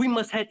approached. We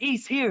must head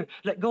east here.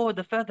 Let go of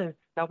the feather,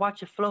 now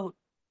watch it float.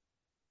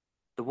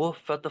 The wolf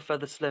felt the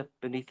feather slip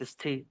beneath his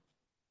teeth.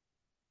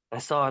 I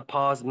saw it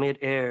pause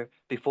mid-air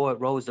before it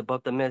rose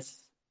above the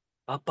mist.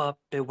 Up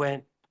it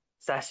went,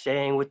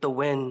 sashaying with the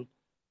wind.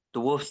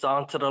 The wolf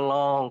sauntered to the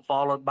lawn,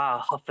 followed by a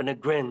huff and a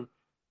grin.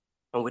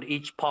 And with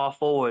each paw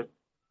forward,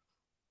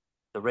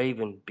 the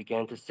raven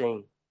began to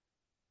sing.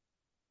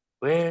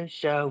 Where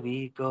shall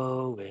we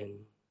go and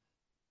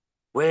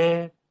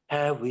where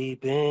have we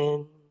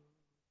been?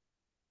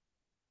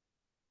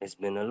 It's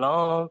been a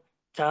long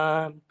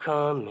time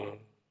coming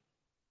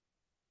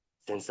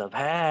since I've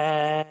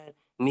had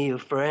me a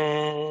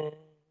friend.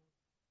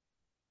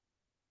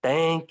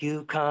 Thank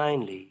you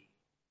kindly,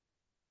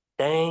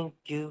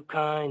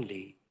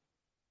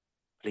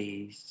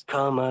 please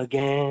come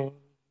again.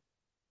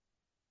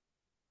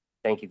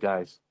 Thank you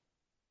guys.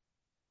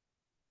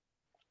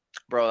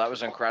 Bro, that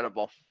was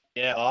incredible.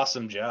 Yeah,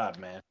 awesome job,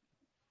 man.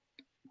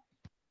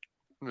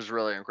 It was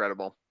really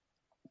incredible.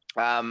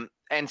 And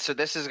so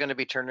this is going to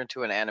be turned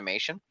into an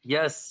animation?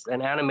 Yes,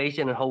 an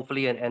animation and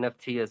hopefully an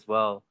NFT as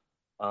well.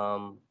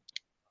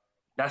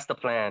 That's the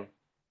plan.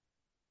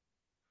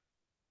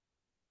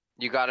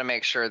 You got to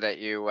make sure that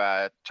you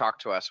talk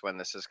to us when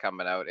this is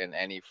coming out in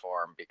any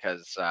form,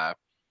 because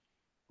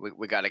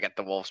we got to get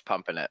the Wolves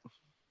pumping it.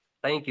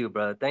 Thank you,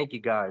 bro. Thank you,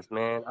 guys,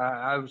 man.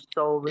 I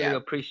so really Yeah.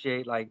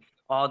 appreciate like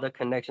all the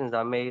connections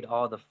I made,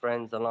 all the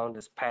friends along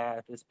this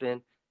path. It's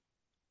been,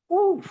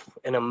 woof,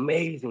 an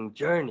amazing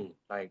journey.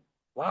 Like,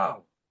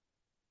 wow.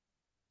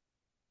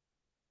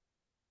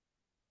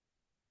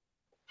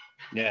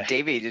 Yeah.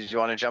 Davey, did you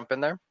want to jump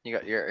in there? You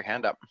got your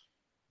hand up.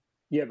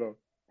 Yeah, bro.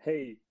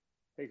 Hey,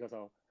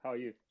 Kasal. How are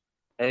you?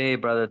 Hey,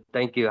 brother.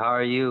 Thank you. How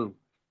are you?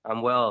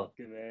 I'm well.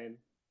 Good, man.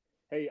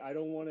 Hey, I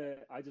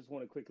just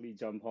want to quickly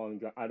jump on.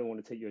 I don't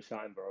want to take your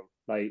shine, bro.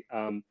 Like,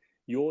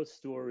 your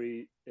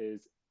story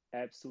is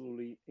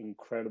absolutely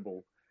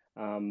incredible.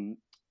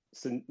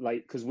 So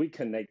like, cause we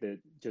connected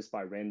just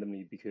by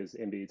randomly because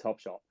NBA Top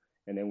Shot,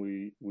 and then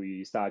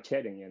we started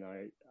chatting, and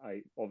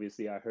I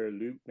obviously I heard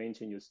Luke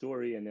mention your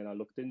story, and then I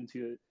looked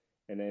into it,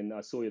 and then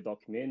I saw your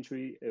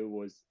documentary. It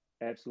was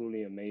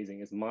absolutely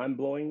amazing. It's mind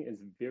blowing.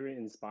 It's very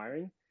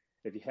inspiring.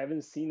 If you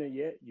haven't seen it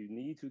yet, you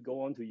need to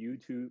go onto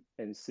YouTube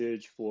and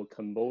search for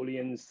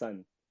Cambodian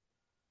Sun.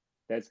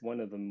 That's one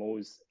of the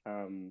most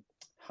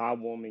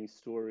heartwarming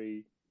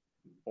story,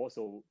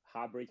 also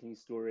heartbreaking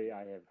story I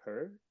have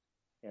heard,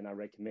 and I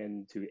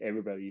recommend to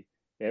everybody.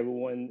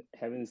 Everyone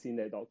haven't seen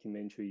that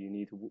documentary, you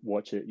need to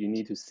watch it. You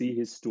need to see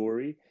his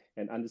story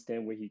and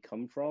understand where he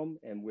come from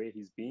and where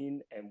he's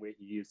been and where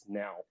he is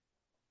now.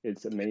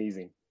 It's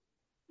amazing.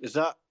 Is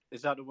that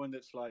the one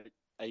that's like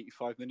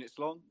 85 minutes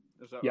long?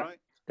 Is that right?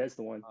 That's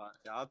the one.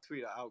 Yeah, I'll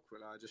tweet it out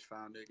quickly. I just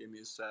found it. Give me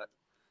a sec.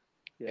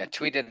 Yeah,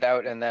 tweet it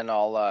out, and then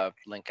I'll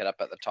link it up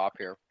at the top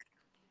here.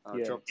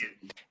 Yeah.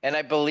 And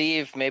I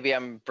believe, maybe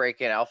I'm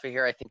breaking alpha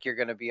here, I think you're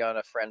going to be on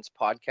a friend's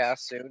podcast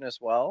soon as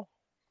well.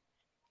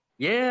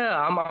 Yeah,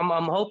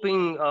 I'm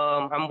hoping.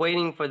 I'm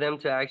waiting for them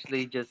to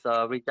actually just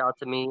reach out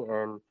to me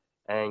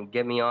and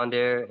get me on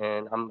there,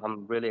 and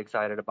I'm really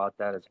excited about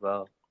that as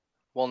well.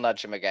 We'll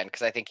nudge him again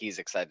because I think he's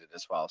excited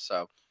as well.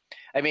 So,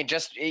 I mean,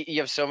 just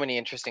you have so many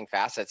interesting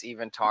facets.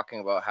 Even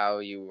talking about how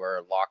you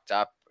were locked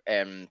up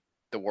and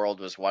the world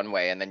was one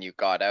way, and then you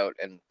got out,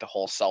 and the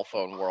whole cell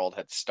phone world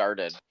had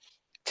started.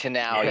 To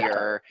now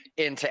you're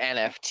into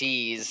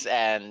NFTs,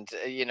 and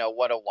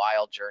what a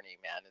wild journey,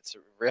 man. It's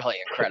really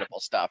incredible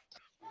stuff.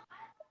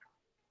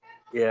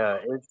 Yeah,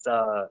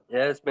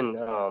 it's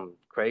been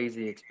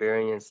crazy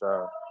experience.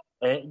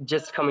 And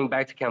just coming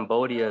back to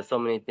Cambodia, so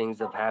many things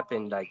have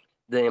happened, like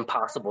the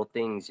impossible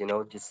things,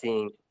 just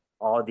seeing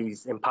all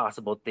these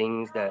impossible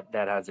things that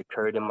has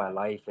occurred in my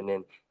life, and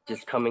then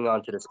just coming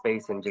onto the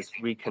space and just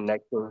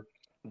reconnecting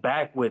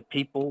back with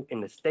people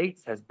in the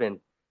States has been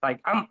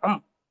like I'm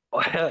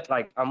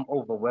like I'm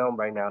overwhelmed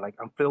right now. Like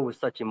I'm filled with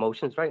such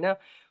emotions right now.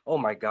 Oh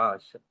my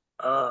gosh.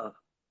 I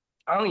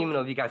don't even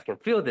know if you guys can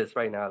feel this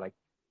right now.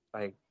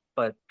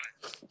 But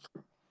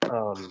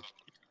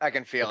I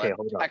can feel it.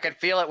 I could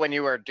feel it when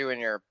you were doing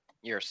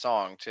your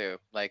song too.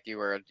 Like you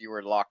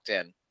were locked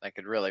in. I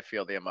could really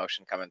feel the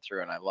emotion coming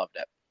through, and I loved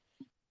it.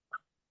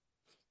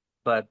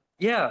 But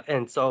yeah,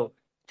 and so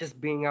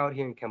just being out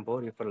here in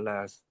Cambodia for the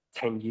last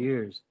 10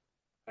 years,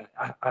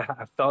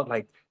 I felt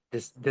like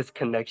this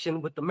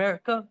connection with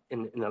America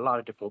in a lot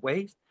of different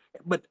ways.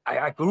 But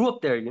I grew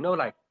up there,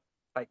 like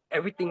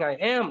everything I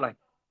am, like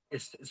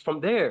it's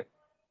from there.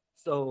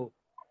 So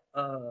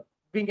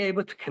being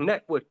able to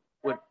connect with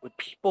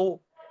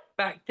people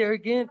back there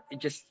again, it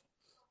just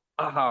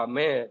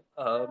man.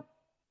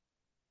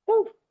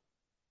 Woo.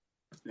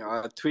 Yeah,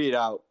 I tweeted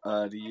out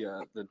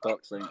the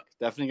docs link.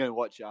 Definitely going to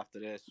watch it after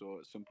this or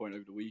at some point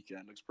over the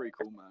weekend. Looks pretty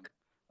cool, man.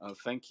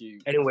 Thank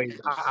you.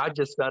 Anyways, I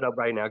just shut up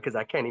right now because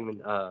I can't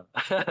even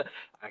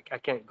I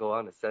can't go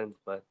on a sentence.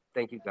 But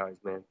thank you guys,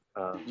 man.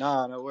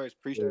 No worries.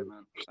 Appreciate it,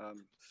 man.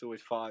 It's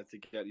always fun to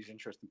get these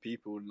interesting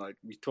people, and like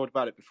we talked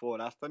about it before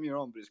last time you're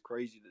on. But it's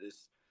crazy that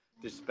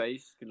this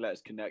space can let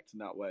us connect in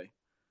that way.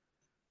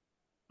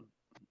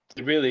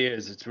 It really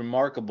is. It's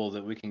remarkable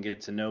that we can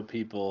get to know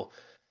people.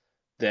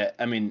 That,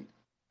 I mean,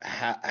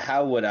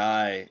 how would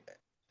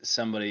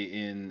somebody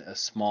in a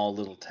small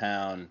little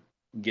town,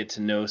 get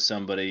to know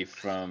somebody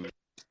from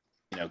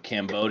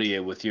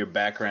Cambodia with your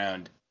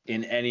background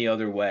in any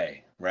other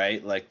way,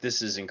 right? Like,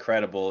 this is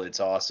incredible.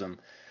 It's awesome.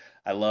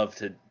 I love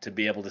to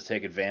be able to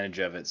take advantage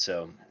of it.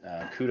 So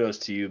kudos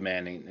to you,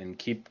 man, and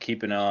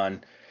keeping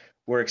on.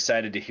 We're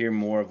excited to hear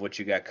more of what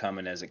you got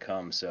coming as it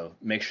comes. So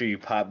make sure you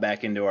pop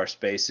back into our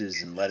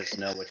spaces and let us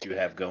know what you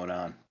have going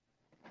on.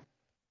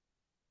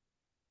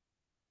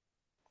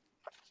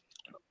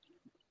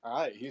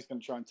 All right, he's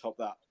going to try and top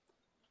that.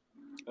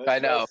 I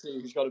know.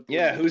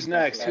 Yeah, who's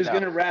next? Who's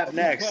going to rap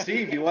next?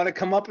 Steve, you want to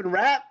come up and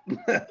rap?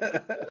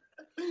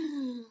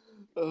 I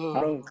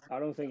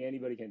don't think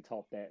anybody can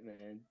top that,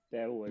 man.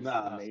 That was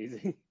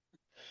amazing.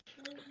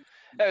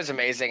 That was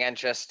amazing, and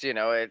just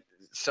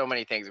so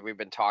many things we've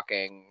been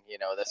talking,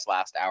 this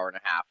last hour and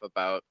a half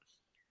about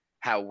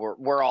how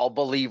we're all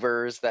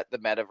believers that the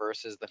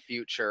metaverse is the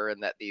future,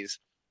 and that these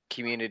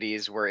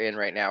communities we're in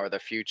right now are the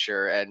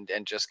future, and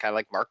just kind of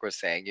like Mark was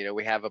saying,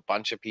 we have a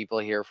bunch of people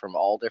here from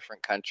all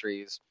different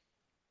countries,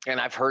 and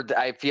I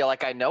feel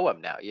like I know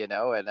them now,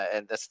 and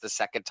that's the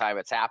second time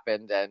it's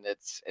happened, and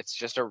it's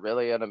just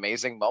an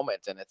amazing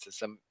moment, and it's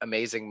this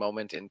amazing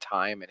moment in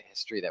time and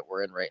history that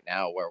we're in right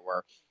now, where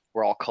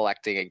we're all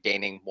collecting and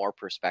gaining more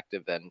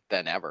perspective than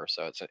ever.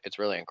 So it's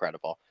really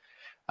incredible.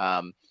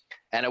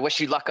 And I wish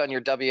you luck on your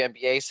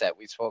WNBA set.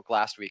 We spoke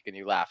last week and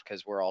you laughed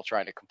because we're all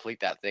trying to complete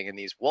that thing, and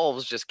these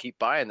wolves just keep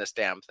buying this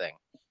damn thing,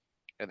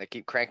 and they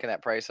keep cranking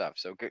that price up.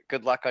 So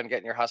good luck on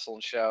getting your hustle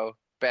and show.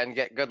 Ben,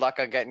 good luck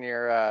on getting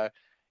your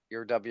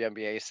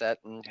WNBA set.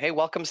 And hey,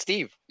 welcome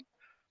Steve,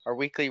 our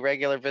weekly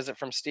regular visit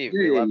from Steve.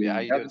 We love you. How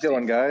you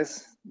doing,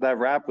 guys? That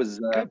rap was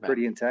Good,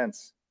 pretty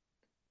intense.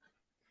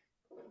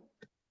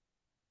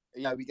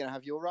 Yeah, are we gonna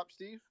have your rap,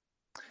 Steve?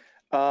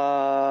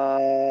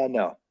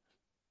 No.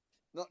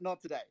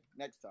 Not today.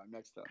 Next time.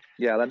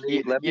 Yeah, let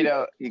me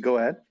you go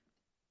ahead.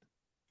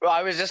 Well,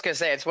 I was just gonna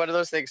say, it's one of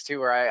those things too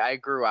where I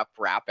grew up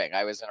rapping.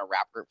 I was in a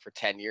rap group for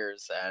 10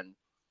 years, and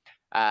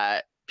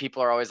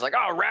people are always like,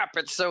 "Oh, rap,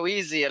 it's so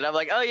easy," and I'm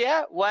like, "Oh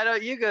yeah, why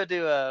don't you go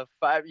do a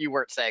 5?" You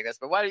weren't saying this,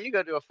 but why don't you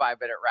go do a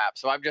 5-minute rap?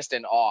 So I'm just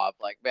in awe of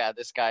like, man,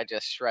 this guy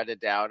just shredded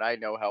down. I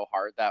know how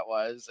hard that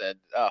was, and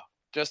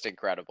just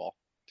incredible,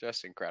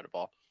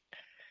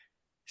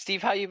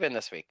 Steve, how you been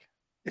this week?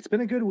 It's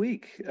been a good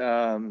week.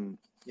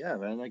 Yeah,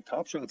 man, like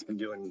Top Shot's been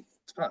doing,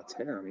 it's been on a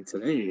tear. I mean,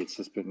 today it's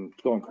just been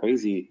going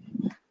crazy.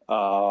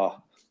 I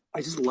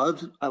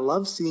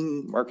love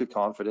seeing market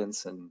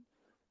confidence, and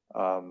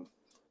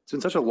it's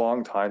been such a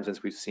long time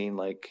since we've seen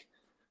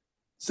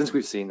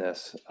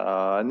this.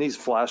 And these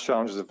flash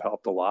challenges have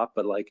helped a lot,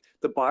 but like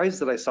the buys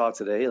that I saw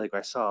today, like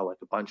I saw like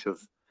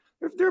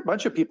there are a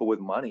bunch of people with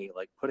money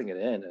like putting it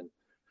in, and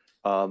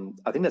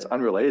I think that's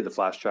unrelated to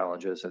flash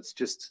challenges.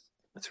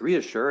 It's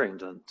reassuring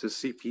to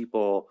see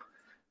people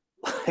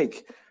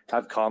like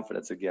have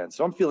confidence again.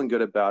 So I'm feeling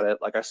good about it.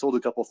 Like I sold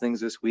a couple things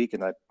this week,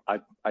 and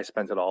I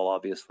spent it all,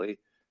 obviously.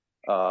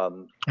 I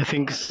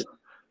think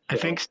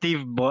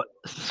Steve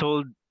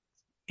sold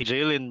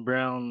Jaylen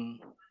Brown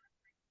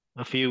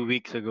a few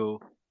weeks ago,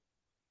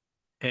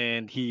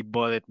 and he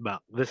bought it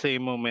back. The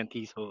same moment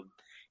he sold,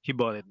 he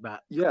bought it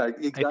back. Yeah,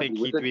 exactly. I think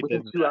he tweeted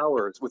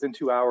within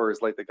 2 hours,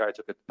 like the guy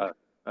took a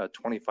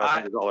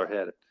 $2,500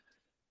 hit.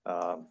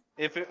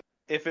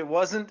 If it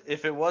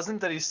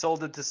wasn't that he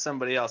sold it to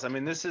somebody else, I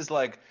mean, this is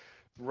like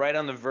right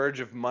on the verge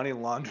of money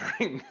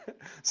laundering.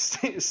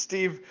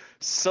 Steve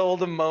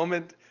sold a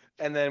moment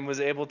and then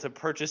was able to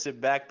purchase it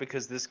back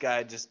because this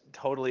guy just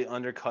totally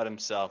undercut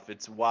himself.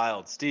 It's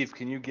wild. Steve,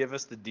 can you give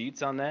us the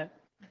deets on that?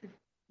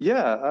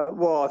 Yeah,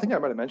 well, I think I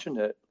might have mentioned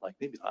it like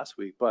maybe last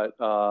week, but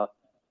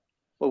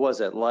what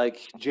was it? Like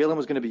Jaylen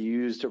was going to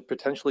be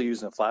potentially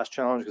used in a flash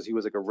challenge because he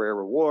was like a rare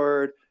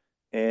reward.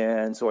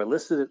 And so I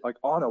listed it like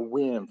on a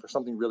whim for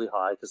something really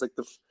high, because like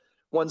the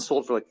one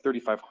sold for like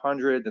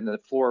 3,500, and then the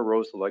floor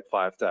rose to like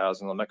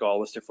 5,000. I'm like, oh, I'll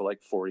list it for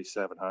like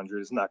 4,700.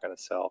 It's not going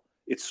to sell.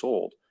 It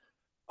sold.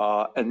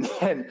 And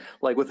then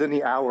like within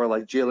the hour,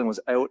 like Jaylen was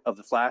out of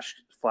the flash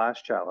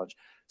challenge.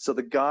 So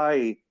the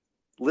guy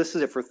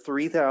listed it for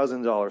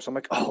 $3,000. So I'm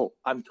like, oh,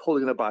 I'm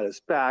totally going to buy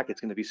this back.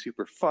 It's going to be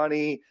super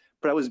funny.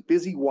 But I was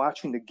busy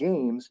watching the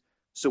games.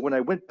 So when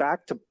I went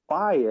back to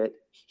buy it,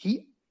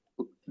 he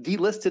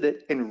delisted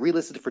it and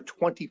relisted it for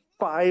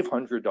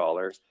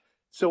 $2,500.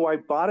 So I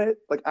bought it,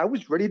 like I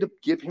was ready to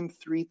give him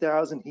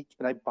 $3,000,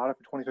 and I bought it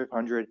for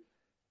 $2,500.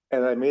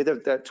 And I made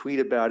that tweet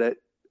about it.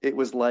 It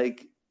was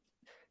like,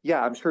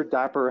 yeah, I'm sure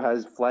Dapper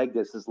has flagged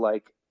this as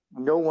like,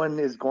 no one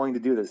is going to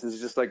do this. This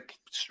is just like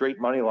straight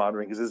money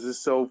laundering, because it's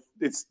so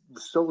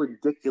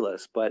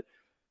ridiculous. But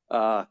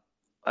I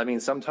mean,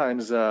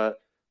 sometimes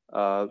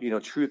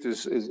truth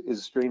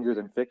is stranger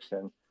than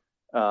fiction.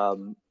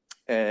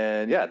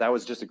 And yeah, that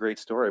was just a great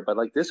story. But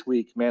like this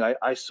week, man,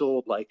 I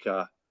sold like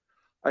I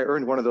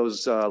earned one of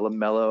those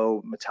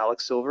LaMelo metallic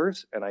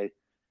silvers, and I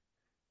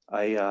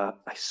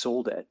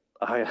sold it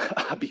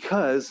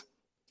because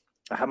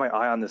I had my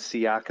eye on the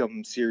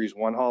Siakam Series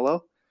 1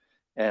 holo,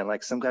 and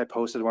like some guy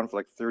posted one for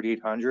like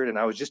 3,800, and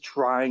I was just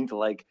trying to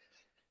like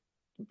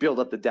build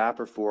up the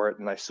Dapper for it,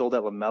 and I sold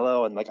that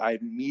LaMelo, and like I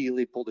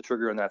immediately pulled the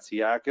trigger on that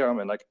Siakam,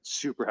 and like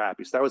super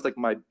happy. So that was like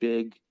my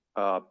big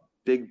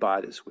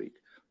buy this week.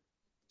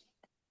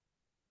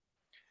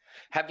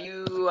 Have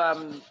you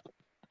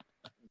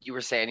you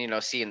were saying,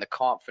 seeing the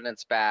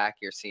confidence back,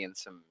 you're seeing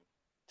some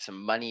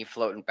money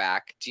floating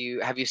back.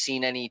 Have you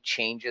seen any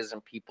changes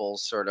in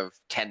people's sort of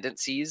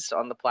tendencies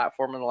on the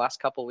platform in the last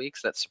couple of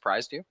weeks that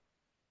surprised you?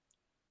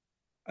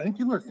 I think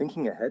people are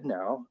thinking ahead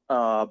now,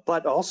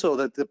 but also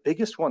the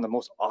biggest one, the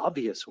most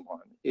obvious one,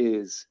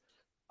 is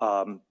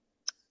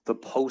the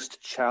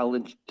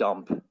post-challenge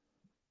dump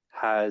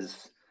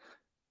has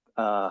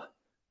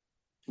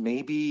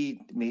maybe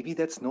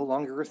that's no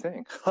longer a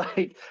thing.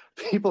 Like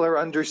people are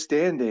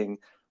understanding,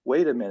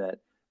 wait a minute,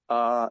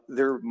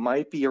 there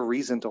might be a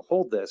reason to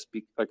hold this,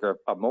 like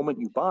a moment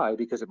you buy,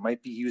 because it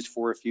might be used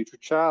for a future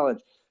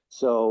challenge.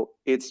 So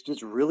it's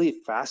just really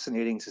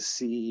fascinating to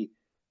see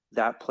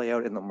that play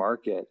out in the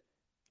market.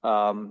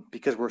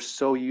 because we're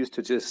so used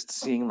to just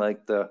seeing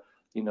like the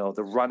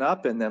run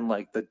up and then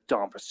like the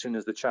dump as soon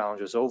as the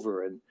challenge is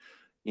over. And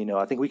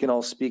I think we can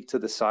all speak to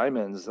the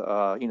Simons.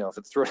 If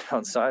it's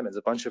Throwdown Simons,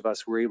 a bunch of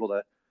us were able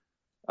to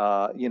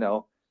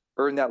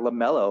earn that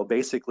LaMelo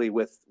basically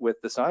with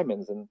the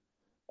Simons, and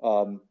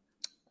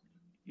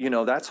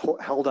that's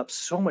held up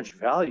so much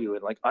value,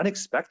 and like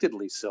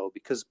unexpectedly so,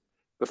 because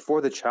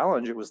before the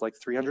challenge it was like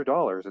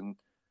 $300, and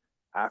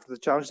after the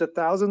challenge it's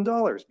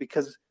 $1,000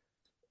 because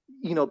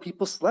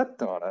people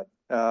slept on it.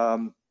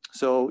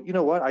 So you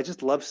know what? I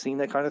just love seeing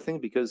that kind of thing,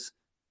 because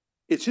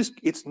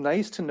it's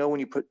nice to know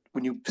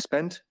when you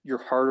spend your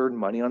hard-earned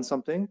money on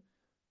something,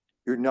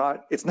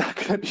 it's not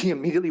going to be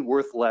immediately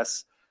worth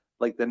less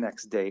like the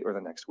next day or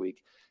the next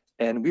week.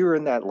 And we were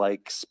in that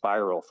like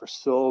spiral for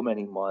so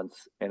many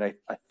months, and I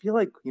feel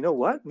like, you know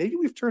what? Maybe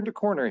we've turned a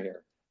corner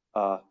here.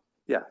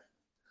 Yeah.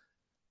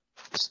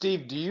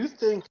 Steve, do you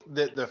think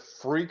that the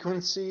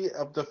frequency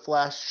of the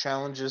flash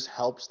challenges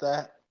helps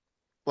that?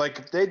 Like,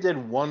 if they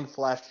did one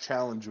flash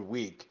challenge a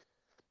week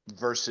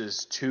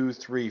versus 2,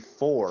 3,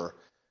 4,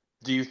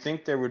 do you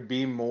think there would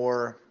be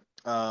more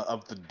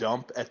of the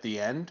dump at the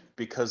end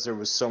because there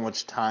was so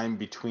much time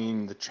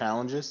between the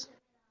challenges?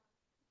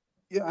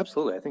 Yeah,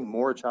 absolutely. I think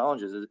more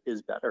challenges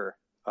is better.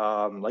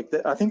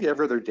 I think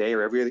every other day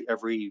or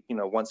every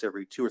once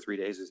every 2 or 3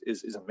 days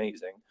is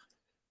amazing.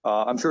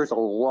 I'm sure it's a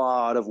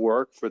lot of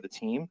work for the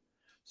team.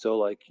 So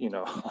like,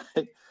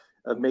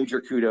 a major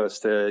kudos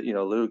to,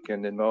 Luke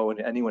and Mo and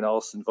anyone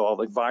else involved.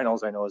 Like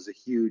Vinyls, I know, is a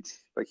huge,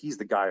 like, he's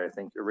the guy, I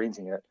think,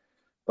 arranging it.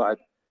 But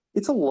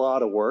it's a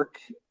lot of work.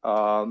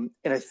 And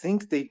I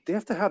think they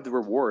have to have the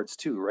rewards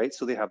too, right?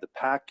 So they have the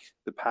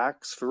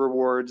packs for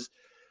rewards.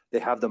 They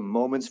have the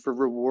moments for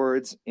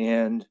rewards.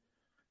 And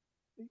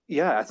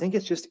yeah, I think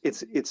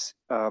it's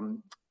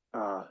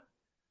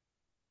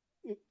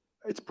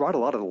brought a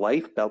lot of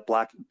life about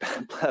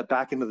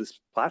back into this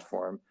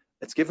platform.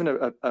 It's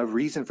given a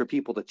reason for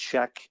people to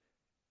check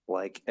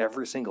like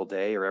every single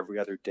day or every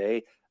other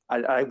day.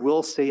 I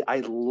will say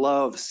I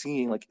love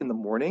seeing, like, in the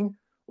morning,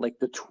 like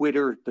the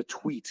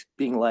tweet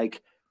being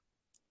like,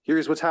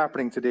 here's what's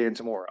happening today and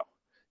tomorrow,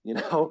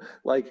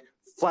 like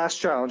flash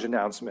challenge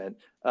announcement,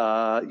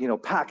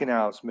 pack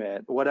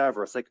announcement,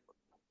 whatever. It's like,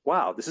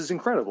 wow, this is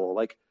incredible.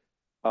 Like,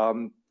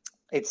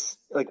 it's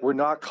like we're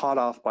not caught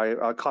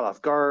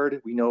off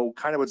guard. We know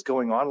kind of what's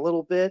going on a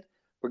little bit.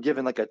 We're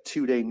given like a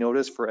 2-day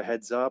notice for a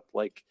heads up.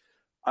 Like,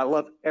 I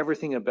love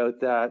everything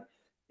about that.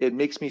 It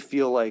makes me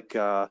feel like,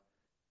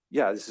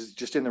 this is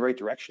just in the right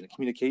direction. The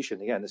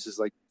communication, again, this is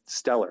like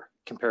stellar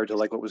compared to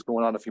like what was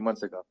going on a few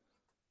months ago.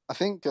 I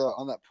think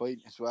on that point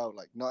as well,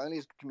 like, not only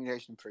is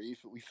communication improved,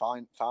 but we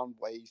found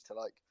ways to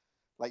like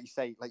you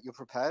say, like, you're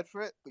prepared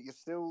for it, but you're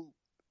still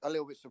a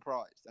little bit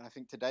surprised. And I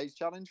think today's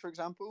challenge, for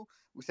example,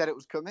 we said it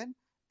was coming,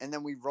 and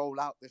then we roll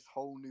out this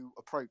whole new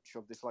approach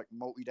of this like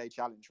multi-day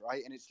challenge,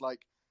 right? And it's like,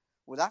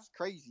 well, that's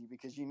crazy,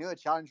 because you knew a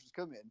challenge was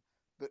coming,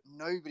 but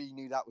nobody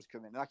knew that was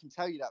coming. And I can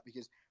tell you that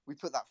because we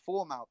put that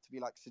form out to be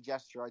like,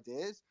 suggest your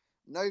ideas.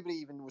 Nobody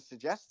even was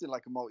suggesting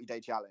like a multi-day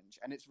challenge.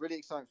 And it's really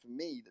exciting for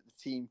me that the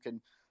team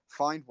can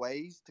find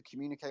ways to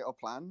communicate our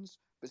plans,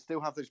 but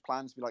still have those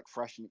plans be like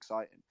fresh and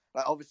exciting.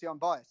 Like, obviously I'm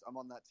biased, I'm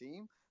on that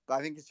team, but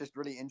I think it's just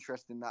really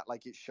interesting that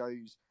like it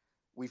shows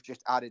we've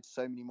just added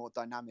so many more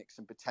dynamics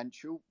and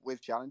potential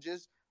with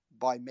challenges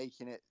by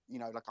making it,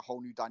 like a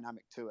whole new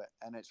dynamic to it.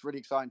 And it's really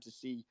exciting to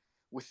see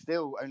we're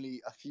still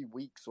only a few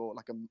weeks or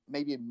like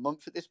maybe a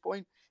month at this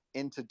point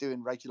into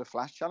doing regular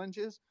flash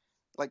challenges.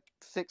 Like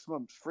 6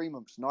 months, 3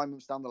 months, 9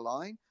 months down the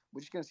line, we're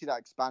just going to see that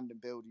expand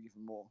and build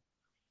even more.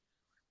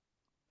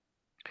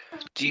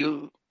 Do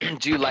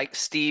you like,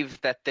 Steve,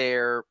 that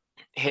they're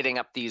hitting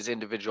up these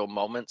individual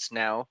moments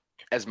now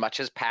as much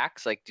as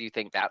packs? Like, do you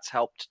think that's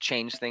helped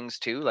change things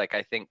too? Like,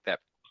 I think that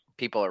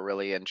people are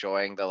really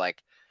enjoying the,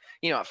 like,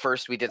 at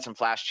first we did some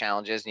flash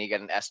challenges and you get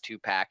an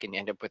S2 pack and you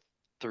end up with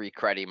 3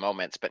 cruddy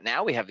moments, but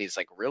now we have these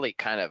like really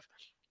kind of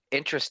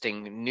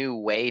interesting new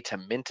way to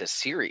mint a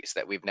series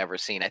that we've never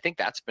seen. I think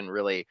that's been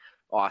really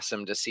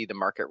awesome to see the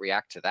market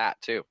react to that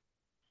too.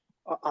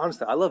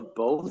 Honestly, I love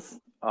both.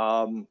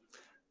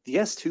 The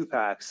S2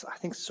 packs, I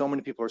think so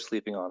many people are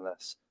sleeping on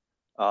this.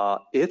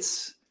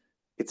 It's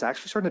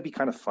actually starting to be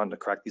kind of fun to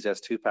crack these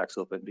S2 packs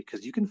open,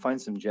 because you can find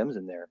some gems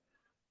in there.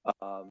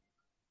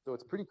 So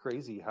it's pretty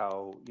crazy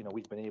how,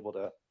 we've been able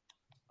to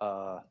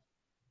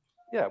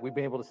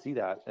see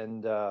that.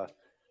 And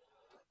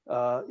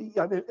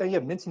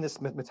minting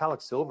this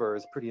metallic silver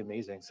is pretty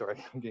amazing.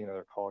 Sorry, I'm getting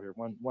another call here.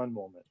 One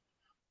moment.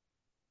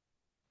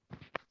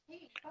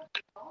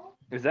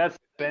 Is that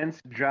Spence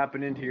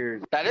dropping into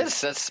your? That's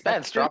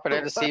Spence dropping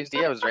into Steve's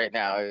DMs right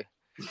now.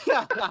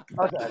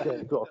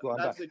 Okay, cool. I'm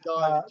back.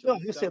 No,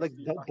 just say, like,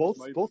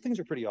 both things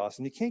are pretty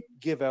awesome. You can't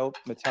give out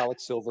metallic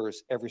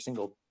silvers every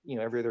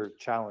other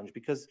challenge,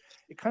 because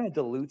it kind of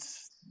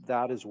dilutes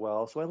that as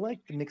well. So I like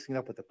mixing it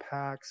up with the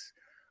packs.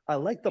 I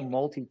like the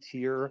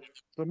multi-tier.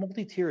 The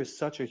multi-tier is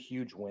such a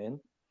huge win,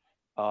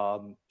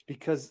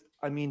 because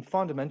I mean,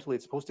 fundamentally,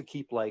 it's supposed to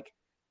keep, like,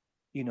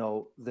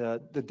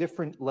 the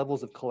different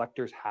levels of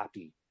collectors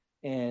happy.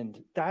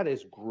 And that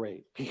is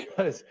great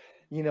because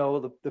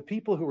the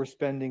people who are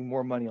spending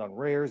more money on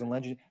rares and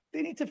legend,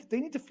 they need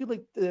to feel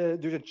like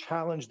there's a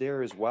challenge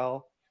there as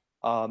well.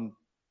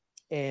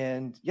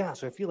 And yeah,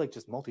 so I feel like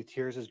just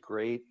multi-tiers is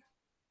great.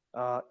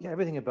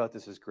 Everything about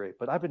this is great.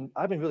 But I've been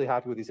really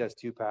happy with these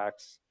S2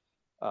 packs.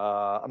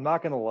 I'm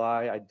not gonna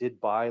lie, I did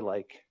buy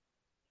like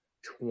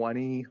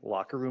 20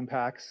 locker room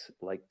packs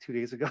like 2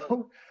 days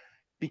ago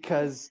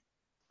because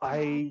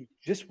I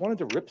just wanted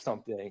to rip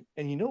something.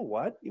 And you know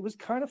what? It was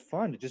kind of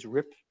fun to just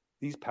rip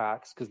these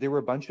packs because there were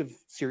a bunch of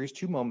Series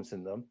 2 moments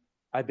in them.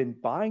 I've been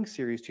buying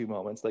Series 2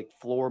 moments, like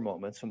floor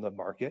moments from the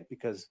market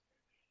because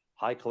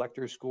high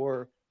collector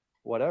score,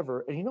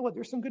 whatever. And you know what?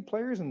 There's some good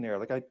players in there.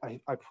 Like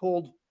I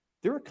pulled,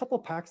 there were a couple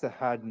packs that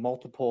had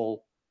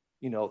multiple,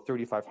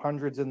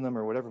 3,500s in them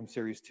or whatever from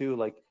Series 2.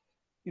 Like,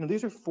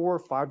 these are $4 or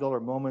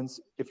 $5 moments.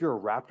 If you're a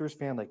Raptors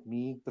fan like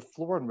me, the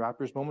floor in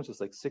Raptors moments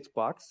is like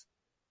 $6.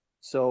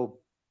 So,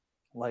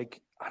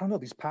 like, I don't know,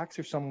 these packs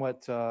are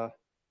somewhat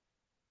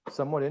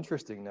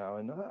interesting now,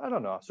 and I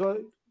don't know. So,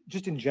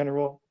 just in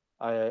general,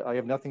 I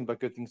have nothing but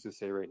good things to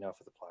say right now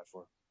for the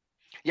platform.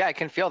 Yeah, I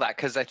can feel that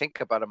because I think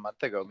about a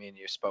month ago, me and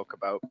you spoke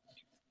about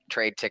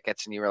trade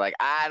tickets, and you were like,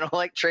 I don't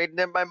like trading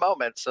in my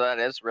moments. So that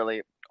is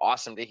really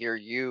awesome to hear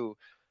you,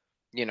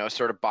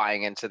 sort of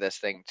buying into this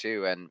thing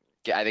too. And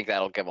I think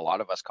that'll give a lot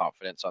of us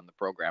confidence on the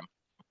program.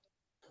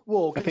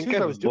 Well, I think here's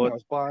what I I've was doing. I bought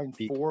was buying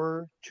the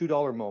 4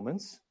 $2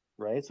 moments,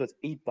 right? So it's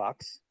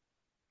 $8.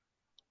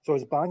 So I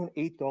was buying an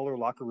 $8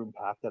 locker room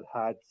pack that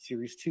had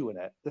Series 2 in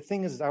it. The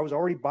thing is I was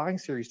already buying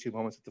Series 2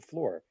 moments at the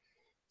floor.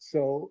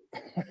 So,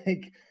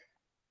 like,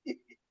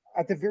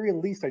 at the very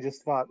least, I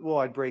just thought, well,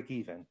 I'd break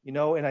even, and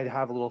I'd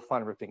have a little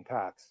fun ripping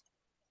packs.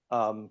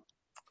 And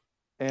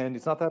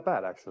it's not that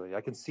bad, actually.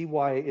 I can see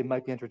why it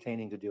might be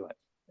entertaining to do it.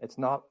 It's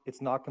not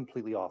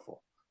completely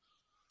awful.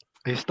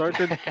 I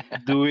started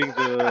doing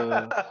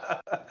the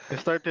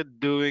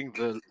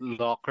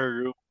locker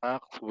room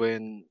packs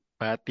when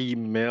Patty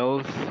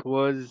Mills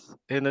was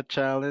in a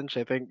challenge.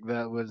 I think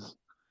that was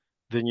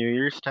the New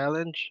Year's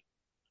challenge.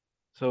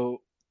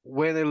 So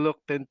when I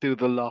looked into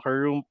the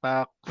locker room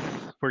packs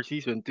for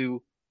season 2,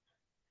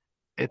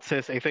 it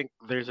says I think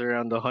there's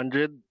around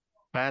 100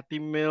 Patty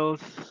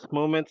Mills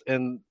moments,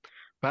 and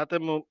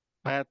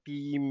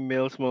Patty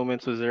Mills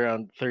moments was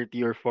around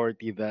 30 or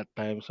 40 that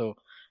time. So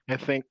I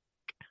think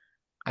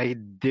I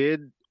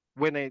did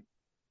when I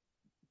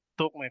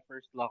took my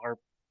first locker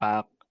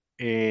pack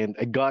and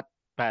I got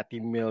Patty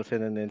Mills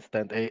in an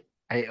instant. I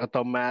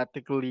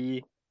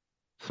automatically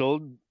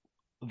sold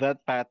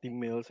that Patty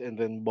Mills and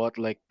then bought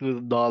like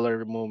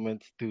 $2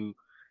 moments to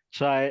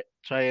try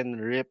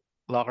and rip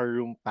locker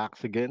room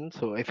packs again.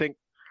 So I think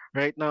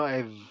right now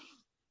I've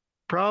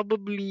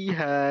probably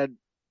had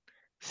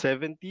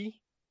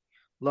 70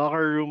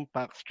 locker room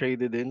packs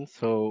traded in.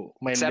 So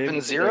my limit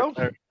right 7-0?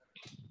 now,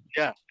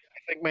 yeah, I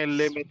think my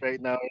limit right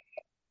now,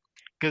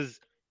 because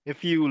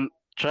if you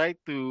try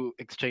to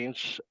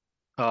exchange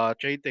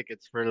trade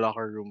tickets for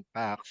locker room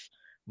packs,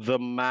 the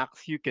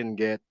max you can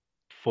get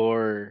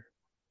for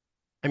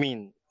I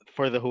mean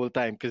for the whole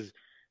time, because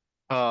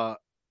uh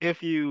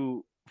if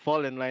you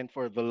fall in line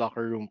for the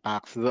locker room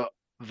packs, the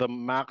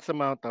max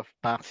amount of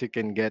packs you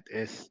can get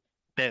is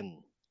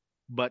 10.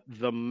 But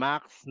the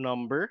max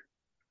number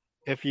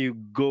if you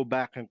go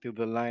back into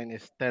the line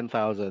is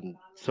 10,000.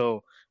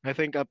 So I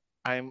think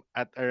I'm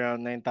at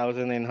around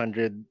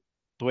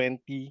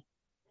 9,920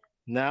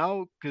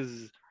 now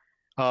because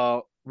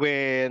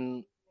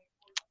when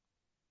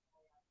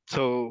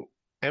so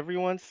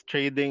everyone's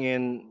trading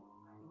in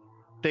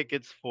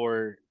tickets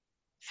for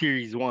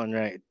Series 1,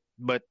 right?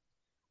 But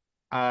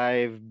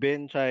I've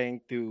been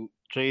trying to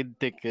trade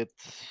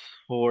tickets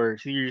for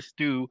Series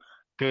 2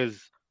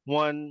 because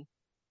one,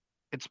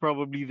 it's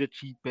probably the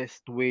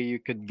cheapest way you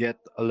could get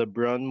a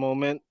LeBron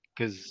moment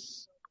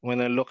because when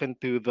I look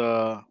into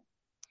the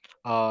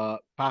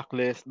pack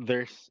list,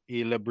 there's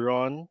a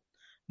LeBron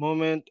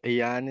moment, a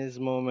Giannis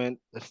moment,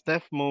 a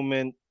Steph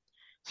moment.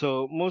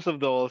 So most of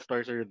the All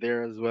Stars are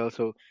there as well.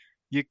 So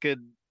you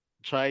could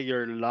try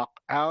your luck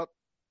out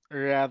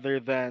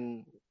rather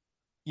than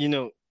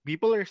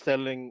people are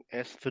selling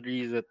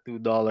S3s at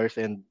 $2,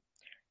 and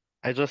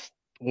I just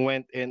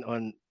went in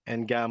on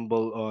and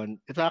gamble on.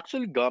 It's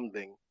actually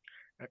gambling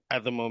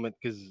at the moment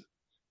because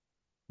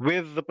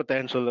with the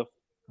potential of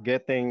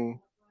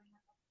getting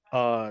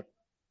uh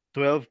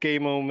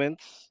 12K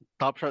moments,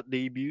 Top Shot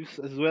debuts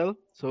as well.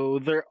 So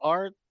there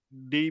are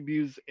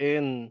debuts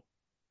in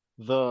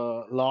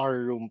the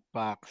locker room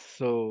packs.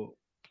 So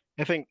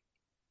I think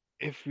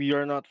if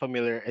you're not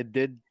familiar, I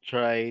did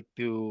try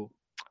to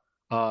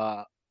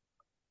uh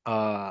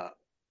uh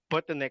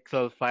put an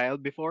Excel file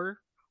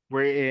before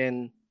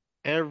wherein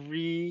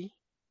every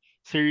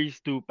series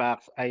 2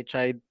 packs uh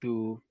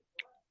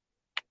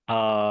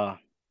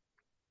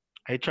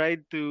I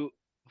tried to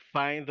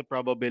find the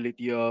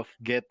probability of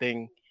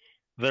getting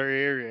the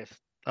rarest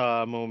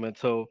moment.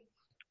 So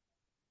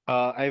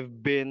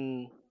I've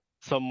been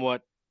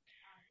somewhat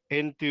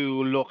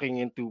into looking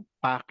into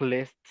pack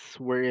lists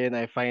wherein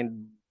I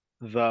find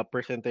the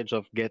percentage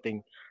of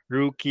getting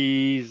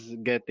rookies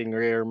getting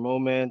rare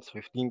moments,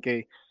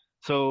 15K.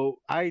 So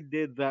I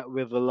did that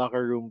with the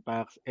locker room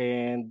packs,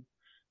 and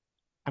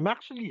I'm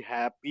actually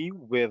happy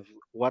with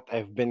what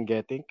I've been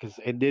getting because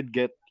I did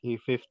get a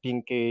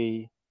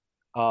 15K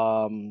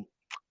um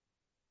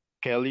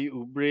Kelly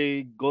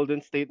Oubre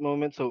Golden State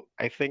moment. So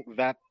I think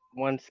that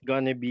one's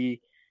gonna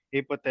be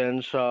a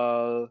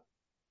potential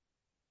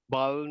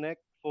bottleneck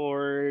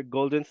for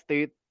Golden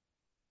State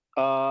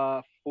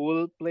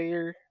full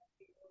player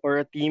or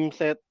a team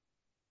set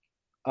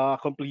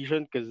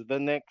completion because the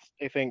next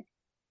I think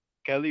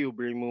Kelly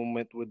Oubre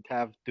moment would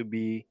have to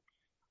be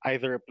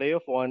either a play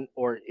of one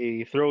or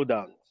a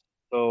throwdown.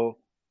 So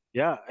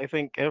yeah, I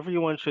think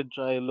everyone should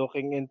try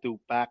looking into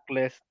pack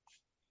lists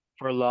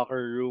for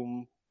locker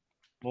room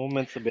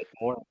moments a bit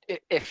more.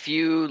 If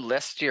you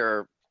list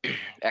your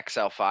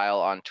Excel file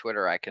on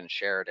Twitter, I can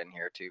share it in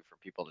here too for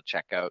people to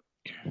check out.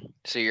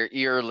 So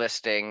you're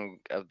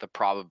listing the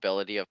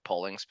probability of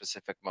pulling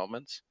specific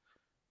moments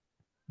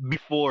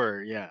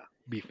Before, yeah,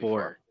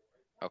 before.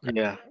 Okay.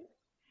 Yeah.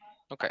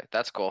 Okay,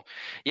 that's cool.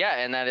 Yeah,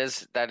 and that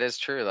is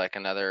true. Like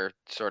another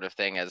sort of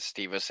thing, as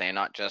Steve was saying,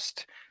 not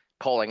just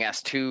pulling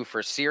S2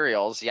 for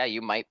serials. Yeah,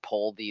 you might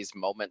pull these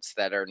moments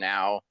that are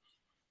now,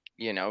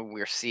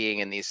 we're seeing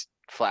in these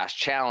flash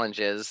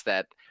challenges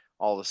that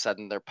all of a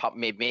sudden they're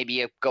maybe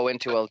you go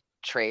into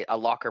a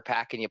locker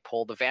pack and you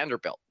pull the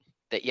Vanderbilt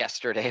that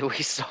yesterday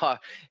we saw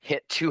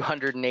hit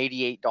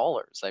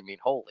 $288. I mean,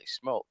 holy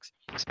smokes.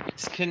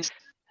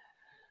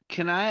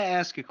 Can I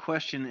ask a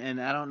question?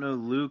 And I don't know,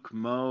 Luke,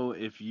 Mo,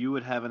 if you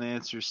would have an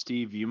answer.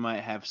 Steve, you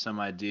might have some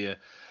idea.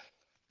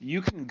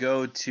 You can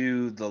go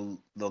to the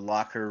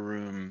locker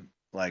room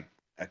like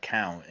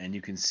account and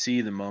you can see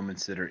the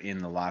moments that are in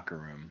the locker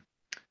room.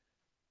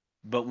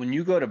 But when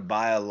you go to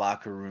buy a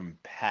locker room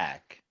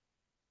pack,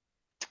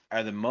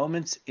 are the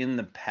moments in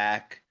the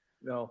pack?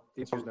 No,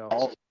 the answer is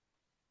no.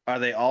 Are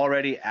they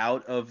already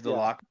out of the Yeah.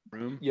 locker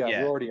room? Yeah,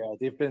 they're already out.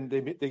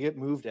 They get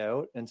moved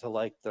out into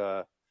like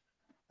the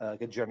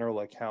a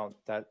general account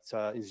that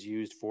is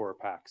used for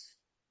packs.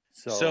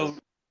 So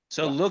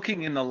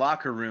looking in the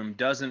locker room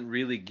doesn't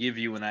really give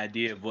you an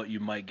idea of what you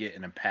might get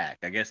in a pack.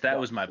 I guess that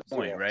was my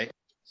point, right?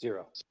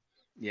 Zero.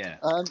 Yeah.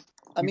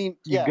 I mean,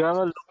 You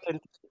gotta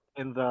look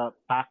in the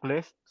pack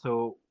list.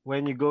 So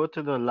when you go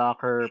to the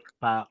locker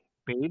pack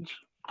page,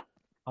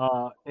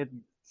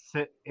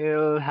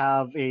 it'll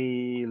have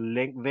a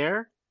link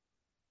there,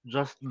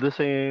 just the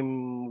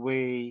same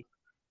way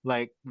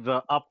like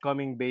the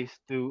upcoming base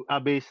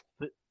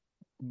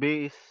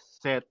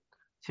set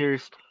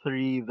series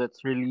 3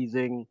 that's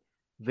releasing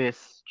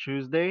this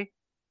Tuesday.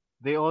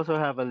 They also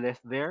have a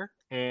list there,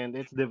 and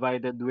it's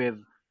divided with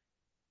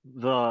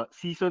the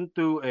season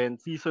 2 and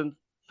season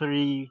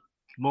 3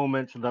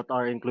 moments that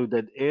are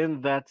included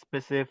in that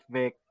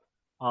specific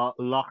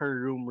locker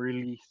room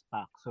release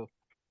pack. So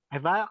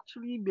I've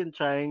actually been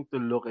trying to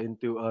look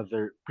into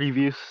other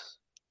previous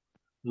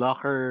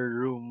locker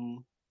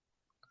room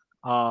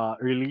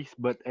release,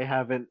 but I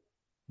haven't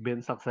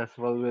been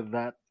successful with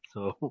that.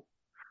 So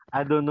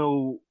I don't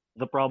know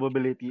the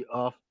probability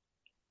of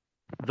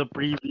the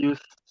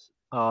previous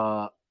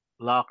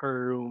locker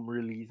room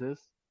releases,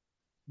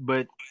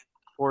 but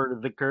for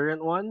the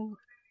current one,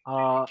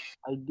 I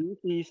do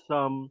see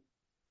some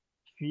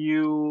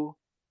few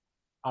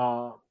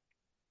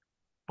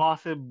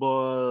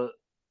possible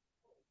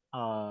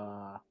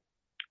uh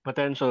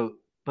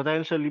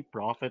potentially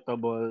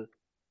profitable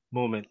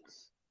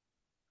moments.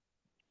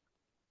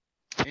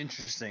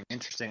 Interesting.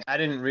 I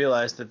didn't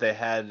realize that they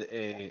had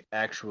a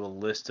actual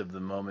list of the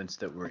moments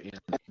that were in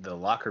the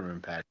locker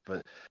room pack,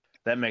 but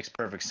that makes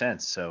perfect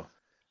sense. So,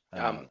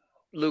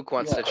 Luke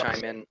wants to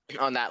chime in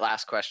on that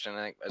last question,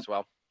 I think, as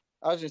well.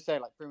 I was just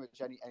saying, like, pretty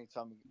much any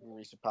time we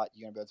release a pack,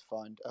 you're gonna be able to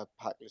find a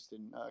pack list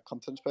in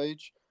contents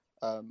page.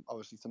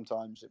 Obviously,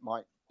 sometimes it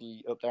might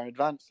be up there in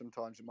advance.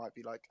 Sometimes it might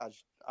be like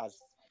as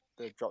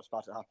the drop's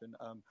about to happen.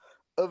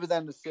 Other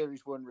than the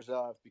Series 1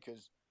 reserve,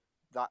 because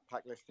that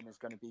pack listing is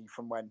going to be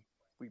from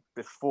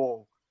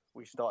before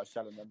we started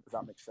selling them. Does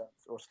that make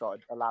sense? Or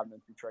started allowing them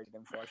to be traded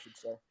in for, I should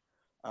say.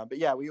 But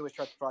yeah, we always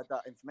try to provide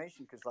that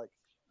information because, like,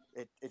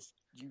 it's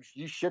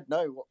you should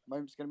know what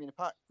moment's going to be in a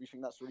pack. We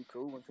think that's really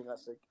cool. We think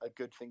that's a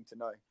good thing to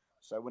know.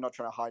 So we're not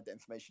trying to hide that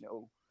information at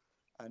all.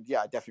 And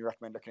yeah, I definitely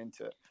recommend looking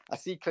into it. I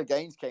see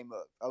Clegane came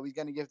up. Are we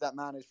going to give that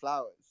man his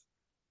flowers?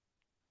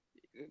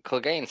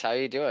 Clegane, how are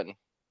you doing?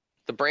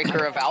 The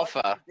breaker of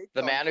alpha,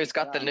 the man who's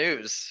got the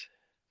news.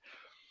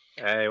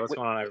 Hey, what's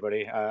going on,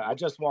 everybody? I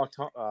just walked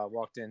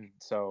in,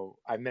 so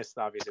I missed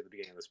obviously the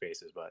beginning of the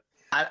spaces, but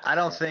I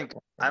don't think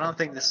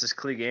this is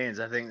Cleganes.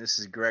 I think this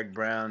is Greg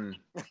Brown.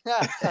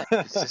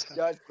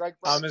 Guys, Greg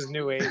Brown. I'm his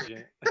new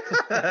agent.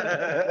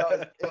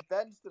 Is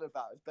Ben still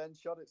about? Is Ben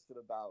Shoddet still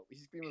about?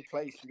 He's been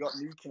replaced. We got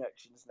new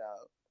connections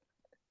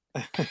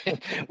now.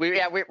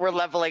 We're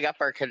leveling up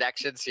our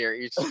connections here,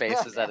 each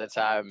spaces at a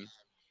time.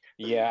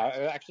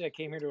 Yeah, actually, I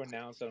came here to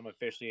announce that I'm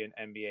officially an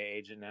NBA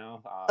agent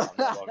now. I'm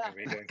no longer going to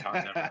be doing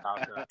content for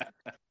Kafka.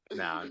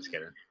 No, I'm just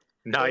kidding.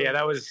 No, yeah,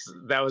 that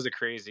was a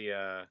crazy,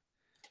 kind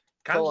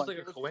of just like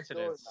a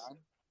coincidence.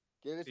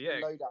 Give us Yeah.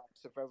 the lowdown,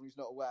 so if everyone's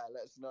not aware,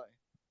 let us know.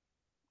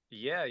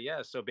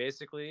 Yeah. So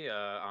basically,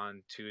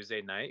 on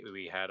Tuesday night,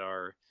 we had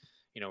our,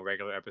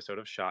 regular episode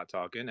of Shot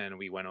Talking, and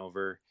we went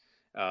over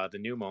the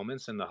new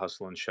moments in the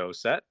Hustle and Show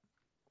set,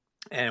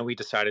 and we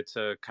decided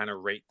to kind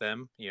of rate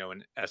them,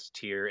 an S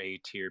tier, A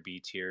tier,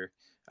 B tier,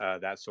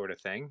 that sort of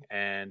thing,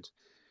 and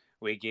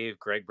we gave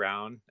Greg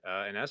Brown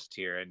an S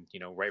tier, and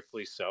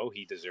rightfully so.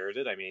 He deserved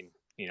it. I mean,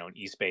 an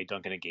East Bay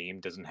dunking a game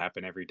doesn't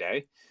happen every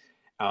day.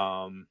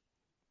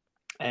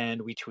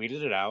 And we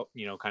tweeted it out,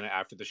 kind of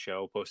after the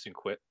show, posting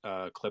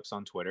clips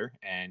on Twitter,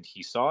 and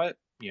he saw it,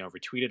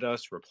 retweeted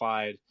us,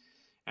 replied,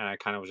 and I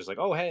kind of was just like,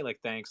 oh, hey, like,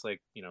 thanks, like,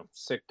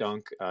 sick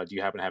dunk. Do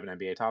you happen to have an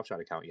NBA Top Shot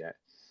account yet?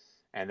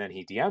 And then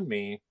he DM'd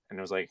me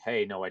and was like,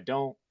 hey, no, I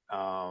don't.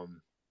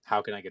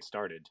 How can I get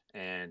started?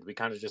 And we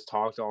kind of just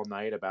talked all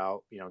night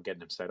about,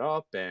 getting him set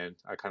up, and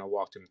I kind of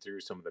walked him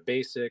through some of the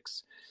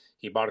basics.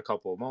 He bought a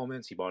couple of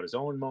moments. He bought his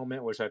own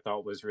moment, which I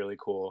thought was really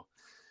cool.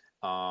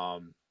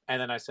 And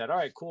then I said, all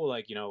right, cool.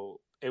 Like,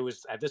 it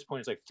was at this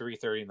point, it's like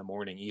 3:30 in the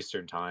morning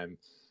Eastern time.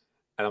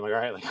 And I'm like, all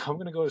right, like, I'm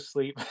going to go to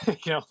sleep.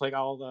 Like,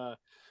 I'll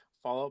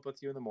follow up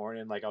with you in the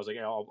morning. Like, I was like,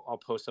 I'll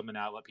post something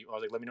out. Let people, I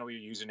was like, let me know what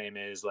your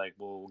username is. Like,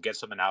 we'll get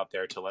something out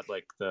there to let,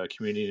 like, the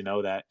community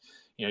know that,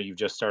 you've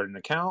just started an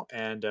account,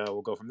 and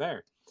we'll go from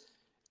there.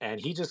 And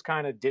he just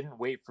kind of didn't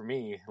wait for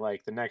me.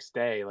 Like, the next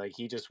day, like,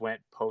 he just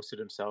posted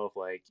himself,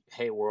 like,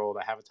 hey, world,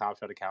 I have a Top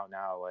Shot account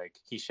now. Like,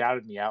 he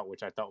shouted me out,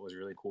 which I thought was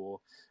really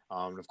cool.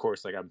 And of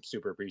course, like, I'm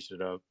super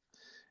appreciative of.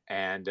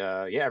 And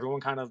yeah,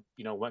 everyone kind of,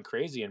 went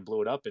crazy and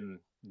blew it up and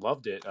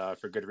loved it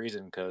for good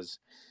reason, because,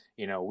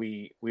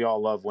 we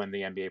all love when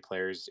the NBA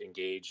players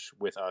engage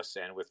with us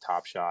and with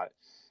Top Shot.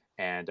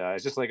 And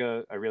it's just like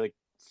a really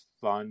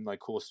fun, like,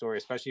 cool story,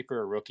 especially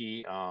for a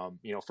rookie,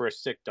 for a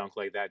sick dunk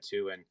like that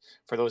too. And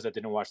for those that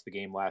didn't watch the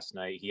game last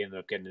night, he ended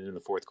up getting into the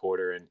fourth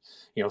quarter and,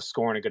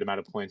 scoring a good amount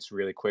of points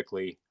really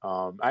quickly.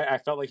 I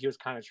felt like he was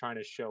kind of trying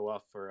to show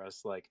up for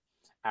us, like,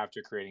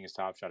 after creating his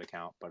Top Shot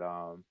account. But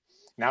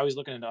now he's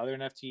looking into other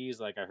NFTs.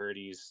 Like, I heard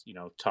he's,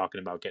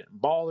 talking about getting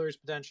ballers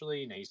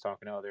potentially. Now he's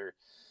talking to other,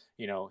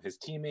 his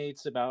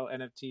teammates about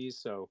NFTs.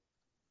 So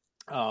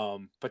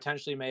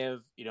potentially may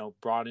have,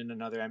 brought in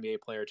another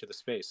NBA player to the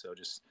space. So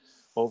just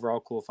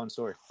overall cool, fun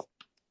story.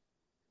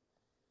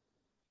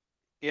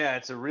 Yeah,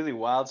 it's a really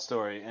wild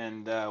story.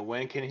 And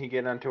when can he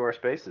get onto our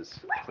spaces?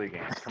 Please,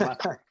 games. Come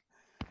on.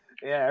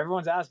 Yeah,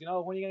 everyone's asking,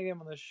 oh, when are you going to get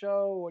him on the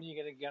show? When are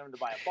you going to get him to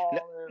buy a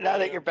baller? Now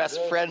that you're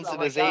best friends and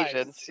his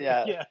agents,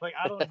 yeah. Yeah, like,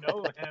 I don't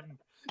know him,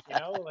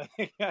 like,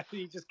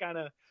 he just kind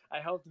of, I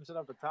helped him set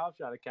up a Top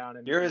Shot account.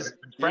 And you're his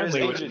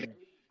agent.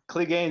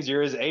 Clee Gaines,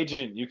 you're his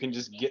agent. You can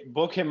just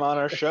book him on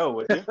our show,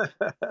 would you?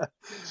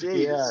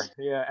 Jeez.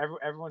 Yeah.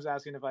 Everyone's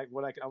asking if I'm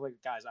like,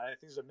 guys, I think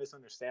there's a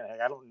misunderstanding.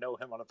 Like, I don't know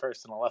him on a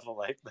personal level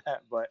like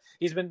that, but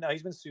he's been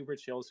super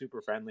chill,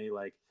 super friendly.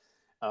 Like,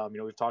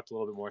 we've talked a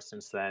little bit more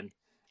since then.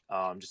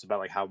 Just about,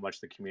 like, how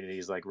much the community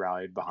is, like,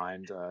 rallied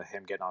behind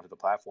him getting onto the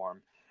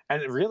platform.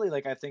 And really,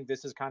 like, I think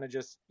this is kind of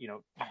just,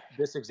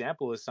 this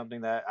example is something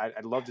that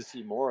I'd love to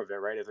see more of it,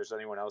 right? If there's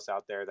anyone else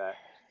out there that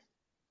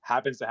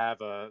happens to have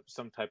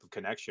some type of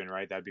connection,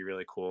 right? That'd be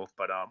really cool.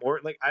 But or,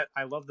 like,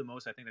 I love the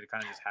most, I think that it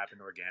kind of just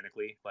happened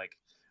organically. Like,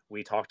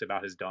 we talked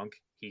about his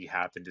dunk. He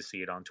happened to see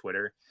it on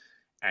Twitter,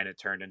 and it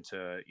turned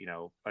into,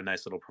 a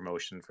nice little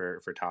promotion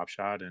for Top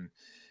Shot. And,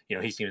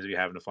 he seems to be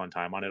having a fun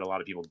time on it. A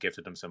lot of people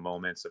gifted him some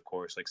moments, of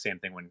course, like, same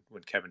thing when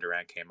Kevin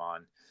Durant came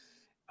on.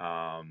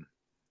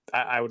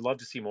 I would love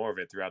to see more of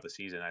it throughout the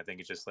season. I think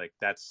it's just, like,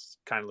 that's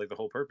kind of like the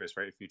whole purpose,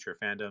 right? Future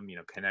fandom,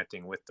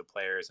 connecting with the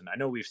players. And I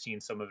know we've seen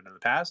some of it in the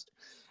past.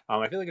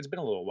 I feel like it's been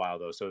a little while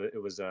though. So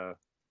it was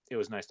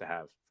nice to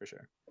have, for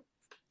sure.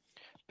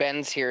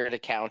 Ben's here to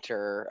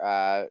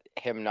counter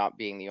him not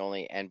being the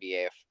only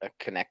NBA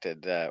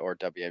connected or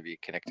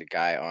WNBA connected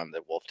guy on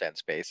the Wolf Den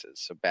Spaces.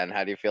 So Ben,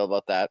 how do you feel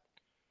about that?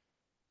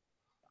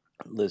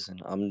 Listen,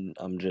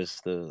 I'm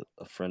just a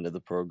friend of the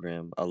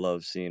program. I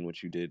love seeing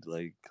what you did,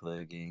 like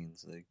Clay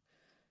Gaines, like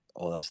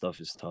all that stuff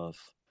is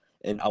tough.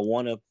 And I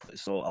wanna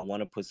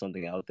put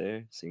something out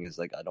there, seeing as,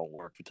 like, I don't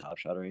work for Top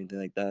Shot or anything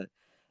like that.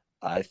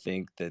 I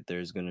think that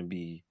there's gonna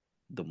be,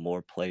 the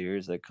more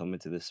players that come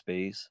into this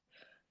space,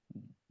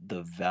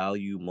 the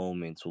value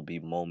moments will be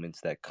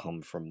moments that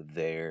come from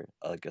their,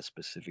 like, a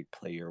specific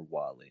player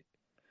wallet.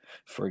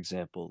 For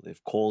example,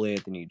 if Cole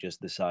Anthony just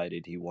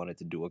decided he wanted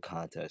to do a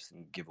contest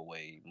and give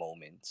away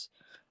moments,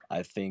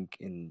 I think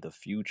in the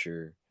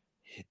future,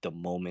 the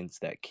moments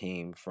that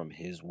came from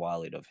his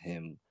wallet of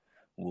him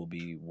will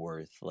be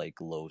worth,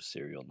 like, low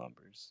serial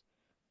numbers.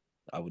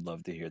 I would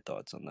love to hear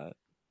thoughts on that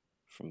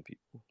from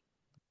people.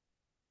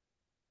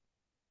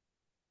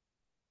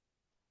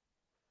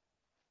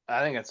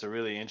 I think that's a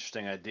really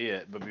interesting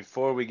idea. But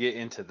before we get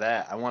into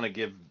that, I want to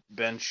give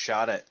Ben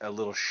Shot a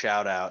little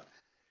shout out.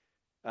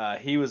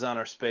 He was on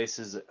our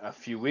spaces a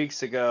few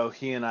weeks ago.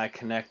 He and I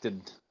connected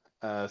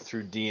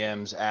through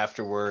DMs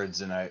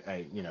afterwards, and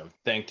I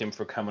thanked him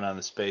for coming on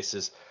the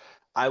spaces.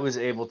 I was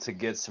able to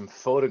get some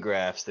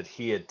photographs that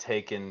he had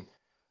taken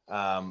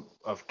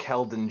of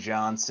Keldon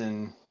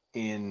Johnson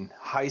in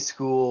high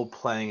school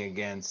playing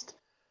against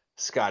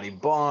Scotty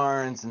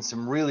Barnes and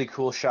some really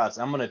cool shots.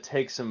 I'm going to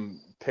take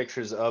some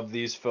pictures of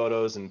these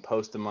photos and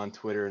post them on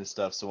Twitter and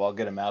stuff, so I'll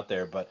get them out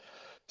there. But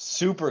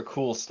super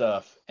cool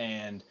stuff.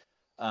 And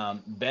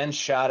Ben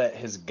Shada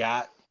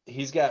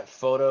he's got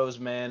photos,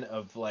 man,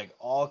 of like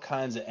all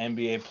kinds of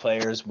NBA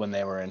players when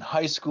they were in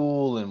high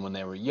school and when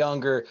they were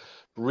younger.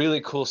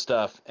 Really cool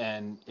stuff.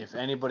 And if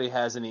anybody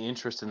has any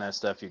interest in that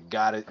stuff, you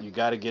got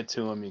to get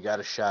to them. You got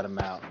to shout them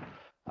out.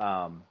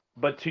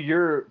 But to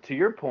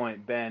your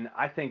point, Ben,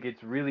 I think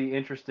it's really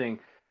interesting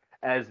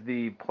as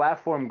the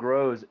platform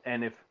grows,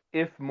 and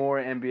if more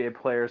NBA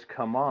players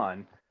come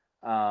on,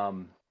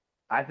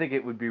 I think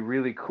it would be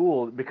really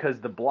cool because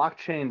the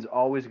blockchain's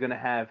always going to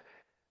have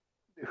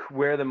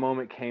where the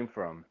moment came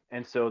from,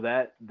 and so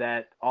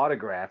that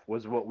autograph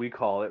was what we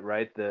call it,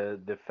 right?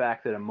 The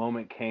fact that a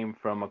moment came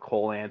from a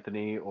Cole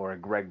Anthony or a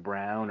Greg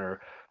Brown or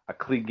a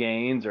Clee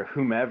Gaines or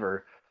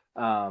whomever.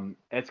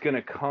 It's going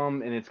to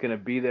come and it's going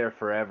to be there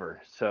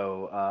forever.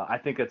 So I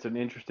think that's an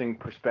interesting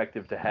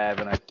perspective to have,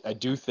 and I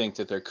do think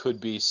that there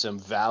could be some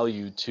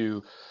value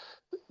to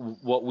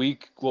what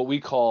we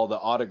call the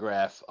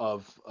autograph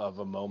of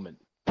a moment.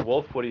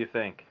 Wolf, what do you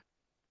think?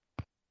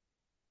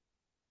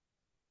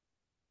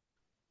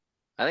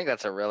 I think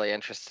that's a really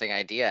interesting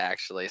idea,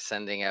 actually,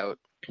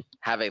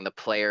 having the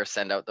player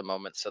send out the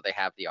moment so they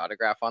have the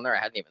autograph on there. I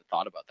hadn't even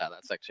thought about that.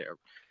 That's actually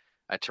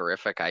a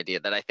terrific idea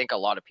that I think a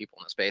lot of people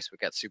in the space would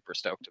get super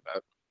stoked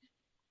about.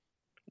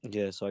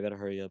 Yeah, so I gotta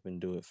hurry up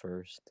and do it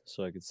first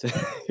so I could say.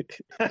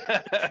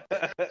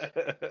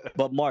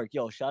 But Mark,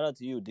 yo, shout out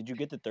to you. Did you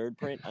get the third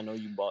print? I know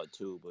you bought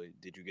 2, but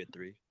did you get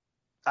 3?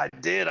 I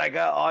did. I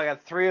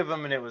got 3 of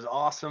them, and it was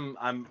awesome.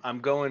 I'm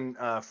going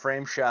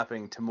frame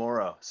shopping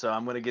tomorrow, so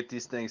I'm gonna get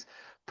these things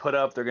put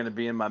up. They're gonna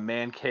be in my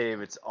man cave.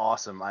 It's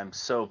awesome. I'm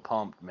so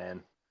pumped,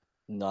 man.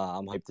 Nah,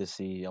 I'm hyped to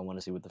see. I want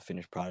to see what the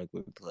finished product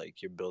looks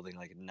like. You're building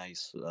like a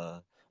nice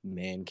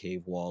man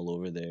cave wall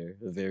over there,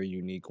 a very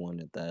unique one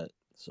at that.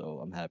 So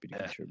I'm happy to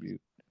contribute.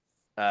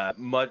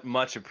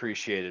 Much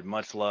appreciated,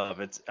 much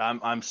love.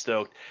 I'm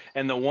stoked.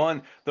 And the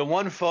one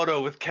photo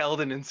with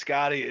Keldon and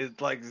Scotty is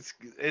like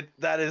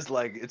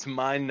it's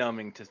mind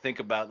numbing to think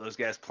about those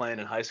guys playing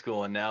in high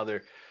school and now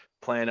they're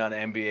playing on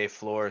NBA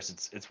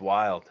floors. It's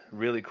wild.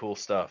 Really cool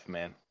stuff,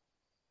 man.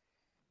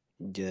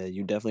 Yeah,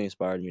 you definitely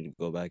inspired me to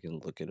go back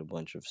and look at a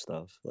bunch of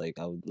stuff. Like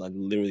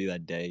literally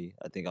that day,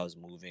 I think I was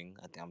moving.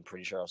 I'm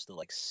pretty sure I was still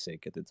like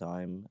sick at the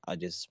time. I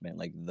just spent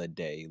like the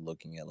day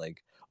looking at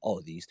like,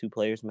 oh, these 2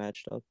 players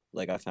matched up.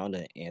 Like I found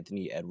an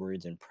Anthony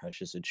Edwards and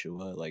Precious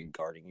Achua like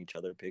guarding each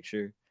other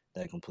picture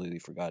that I completely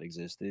forgot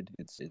existed.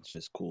 It's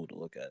just cool to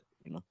look at,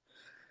 you know.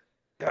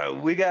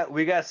 We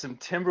got some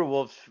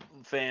Timberwolves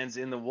fans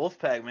in the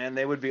Wolfpack, man.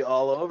 They would be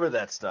all over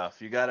that stuff.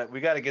 We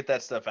gotta get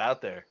that stuff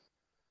out there.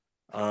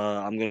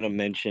 I'm gonna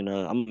mention the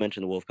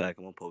Wolfpack.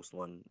 I'm gonna post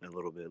one in a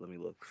little bit. Let me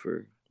look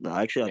for. No,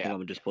 actually, I think I'm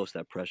gonna just post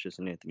that Precious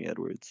and Anthony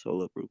Edwards. So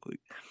look real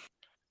quick.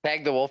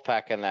 Tag the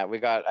Wolfpack in that.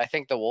 I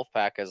think the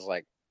Wolfpack is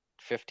like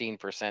 15%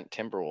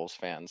 Timberwolves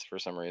fans for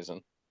some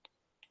reason.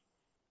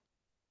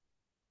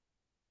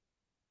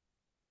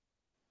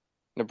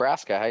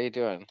 Nebraska, how you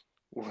doing?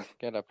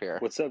 Get up here.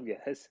 What's up,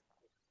 guys?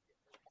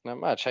 Not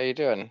much. How you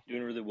doing?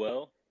 Doing really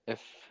well.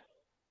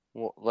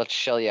 Let's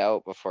shell you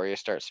out before you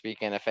start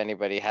speaking. If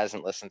anybody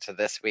hasn't listened to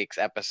this week's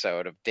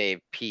episode of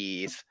Dave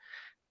P's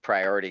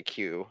Priority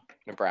Queue,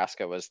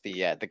 Nebraska was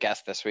the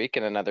guest this week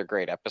in another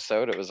great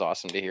episode. It was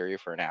awesome to hear you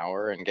for an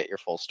hour and get your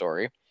full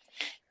story.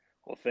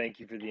 Well, thank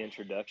you for the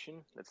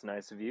introduction. That's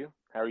nice of you.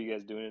 How are you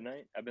guys doing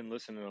tonight? I've been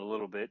listening a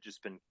little bit,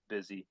 just been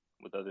busy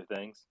with other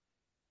things.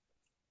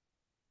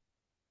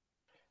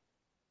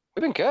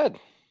 We've been good.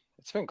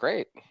 It's been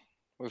great.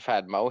 We've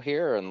had Mo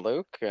here and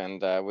Luke, and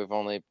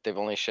they've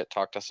only shit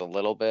talked us a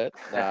little bit.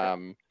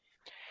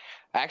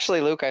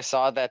 Actually, Luke, I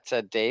saw that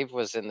Dave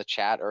was in the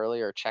chat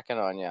earlier checking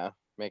on you,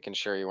 making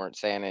sure you weren't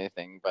saying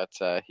anything, but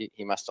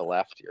he must have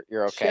left.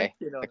 You're okay.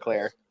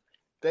 Clear.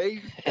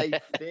 Dave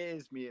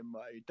fears me and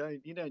Mo.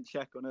 You don't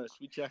check on us.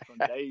 We check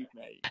on Dave,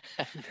 mate.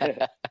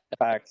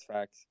 Facts.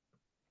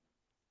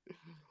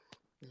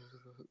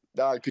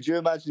 No, could you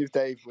imagine if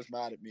Dave was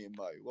mad at me and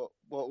Mo?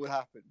 What would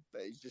happen?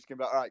 That he's just gonna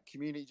be like, all right,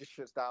 community just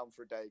shuts down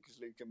for a day because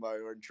Luke and Mo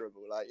are in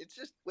trouble. Like, it's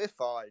just, we're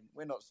fine.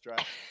 We're not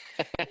stressed.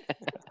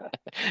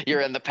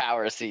 You're in the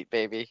power seat,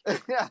 baby.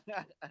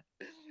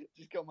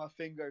 Just got my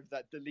finger over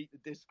that delete the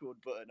Discord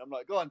button. I'm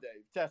like, go on,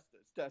 Dave, test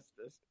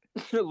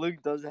us.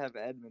 Luke does have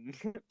admin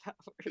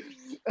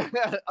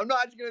powers. I'm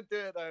not actually gonna do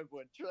it though,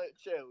 everyone. Chill.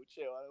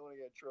 I don't want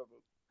to get in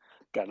trouble.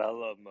 God, I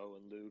love Mo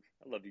and Luke.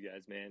 I love you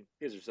guys, man.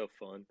 You guys are so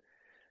fun.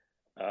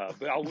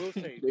 But I will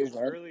say,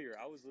 earlier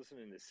I was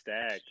listening to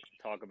Stack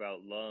talk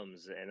about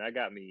Lums, and that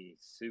got me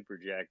super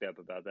jacked up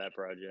about that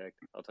project.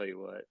 I'll tell you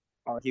what.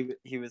 Oh,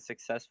 he was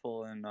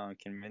successful in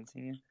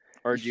convincing you,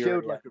 or he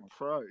showed like a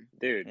pro,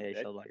 dude. Yeah, he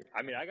showed like.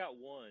 I mean, I got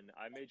one.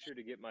 I made sure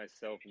to get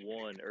myself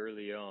one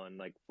early on,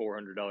 like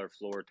 $400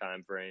 floor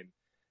time frame.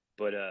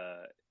 But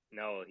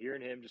no,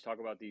 hearing him just talk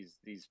about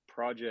these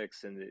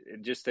projects and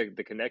just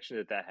the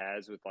connection that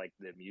has with like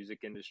the music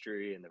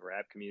industry and the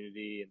rap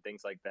community and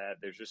things like that.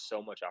 There's just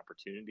so much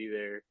opportunity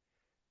there.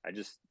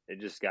 It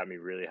just got me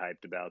really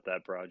hyped about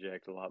that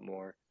project a lot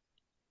more.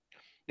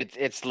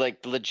 It's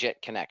like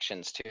legit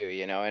connections too,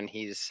 you know, and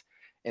he's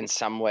in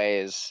some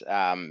ways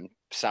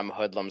some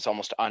hoodlums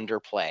almost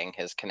underplaying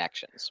his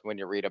connections when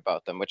you read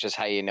about them, which is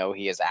how you know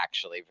he is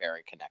actually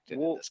very connected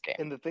in this game.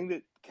 And the thing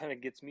that kind of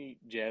gets me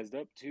jazzed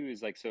up too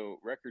is like, so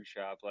record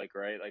shop, like,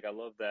 right, like I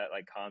love that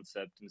like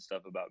concept and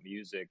stuff about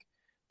music,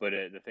 but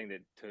the thing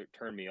that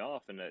turned me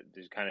off and that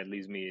just kind of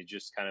leaves me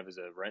just kind of as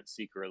a rent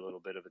seeker a little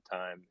bit of a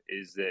time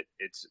is that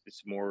it's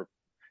more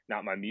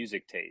not my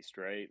music taste,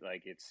 right?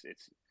 Like it's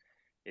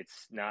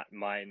not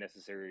my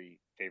necessary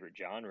favorite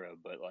genre,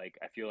 but like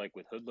I feel like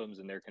with hoodlums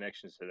and their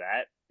connections to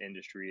that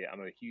industry,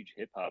 I'm a huge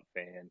hip hop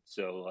fan.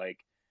 So like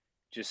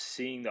just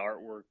seeing the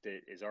artwork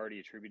that is already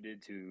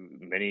attributed to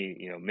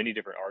many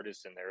different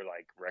artists and their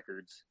like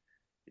records,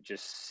 it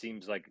just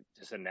seems like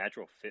just a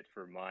natural fit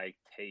for my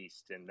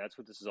taste, and that's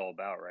what this is all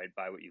about, right?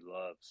 Buy what you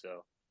love.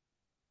 So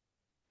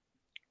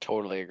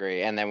totally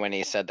agree. And then when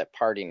he said that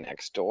Party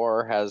Next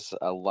Door has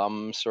a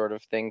Lum sort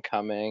of thing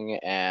coming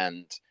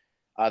and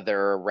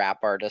other rap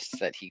artists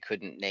that he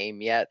couldn't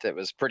name yet, it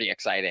was pretty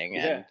exciting.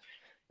 Yeah.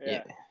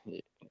 And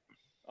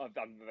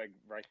I'm like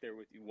right there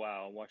with you.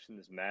 Wow, I'm watching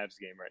this Mavs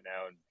game right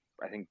now, and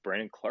I think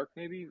Brandon Clark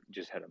maybe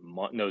just had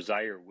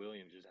Zaire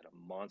Williams just had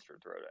a monster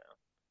throwdown.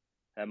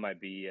 That might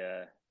be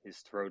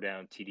his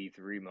throwdown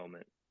TD3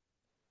 moment.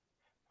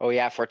 Oh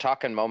yeah, if we're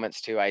talking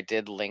moments too, I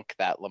did link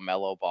that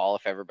LaMelo ball.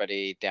 If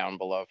everybody down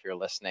below, if you're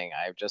listening,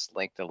 I've just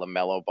linked a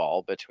LaMelo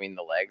ball between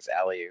the legs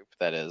alley-oop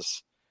that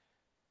is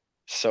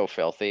so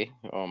filthy.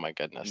 Oh my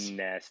goodness.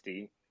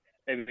 Nasty.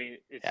 I mean,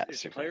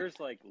 it's players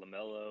like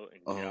LaMelo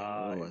and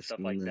Ja and stuff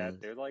like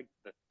that. They're like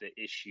the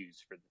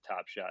issues for the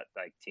Top Shot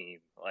like team.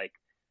 Like,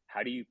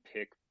 how do you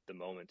pick the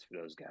moments for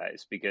those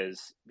guys?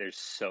 Because there's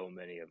so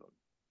many of them.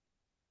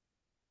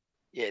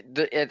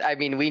 I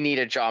mean, we need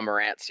a John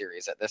Morant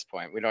series at this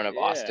point. We don't have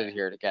Austin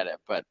here to get it,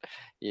 but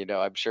you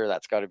know, I'm sure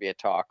that's got to be a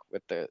talk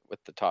with the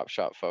Top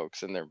Shot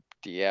folks and their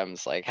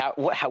DMs. Like,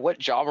 what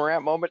John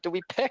Morant moment do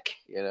we pick?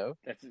 You know,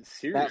 that's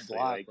seriously that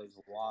block like was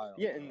wild.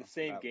 Yeah, in the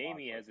same that game,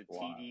 he has a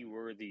TD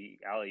worthy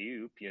alley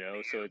oop. You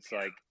know, so it's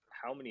like,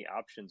 how many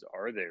options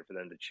are there for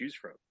them to choose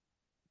from?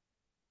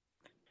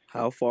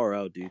 How far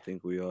out do you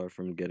think we are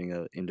from getting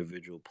an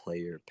individual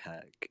player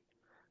pack?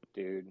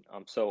 Dude,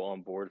 I'm so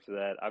on board for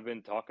that. I've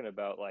been talking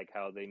about like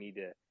how they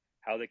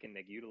can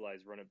like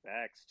utilize run it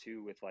backs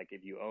too, with like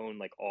if you own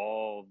like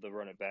all the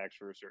run it backs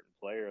for a certain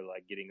player,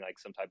 like getting like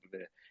some type of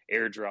an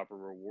airdrop or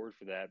reward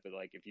for that. But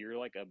like if you're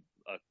like a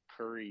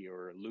Curry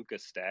or a Luka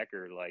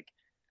stacker, like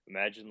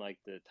imagine like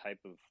the type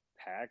of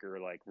pack or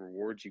like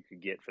rewards you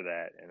could get for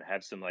that, and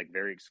have some like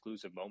very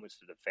exclusive moments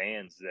to the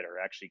fans that are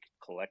actually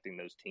collecting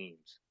those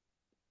teams.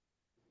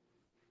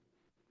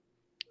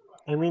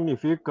 I mean,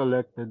 if you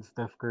collected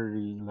Steph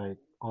Curry like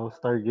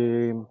All-Star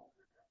game,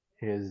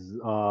 his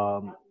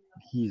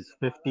he's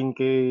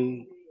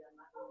 15K,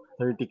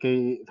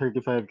 30K,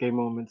 35K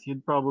moments,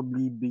 you'd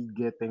probably be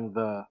getting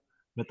the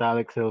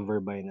metallic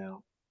silver by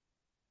now.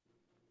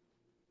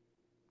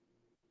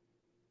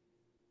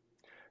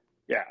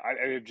 Yeah,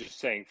 I'm just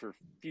saying for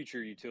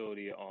future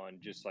utility on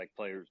just like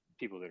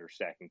people that are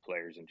stacking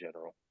players in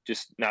general,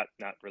 just not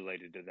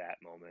related to that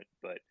moment,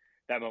 but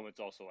that moment's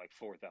also like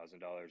 $4,000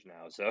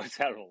 now, so it's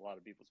out of a lot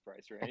of people's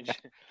price range.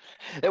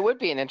 It would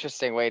be an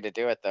interesting way to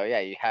do it, though. Yeah,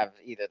 you have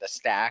either the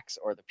stacks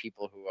or the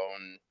people who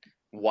own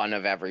one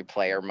of every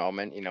player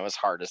moment. You know, as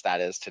hard as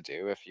that is to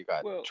do, if you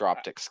got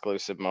dropped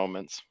exclusive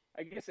moments.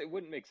 I guess it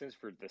wouldn't make sense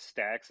for the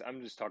stacks.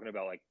 I'm just talking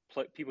about like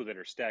people that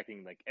are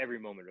stacking like every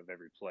moment of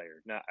every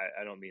player. Not,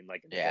 I don't mean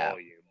like in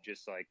volume.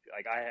 Just like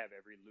I have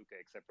every Luka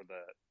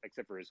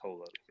except for his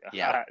holo.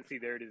 Yeah. See,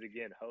 there it is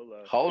again.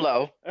 Holo.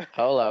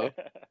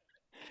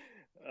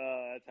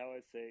 That's how I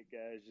say it,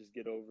 guys. Just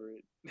get over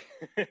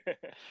it.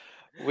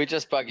 We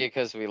just bug you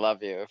because we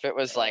love you. If it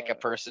was like a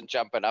person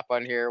jumping up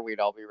on here, we'd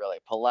all be really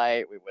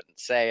polite. We wouldn't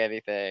say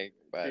anything,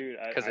 but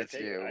because it's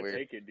you, I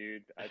take it,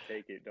 dude. I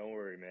take it. Don't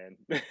worry,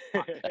 man.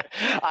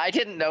 I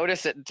didn't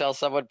notice it until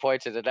someone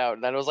pointed it out,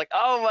 and then I was like,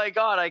 "Oh my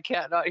god, I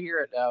can't not hear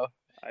it now."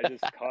 I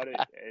just caught it,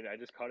 and I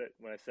just caught it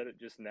when I said it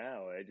just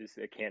now. I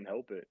can't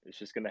help it. It's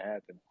just gonna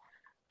happen.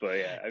 But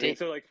yeah, I mean,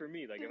 so like for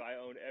me, like if I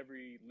own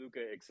every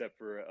Luka except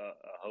for a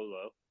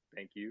holo,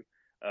 thank you.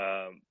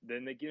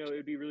 Then like, you know,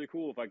 it'd be really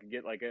cool if I could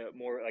get like a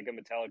more like a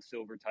metallic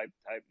silver type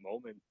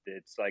moment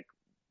that's like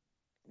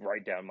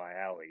right down my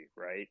alley,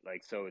 right?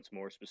 Like, so it's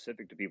more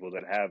specific to people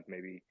that have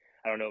maybe,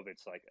 I don't know if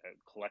it's like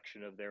a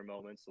collection of their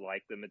moments,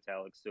 like the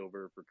metallic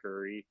silver for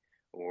Curry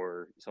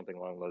or something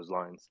along those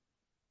lines.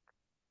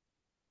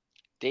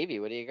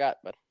 Davey, what do you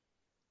got, bud?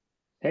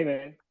 Hey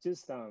man,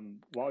 just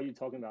while you're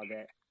talking about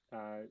that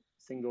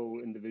single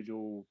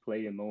individual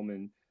player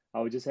moment,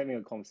 I was just having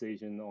a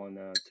conversation on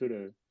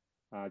Twitter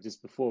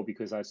just before,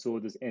 because I saw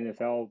this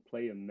NFL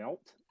player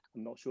melt.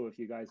 I'm not sure if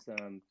you guys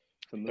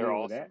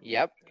familiar with that.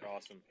 Yep, they're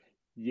awesome.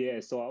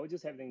 Yeah, so I was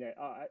just having that.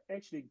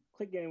 Actually,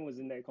 Click Game was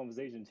in that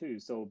conversation too.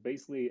 So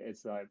basically,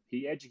 it's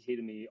he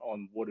educated me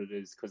on what it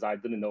is because I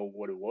didn't know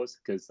what it was.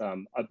 Because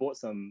I bought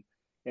some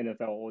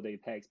NFL All Day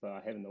packs, but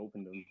I haven't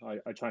opened them.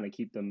 I'm trying to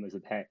keep them as a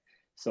pack,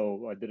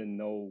 so I didn't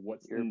know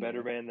what's You're a in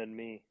better there. man than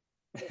me.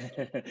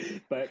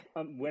 But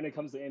when it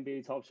comes to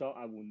NBA Top Shot,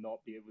 I will not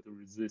be able to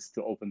resist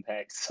to open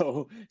packs.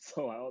 So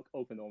I'll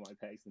open all my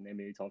packs in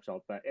NBA Top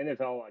Shot. But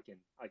NFL,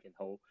 I can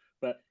hold.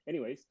 But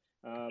anyways,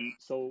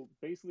 so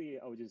basically,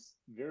 I was just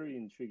very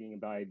intriguing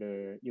by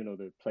the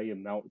the player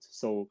melt.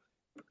 So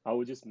I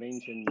would just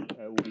mention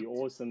it would be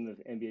awesome if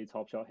NBA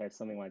Top Shot has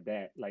something like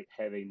that, like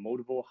have a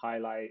multiple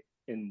highlight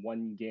in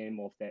one game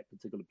of that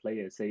particular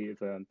player. Say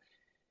if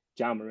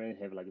Ja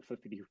Morant have like a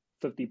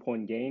 50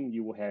 point game,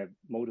 you will have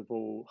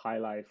multiple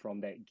highlight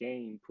from that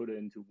game put it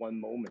into one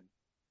moment.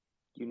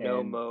 You know,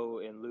 And Mo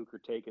and Luke are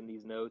taking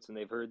these notes, and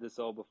they've heard this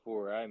all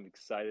before. I'm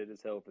excited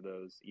as hell for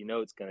those. You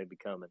know it's going to be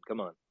coming. Come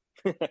on.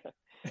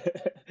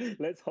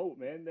 let's hope,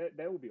 man.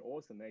 That would be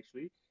awesome,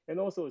 actually. And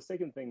also, the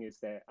second thing is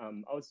that I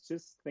was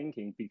just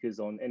thinking because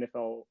on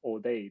NFL All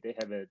Day they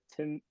have a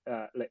team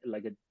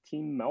like a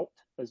team melt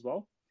as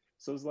well.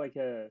 So it's like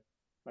a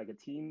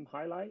team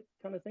highlight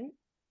kind of thing.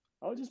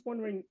 I was just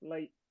wondering,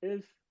 like,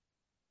 if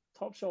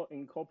Top Shot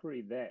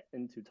incorporate that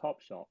into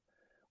Top Shot,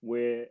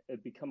 where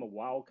it become a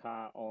wild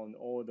card on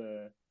all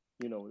the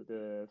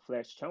the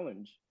Flash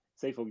Challenge.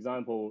 Say, for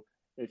example,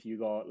 if you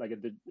got like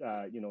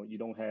you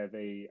don't have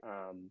a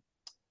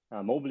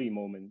Mobley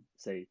moment,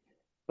 say,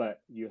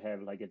 but you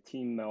have like a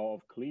team Mel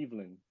of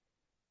Cleveland,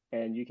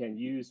 and you can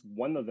use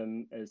one of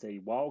them as a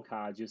wild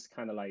card, just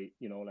kind of like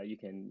like you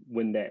can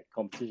win that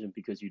competition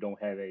because you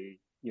don't have a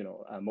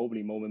a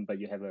Mobley moment, but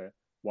you have a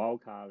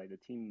wild card like the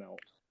team melt.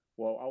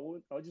 Well,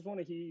 I just want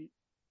to hear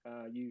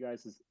you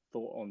guys'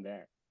 thought on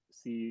that.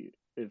 See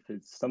if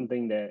it's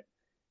something that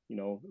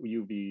you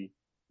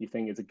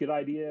think it's a good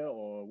idea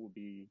or would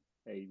be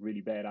a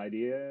really bad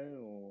idea,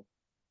 or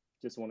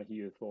just want to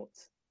hear your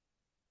thoughts.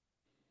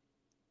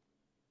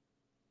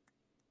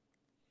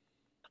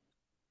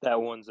 That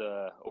one's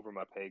over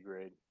my pay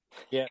grade.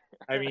 Yeah,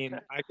 I mean,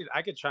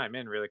 I could chime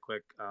in really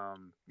quick.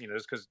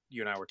 Just because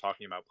you and I were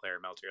talking about player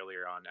melts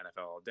earlier on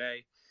NFL All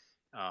Day.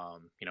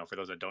 For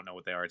those that don't know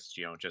what they are, it's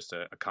just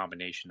a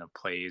combination of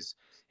plays.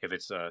 If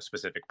it's a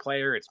specific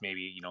player, it's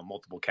maybe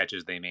multiple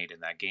catches they made in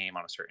that game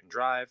on a certain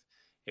drive.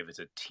 If it's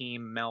a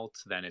team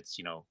melt, then it's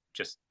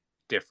just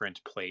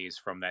different plays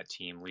from that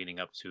team leading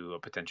up to a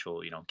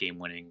potential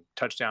game-winning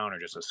touchdown or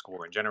just a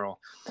score in general.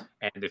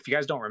 And if you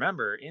guys don't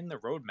remember, in the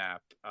roadmap,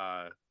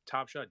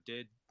 Top Shot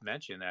did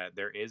mention that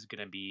there is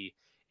going to be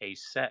a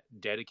set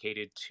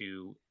dedicated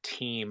to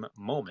team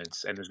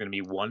moments, and there's going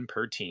to be one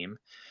per team,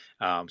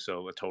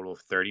 so a total of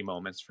 30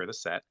 moments for the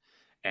set.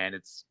 And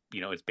it's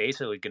it's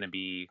basically going to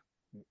be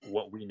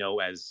what we know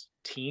as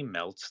team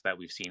melts that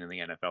we've seen in the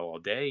NFL All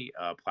Day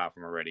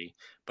platform already,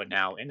 but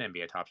now in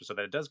NBA Top Shot. So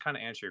that it does kind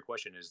of answer your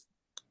question is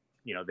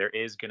there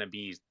is going to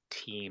be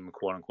team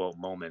quote unquote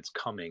moments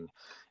coming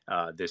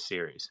this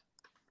series.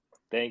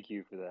 Thank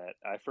you for that.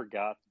 I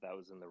forgot that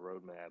was in the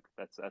roadmap.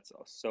 That's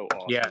so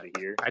awesome to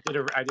hear.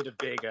 I did a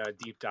big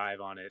deep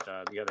dive on it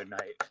the other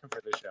night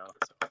for the show.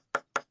 So.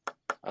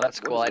 Oh,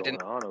 that's cool. What is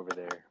going on over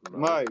there,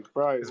 Mo,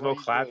 bro? Is Mo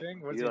clapping?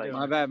 What's he doing?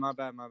 My bad.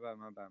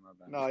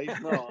 No, he's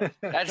not.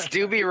 That's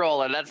Doobie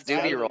rolling. That's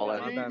Doobie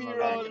rolling. Doobie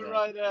rolling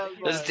right there.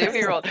 That's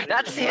Doobie rolling.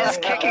 That's his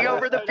kicking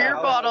over the beer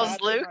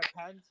bottles, Luke.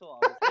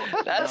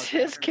 That's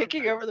his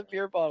kicking over the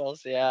beer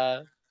bottles.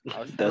 Yeah.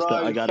 That's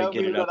I gotta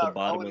get it out the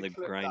bottom of the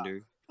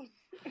grinder.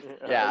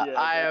 Yeah,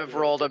 I have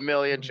rolled a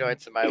million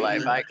joints in my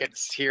life. I could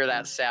hear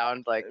that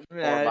sound like 4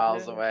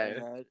 miles away.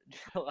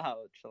 Chill out.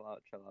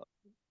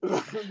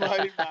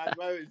 Man,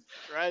 Mo is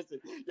stressing.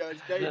 Yo,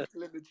 it's Dave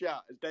still in the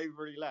chat. Has Dave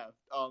already left?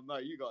 Oh, Mo,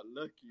 you got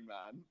lucky,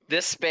 man.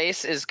 This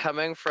space is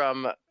coming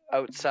from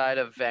outside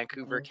of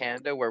Vancouver,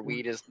 Canada, where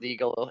weed is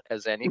legal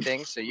as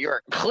anything. So you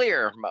are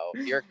clear, Mo.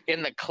 You're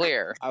in the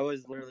clear. I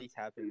was literally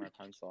tapping my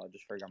pencil. I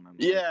just forgot my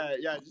mic.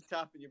 Yeah, just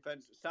tapping your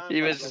pencil.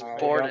 He was just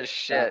bored as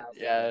shit.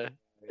 Yeah.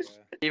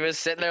 He was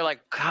sitting there like,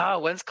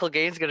 God, when's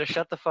Clegane's gonna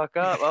shut the fuck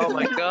up? Oh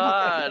my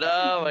god!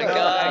 Oh my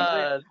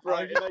god!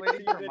 Right,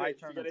 waiting for my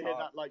turn to hear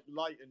that like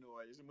lighter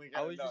noise, and we get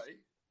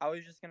I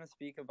was just gonna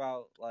speak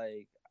about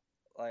like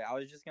I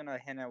was just gonna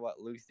hint at what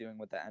Luke's doing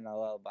with the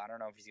NLL, but I don't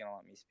know if he's gonna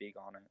let me speak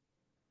on it.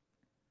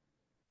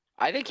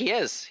 I think he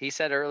is. He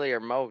said earlier,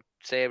 Mo,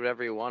 say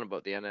whatever you want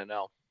about the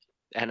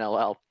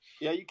NLL.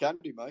 Yeah, you can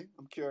do, mate.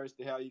 I'm curious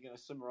to how you're gonna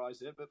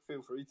summarize it, but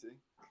feel free to.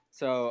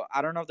 So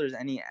I don't know if there's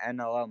any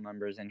NLL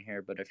members in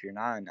here, but if you're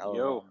not an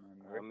LL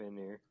member, I'm in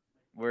here.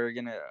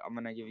 I'm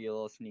gonna give you a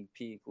little sneak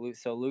peek.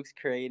 So Luke's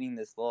creating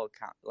this little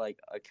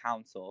a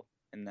council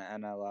in the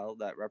NLL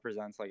that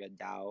represents like a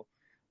DAO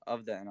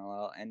of the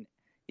NLL, and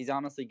he's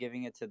honestly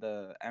giving it to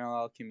the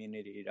NLL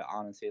community to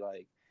honestly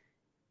like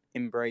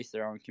embrace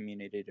their own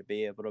community, to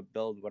be able to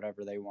build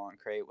whatever they want,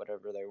 create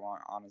whatever they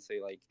want, honestly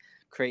like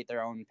create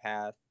their own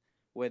path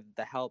with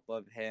the help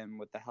of him,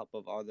 with the help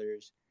of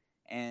others.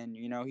 And,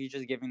 he's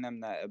just giving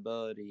them that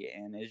ability,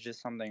 and it's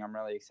just something I'm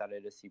really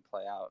excited to see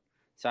play out.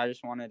 So I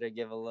just wanted to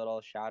give a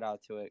little shout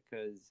out to it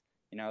because,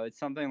 you know, it's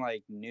something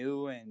like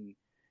new and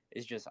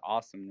it's just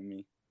awesome to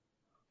me.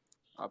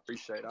 I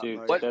appreciate that,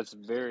 Dude, Mo. that's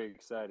very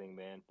exciting,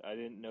 man. I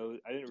didn't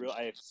realize.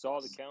 I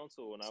saw the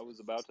council and I was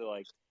about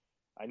to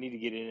I need to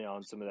get in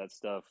on some of that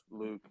stuff.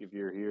 Luke, if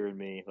you're hearing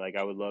me, like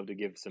I would love to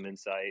give some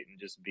insight and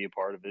just be a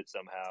part of it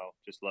somehow.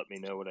 Just let me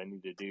know what I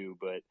need to do.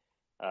 But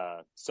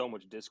so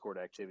much Discord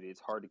activity,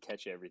 it's hard to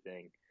catch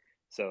everything.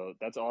 So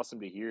that's awesome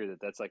to hear that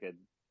that's like a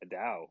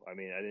DAO. I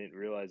mean, I didn't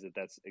realize that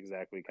that's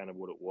exactly kind of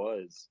what it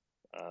was.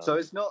 So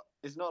it's not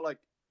like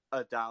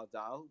a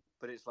DAO,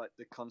 but it's like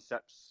the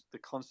concepts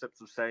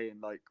of saying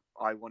like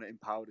I want to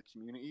empower the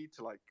community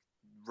to like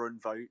run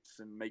votes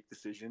and make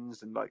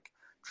decisions and like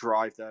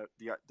drive the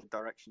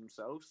direction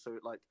themselves. So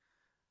like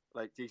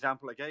the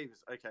example I gave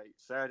is, okay,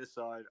 say I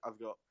decide I've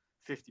got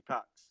 50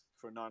 packs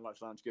for a Nine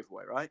Lives Lounge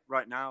giveaway, right?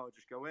 Right now I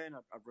just go in,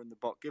 I run the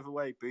bot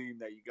giveaway, boom,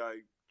 there you go,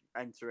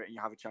 enter it and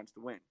you have a chance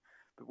to win.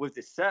 But with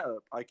this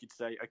setup, I could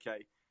say,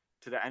 okay,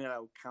 to the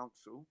NLL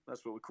Council,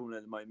 that's what we're calling it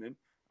at the moment,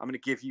 I'm going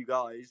to give you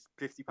guys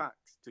 50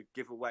 packs to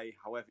give away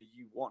however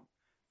you want.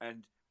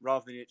 And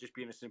rather than it just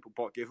being a simple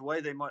bot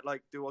giveaway, they might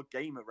like do a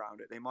game around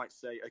it. They might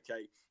say,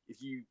 okay,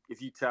 if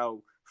you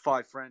tell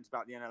 5 friends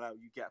about the NLL,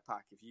 you get a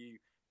pack. If you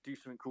do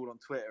something cool on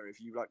Twitter, if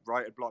you like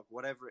write a blog,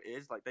 whatever it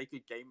is, like they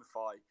could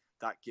gamify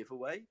that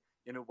giveaway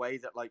in a way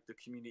that like the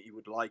community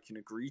would like and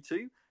agree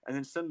to. And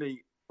then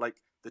suddenly like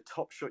the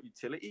Top Shot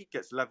utility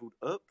gets leveled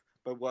up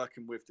by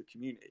working with the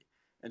community.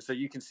 And so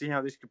you can see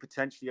how this could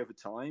potentially over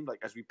time, like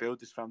as we build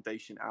this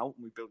foundation out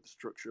and we build the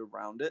structure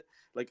around it,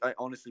 like I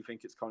honestly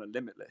think it's kind of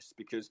limitless,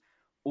 because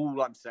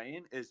all I'm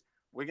saying is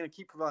we're going to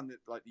keep providing the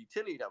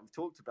utility that we've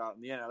talked about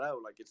in the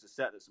NLL. Like it's a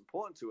set that's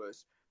important to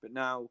us, but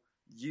now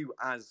you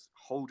as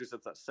holders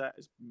of that set,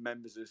 as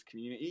members of this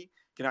community,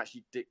 can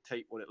actually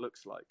dictate what it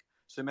looks like.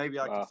 So maybe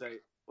I can say,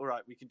 all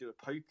right, we can do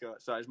a poker.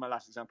 So as my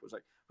last example, it's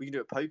like we can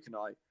do a poker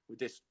night with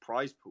this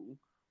prize pool.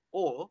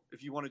 Or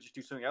if you want to just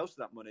do something else with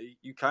that money,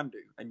 you can do.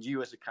 And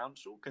you as a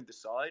council can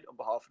decide on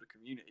behalf of the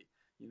community,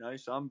 you know?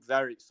 So I'm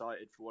very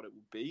excited for what it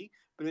will be,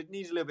 but it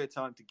needs a little bit of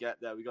time to get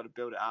there. We got to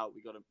build it out.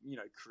 We got to, you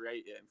know,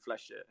 create it and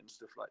flesh it and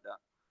stuff like that.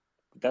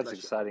 That's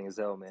exciting as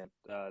hell, man.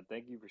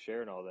 Thank you for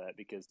sharing all that,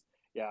 because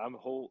yeah, I'm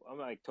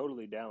like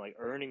totally down. Like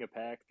earning a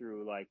pack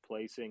through like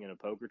placing in a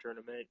poker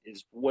tournament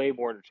is way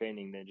more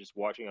entertaining than just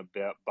watching a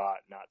bot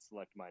not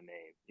select my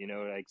name. You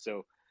know, like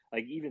so.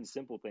 Like even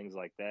simple things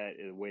like that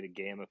is a way to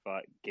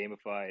gamify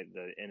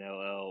the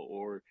NLL,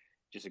 or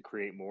just to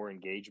create more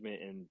engagement,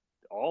 and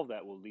all of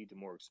that will lead to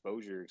more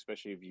exposure,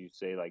 especially if you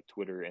say like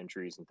Twitter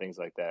entries and things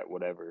like that,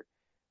 whatever,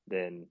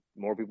 then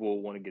more people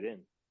will want to get in.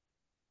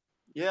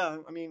 Yeah,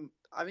 I mean,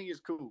 I think it's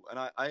cool, and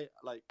I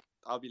like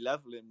I'll be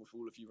leveling with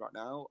all of you right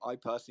now. I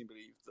personally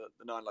believe that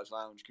the Nine Lives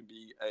Lounge can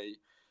be a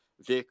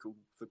vehicle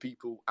for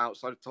people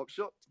outside of Top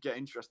Shot to get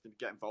interested,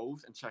 get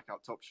involved, and check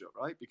out Top Shot,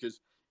 right? Because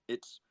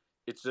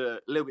it's a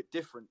little bit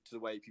different to the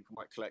way people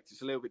might collect.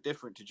 It's a little bit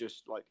different to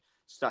just like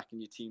stacking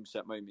your team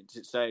set moments.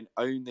 It's saying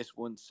own this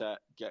one set,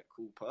 get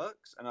cool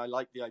perks. And I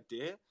like the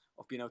idea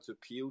of being able to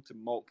appeal to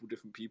multiple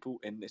different people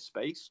in this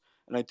space.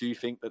 And I do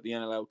think that the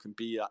NLL can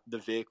be the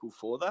vehicle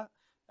for that.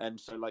 And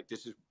so like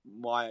this is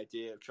my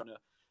idea of trying to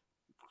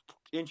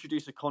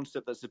introduce a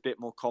concept that's a bit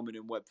more common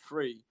in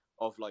Web3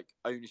 of like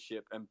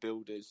ownership and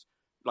builders.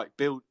 Like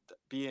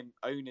being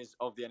owners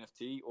of the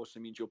NFT also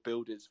means you're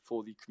builders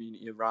for the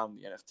community around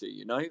the NFT,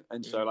 you know?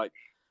 And so like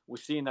we're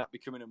seeing that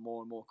becoming a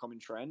more and more common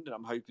trend, and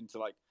I'm hoping to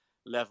like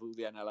level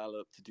the NLL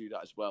up to do that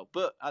as well.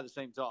 But at the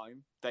same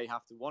time, they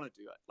have to want to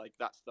do it. Like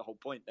that's the whole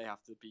point. They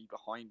have to be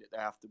behind it.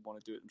 They have to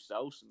want to do it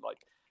themselves. And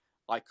like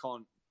I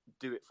can't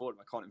do it for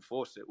them. I can't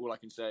enforce it. All I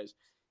can say is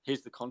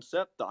here's the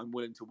concept that I'm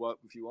willing to work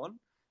with you on,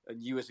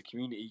 and you as a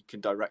community can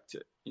direct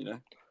it, you know?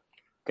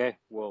 Okay,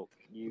 well,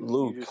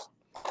 Luke, you just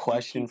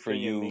question keep for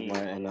pinging you, me, my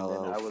and then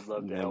NLL I would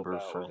love to help member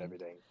out with friend.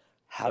 everything.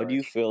 How do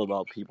you feel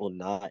about people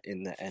not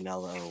in the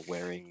NLL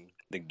wearing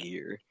the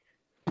gear?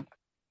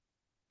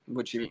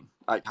 What do you mean?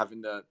 Like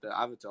having the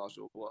avatars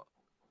or what?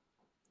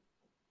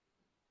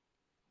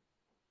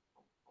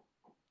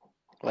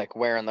 Like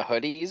wearing the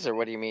hoodies, or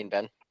what do you mean,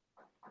 Ben?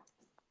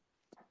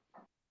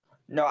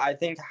 No, I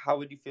think how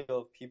would you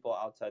feel if people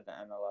outside the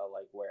NLL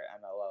like wear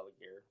NLL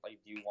gear? Like,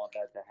 do you want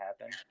that to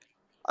happen?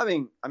 I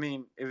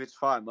mean, if it's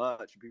fire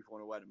merch and people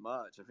want to wear the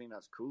merch, I think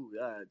that's cool.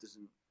 Yeah,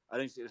 I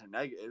don't see it as a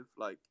negative.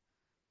 Like,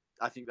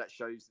 I think that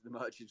shows the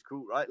merch is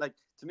cool, right? Like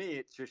to me,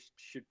 it just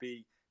should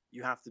be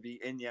you have to be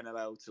in the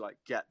NLL to like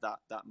get that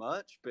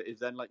merch. But if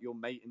then like your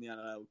mate in the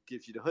NLL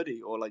gives you the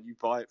hoodie, or like you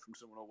buy it from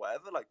someone or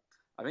whatever, like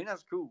I think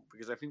that's cool,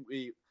 because I think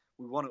we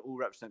want to all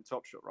represent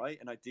Top Shot, right?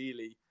 And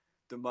ideally,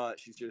 the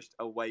merch is just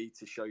a way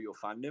to show your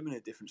fandom in a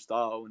different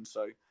style. And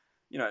so,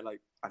 you know,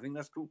 like I think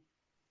that's cool.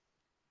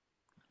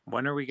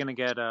 When are we gonna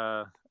get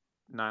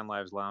Nine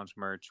Lives Lounge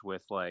merch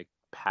with like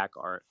pack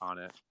art on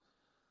it?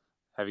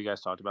 Have you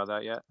guys talked about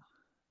that yet?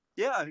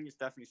 Yeah, I think it's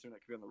definitely something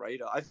that could be on the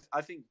radar.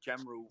 I think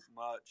general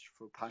merch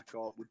for pack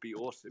art would be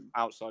awesome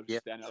outside of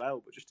just the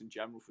NLL, but just in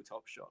general for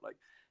Top Shot. Like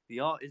the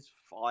art is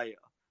fire.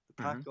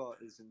 The pack art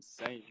is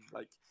insane.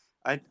 Like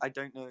I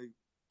don't know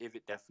if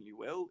it definitely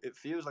will. It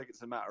feels like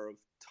it's a matter of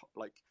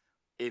like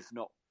if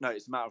not, no,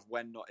 it's a matter of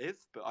when, not if.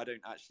 But I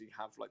don't actually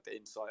have like the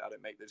insight. I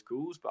don't make those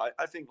calls. But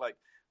I think like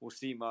we'll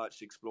see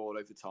merch explored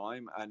over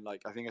time. And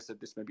like I think I said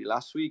this maybe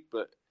last week,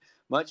 but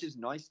merch is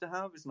nice to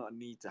have. It's not a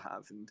need to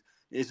have, and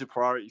it is a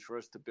priority for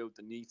us to build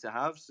the need to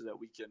have so that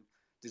we can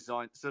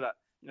design so that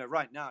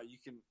right now you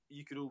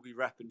could all be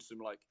repping some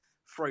like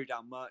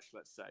throwdown merch.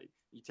 Let's say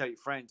you tell your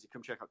friends to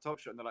come check out Top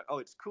Shot, and they're like, oh,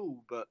 it's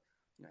cool, but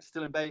it's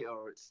still in beta,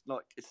 or it's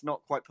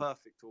not quite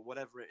perfect, or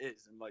whatever it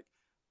is. And like,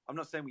 I'm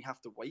not saying we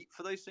have to wait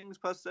for those things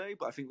per se,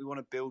 but I think we want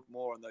to build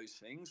more on those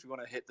things. We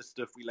want to hit the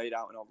stuff we laid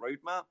out in our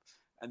roadmap,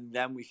 and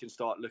then we can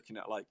start looking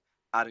at like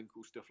adding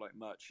cool stuff like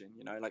merching.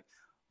 Like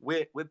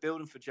we're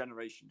building for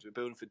generations, we're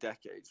building for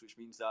decades, which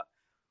means that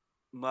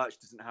merch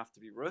doesn't have to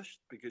be rushed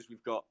because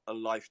we've got a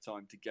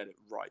lifetime to get it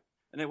right.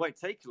 And it won't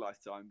take a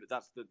lifetime, but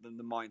that's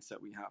the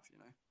mindset we have.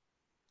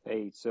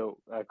 Hey, so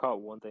I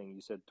caught one thing. You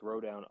said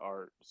Throwdown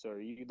art. So are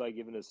you like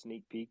giving a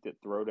sneak peek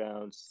that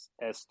Throwdown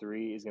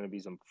S3 is going to be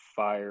some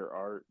fire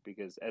art?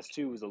 Because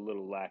S2 was a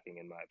little lacking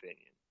in my opinion.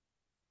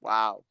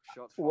 Wow,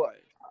 shots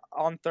fired.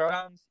 On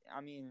Throwdowns,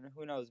 I mean,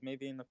 who knows?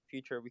 Maybe in the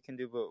future we can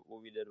do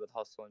what we did with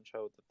Hustle and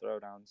Show with the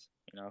Throwdowns.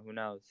 Who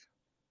knows?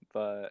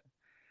 But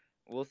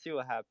we'll see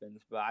what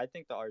happens. But I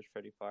think the art's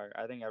pretty fire.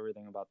 I think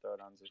everything about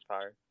Throwdowns is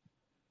fire.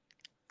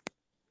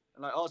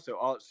 And like also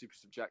art's super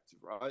subjective,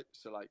 right?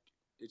 So like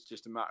it's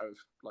just a matter of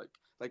like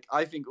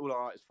I think all our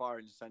art is fire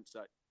in the sense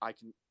that I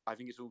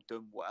think it's all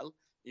done well,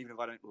 even if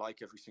I don't like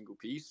every single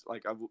piece.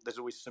 Like there's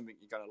always something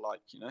you're gonna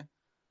like,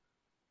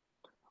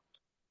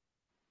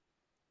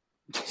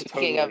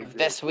 Speaking of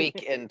this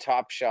week in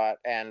Top Shot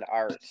and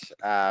art,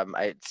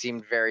 it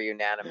seemed very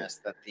unanimous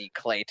that the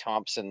Klay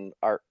Thompson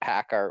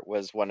pack art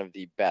was one of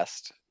the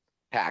best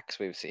packs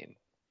we've seen.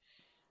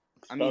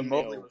 I mean,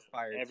 Mobley was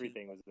fire.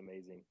 Everything was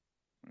amazing.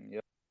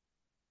 Yep.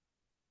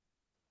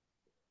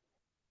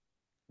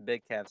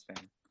 Big Cavs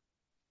fan.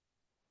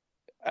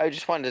 I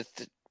just wanted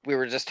to. We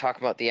were just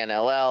talking about the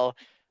NLL.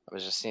 I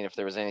was just seeing if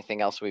there was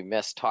anything else we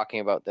missed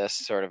talking about this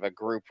sort of a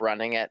group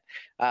running it.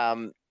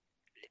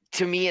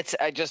 To me,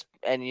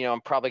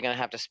 I'm probably going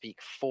to have to speak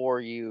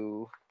for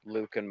you,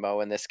 Luke and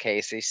Mo, in this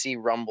case. I see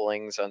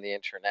rumblings on the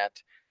internet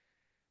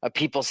of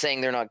people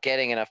saying they're not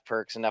getting enough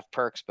perks,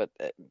 but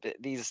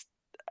these,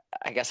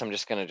 I guess I'm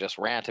just going to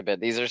rant a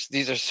bit. These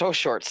are so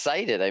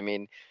short-sighted. I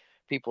mean,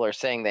 people are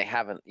saying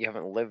you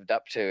haven't lived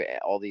up to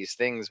all these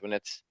things when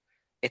it's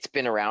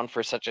been around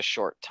for such a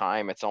short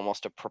time. It's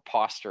almost a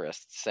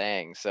preposterous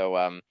saying.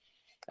 So,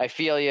 I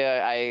feel you.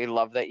 I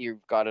love that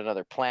you've got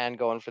another plan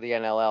going for the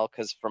NLL,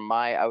 because from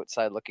my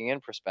outside looking in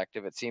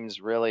perspective, it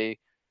seems really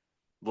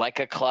like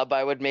a club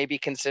I would maybe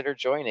consider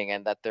joining,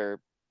 and that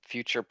their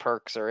future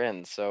perks are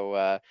in. So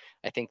I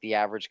think the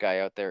average guy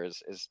out there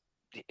is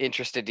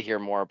interested to hear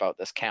more about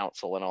this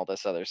council and all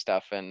this other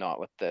stuff, and not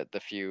what the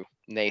few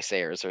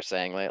naysayers are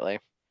saying lately.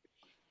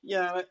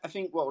 Yeah, I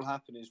think what will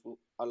happen is what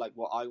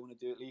I want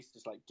to do at least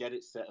is like get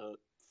it set up,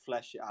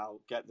 flesh it out,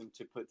 get them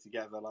to put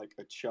together like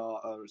a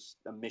chart or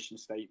a mission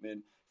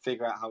statement,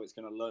 figure out how it's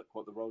going to look,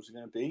 what the roles are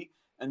going to be,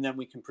 and then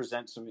we can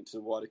present something to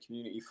the wider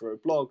community for a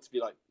blog to be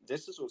like,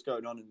 this is what's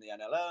going on in the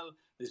NLL,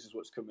 this is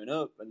what's coming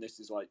up, and this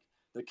is like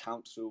the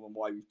council and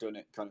why we've done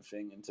it kind of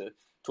thing, and to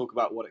talk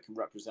about what it can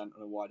represent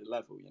on a wider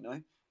level,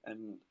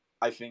 And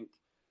I think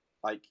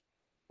like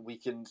we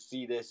can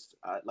see this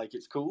like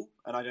it's cool,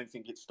 and I don't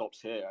think it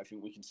stops here. I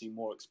think we can see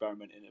more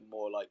experimenting and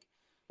more like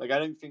I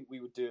don't think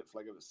we would do it for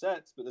like other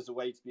sets, but there's a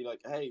way to be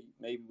like, hey,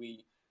 maybe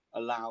we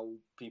allow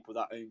people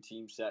that own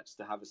team sets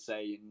to have a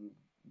say in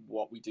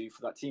what we do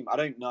for that team. I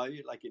don't know,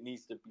 like it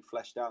needs to be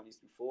fleshed out, needs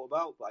to be thought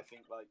about, but I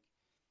think like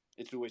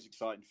it's always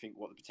exciting to think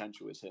what the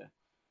potential is here.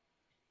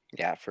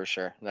 Yeah, for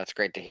sure. That's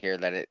great to hear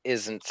that it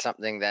isn't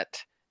something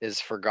that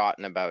is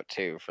forgotten about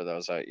too, for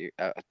those out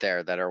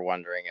there that are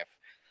wondering if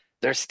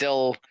they're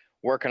still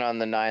working on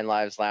the Nine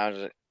Lives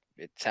Lounge.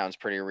 It sounds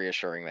pretty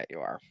reassuring that you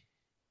are.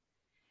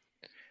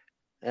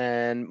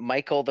 And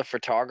Michael, the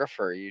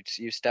photographer,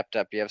 you stepped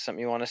up. You have something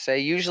you want to say?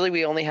 Usually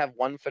we only have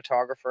one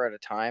photographer at a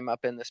time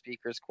up in the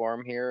speakers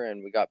quorum here,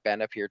 and we got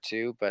Ben up here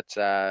too. But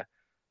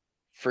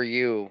for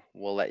you,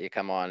 we'll let you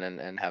come on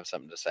and have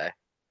something to say.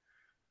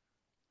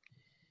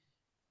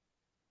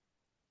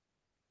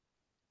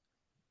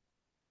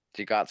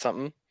 Do you got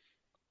something?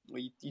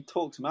 Well, you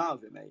talked him out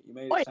of it, mate. You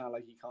made it sound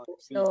like he can't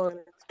see. No,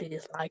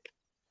 this like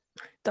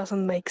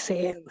doesn't make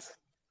sense.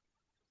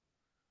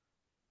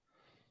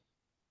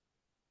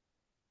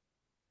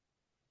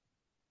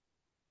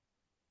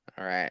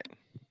 All right.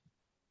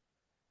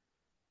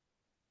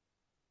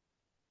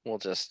 We'll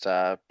just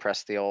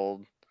press the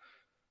old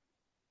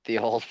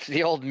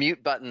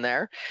mute button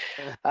there.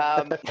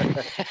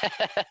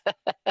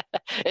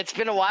 It's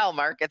been a while,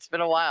 Mark. It's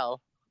been a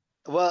while.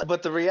 Well,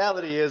 but the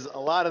reality is a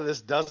lot of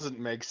this doesn't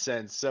make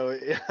sense. So,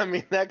 I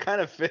mean, that kind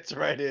of fits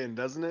right in,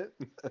 doesn't it?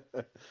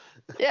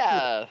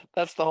 Yeah,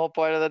 that's the whole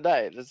point of the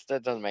night.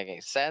 That doesn't make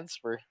any sense.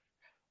 We're a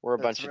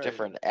That's bunch of right.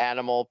 different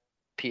animal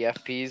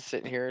PFPs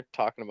sitting here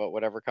talking about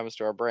whatever comes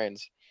to our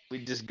brains. We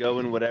just go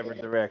in whatever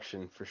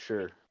direction, for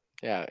sure.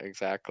 Yeah,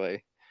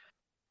 exactly.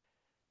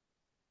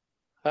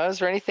 Is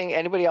there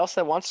anybody else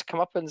that wants to come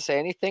up and say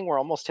anything? We're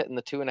almost hitting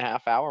the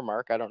 2.5 hour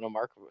mark. I don't know,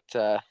 Mark,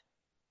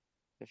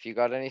 if you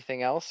got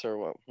anything else,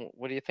 or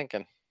what are you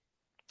thinking?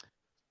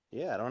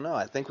 Yeah, I don't know.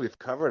 I think we've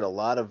covered a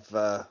lot of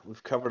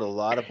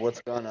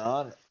what's gone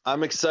on.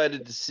 I'm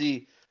excited to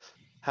see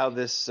how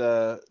this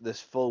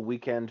full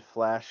weekend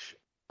Flash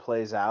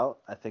plays out.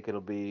 I think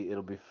it'll be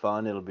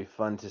fun. It'll be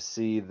fun to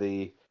see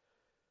the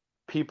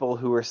people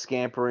who are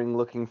scampering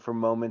looking for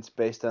moments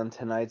based on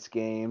tonight's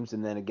games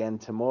and then again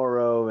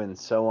tomorrow and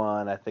so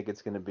on. I think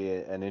it's going to be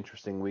an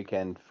interesting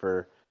weekend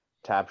for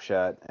Top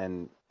Shot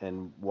and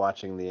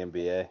watching the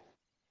NBA.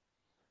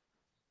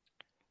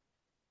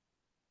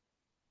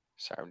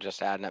 Sorry, I'm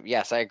just adding up.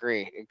 Yes, I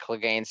agree.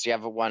 Cleganes, do you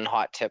have one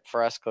hot tip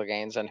for us,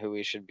 Cleganes, on who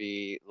we should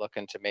be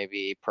looking to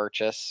maybe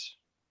purchase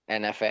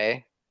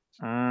NFA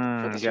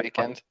for this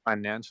weekend?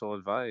 Financial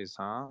advice,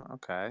 huh?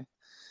 Okay.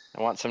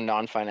 I want some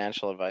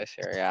non-financial advice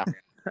here. Yeah.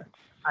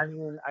 I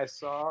mean, I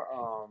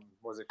saw,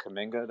 was it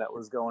Kuminga that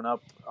was going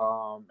up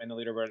in the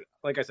leaderboard?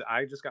 Like I said,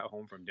 I just got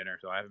home from dinner,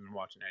 so I haven't been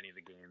watching any of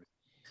the games.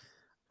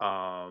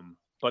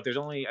 But there's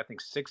only, I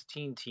think,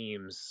 16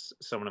 teams,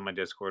 someone in my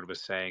Discord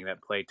was saying,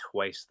 that play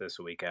twice this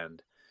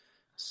weekend.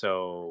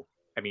 So,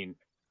 I mean,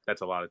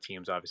 that's a lot of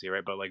teams, obviously,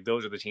 right? But, like,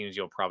 those are the teams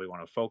you'll probably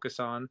want to focus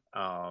on.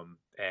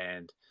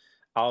 And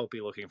I'll be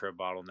looking for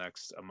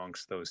bottlenecks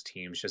amongst those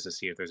teams just to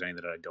see if there's any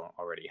that I don't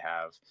already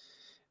have.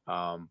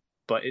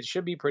 But it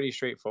should be pretty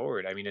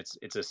straightforward. I mean,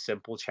 it's a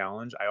simple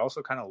challenge. I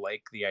also kind of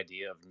like the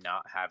idea of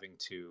not having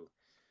to,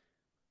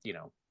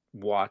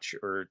 watch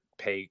or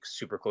pay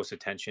super close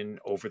attention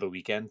over the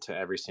weekend to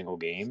every single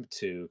game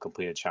to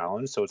complete a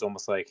challenge. So it's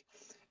almost like,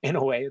 in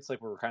a way, it's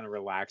like we're kind of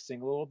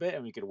relaxing a little bit,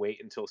 and we could wait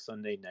until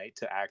Sunday night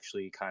to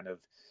actually kind of,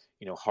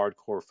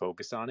 hardcore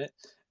focus on it.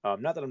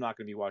 Not that I'm not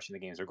going to be watching the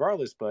games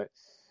regardless, but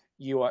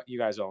you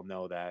guys all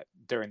know that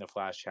during the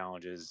Flash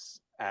challenges,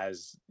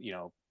 as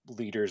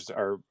leaders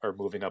are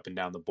moving up and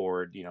down the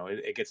board,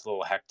 it gets a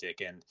little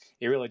hectic, and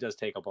it really does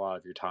take up a lot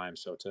of your time.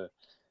 So to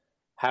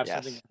have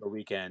something on the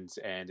weekends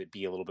and it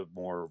be a little bit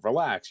more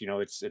relaxed,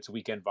 it's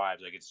weekend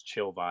vibes, like it's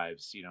chill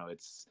vibes,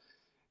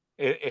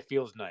 it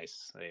feels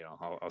nice.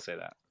 I'll say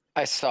that.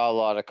 I saw a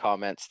lot of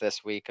comments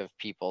this week of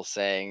people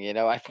saying,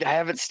 I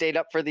haven't stayed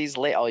up for these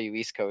late, all you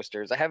East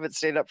Coasters, I haven't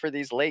stayed up for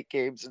these late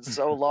games in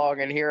so long,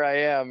 and here I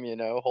am,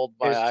 hold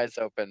my eyes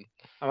open.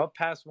 I'm up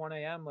past 1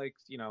 a.m., like,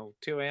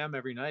 2 a.m.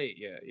 every night.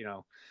 Yeah,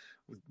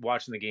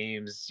 watching the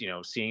games,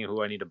 seeing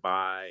who I need to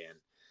buy, and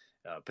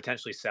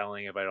potentially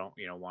selling if I don't,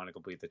 want to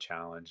complete the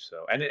challenge.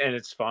 So, and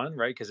it's fun,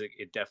 right? Because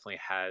it definitely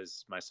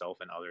has myself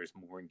and others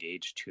more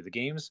engaged to the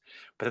games.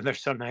 But then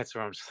there's some nights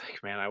where I'm just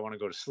like, man, I want to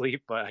go to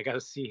sleep, but I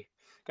gotta see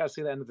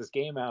the end of this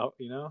game out,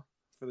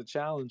 for the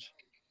challenge.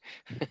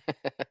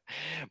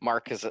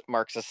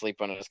 Mark's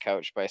asleep on his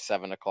couch by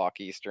 7:00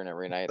 Eastern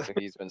every night, so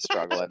he's been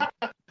struggling.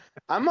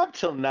 I'm up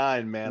till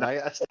 9, man.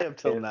 I stay up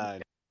till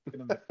 9.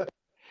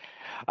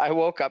 I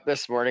woke up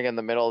this morning in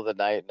the middle of the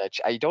night, and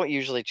I don't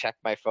usually check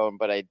my phone,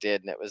 but I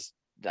did, and it was,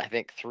 I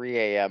think, 3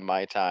 a.m.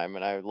 my time,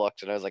 and I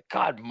looked, and I was like,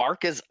 God,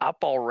 Mark is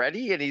up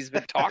already, and he's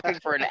been talking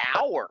for an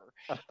hour.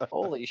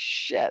 Holy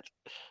shit.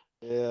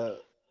 Yeah.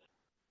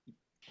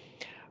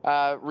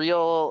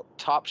 Real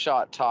Top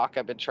Shot talk.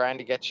 I've been trying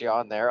to get you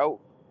on there. Oh.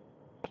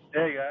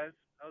 Hey, guys.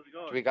 How's it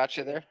going? We got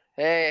you there?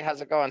 Hey,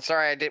 how's it going?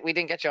 Sorry, we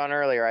didn't get you on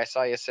earlier. I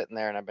saw you sitting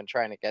there, and I've been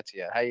trying to get to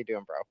you. How you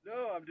doing, bro?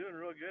 No, I'm doing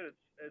real good.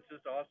 It's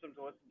just awesome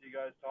to listen to you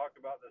guys talk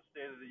about the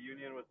State of the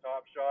Union with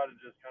Top Shot and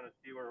just kind of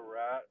see where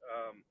we're at.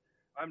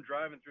 I'm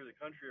driving through the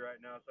country right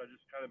now, so I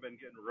just kind of been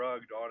getting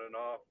rugged on and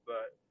off,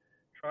 but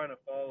trying to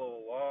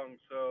follow along.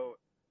 So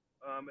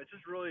it's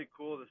just really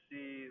cool to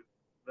see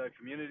the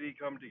community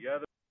come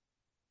together.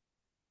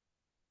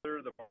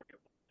 The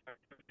market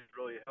activity is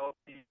really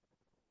healthy.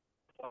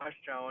 Flash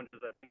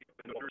challenges, I think, have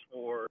been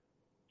for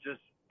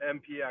just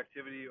MP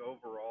activity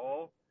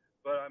overall.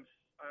 But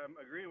I'm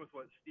agreeing with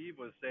what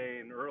Steve was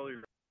saying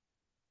earlier.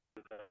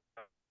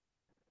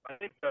 I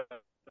think the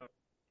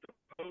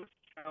post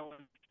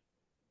challenge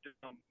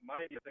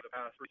might be a thing to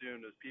pass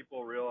soon as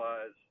people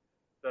realize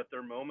that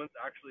their moments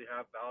actually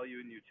have value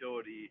and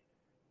utility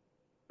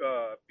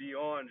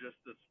beyond just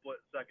the split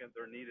second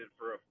they're needed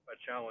for a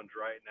challenge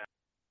right now.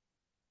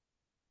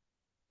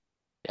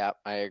 Yeah,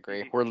 I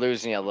agree. We're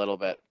losing you a little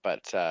bit,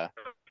 but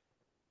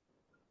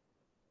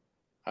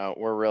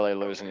we're really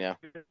losing you.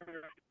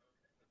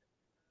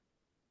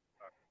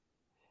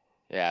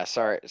 Yeah,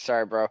 sorry,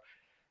 bro.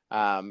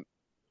 I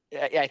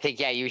think,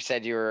 you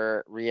said you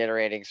were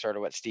reiterating sort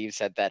of what Steve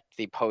said, that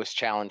the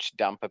post-challenge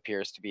dump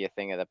appears to be a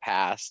thing of the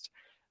past.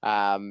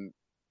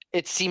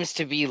 It seems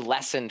to be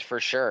lessened for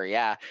sure,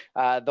 yeah.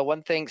 The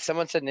one thing,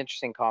 someone said an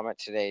interesting comment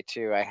today,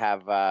 too. I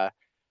have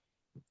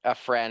a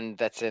friend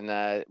that's in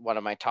one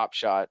of my Top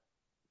Shot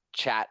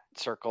chat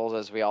circles,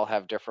 as we all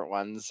have different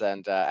ones,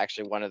 and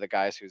actually one of the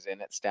guys who's in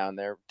it's down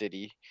there,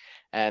 Diddy,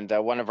 and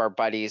one of our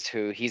buddies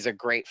he's a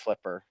great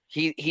flipper.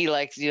 He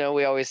likes, we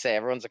always say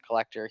everyone's a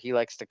collector. He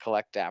likes to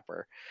collect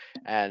Dapper,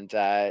 and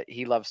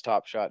he loves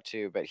Top Shot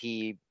too, but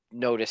he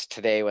noticed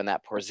today when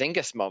that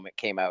Porzingis moment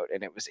came out,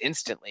 and it was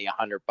instantly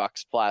 $100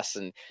 plus,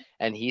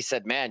 and he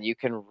said, man, you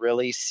can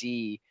really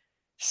see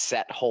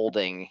set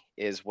holding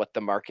is what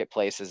the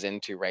marketplace is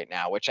into right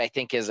now, which I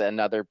think is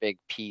another big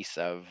piece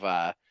of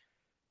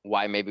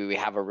why maybe we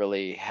have a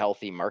really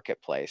healthy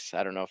marketplace.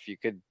 I don't know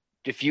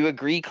if you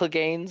agree,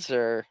 Cleganes,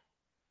 or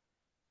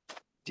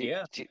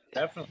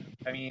definitely.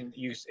 I mean,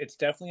 it's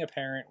definitely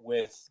apparent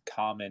with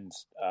common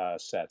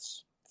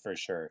sets for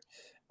sure.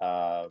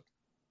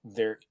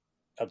 They're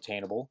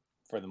obtainable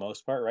for the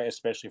most part, right?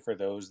 Especially for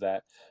those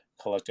that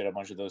collected a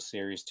bunch of those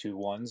Series 2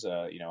 ones,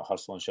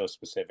 Hustle and Show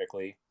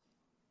specifically.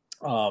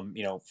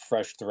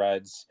 Fresh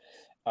Threads,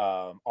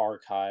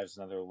 Archives,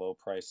 another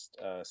low-priced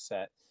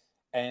set.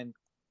 And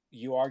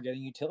you are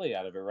getting utility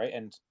out of it, right?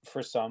 And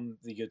for some,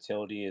 the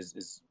utility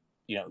is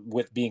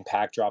with being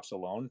pack drops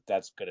alone,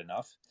 that's good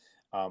enough.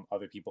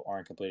 Other people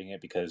aren't completing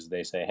it because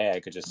they say, hey, I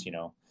could just,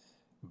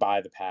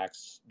 buy the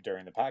packs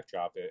during the pack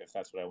drop if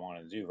that's what I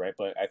wanted to do, right?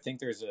 But I think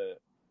there's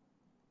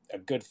a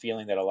good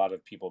feeling that a lot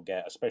of people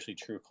get, especially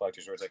true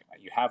collectors, where it's like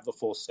you have the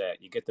full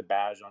set, you get the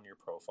badge on your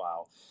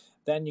profile,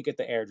 then you get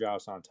the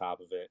airdrops on top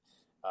of it.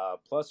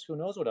 Plus, who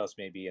knows what else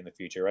may be in the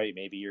future, right?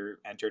 Maybe you're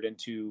entered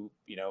into,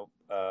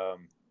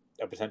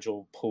 a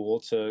potential pool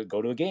to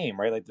go to a game,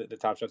 right? Like the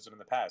Top Shots did in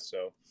the past.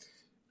 So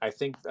I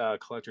think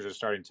collectors are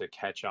starting to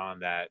catch on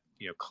that,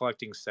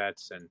 collecting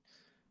sets and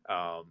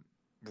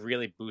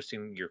really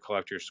boosting your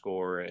collector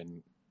score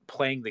and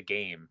playing the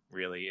game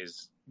really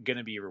is going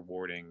to be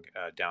rewarding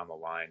down the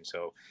line.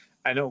 So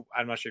I know,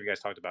 I'm not sure if you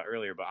guys talked about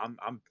earlier, but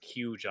I'm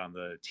huge on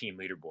the team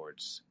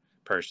leaderboards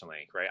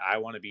personally, right? I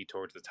want to be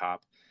towards the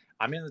top.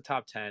 I'm in the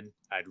top 10.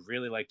 I'd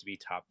really like to be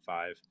top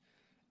 5.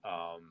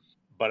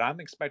 But I'm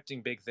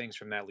expecting big things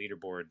from that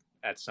leaderboard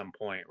at some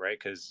point, right?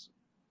 Because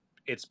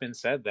it's been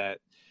said that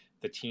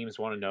the teams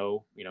want to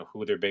know,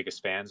 who their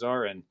biggest fans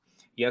are. And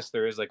yes,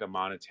 there is like a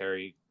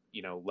monetary,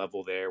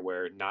 level there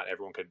where not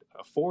everyone could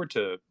afford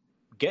to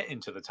get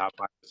into the top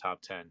 5, the top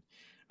 10.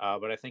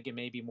 But I think it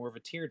may be more of a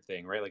tiered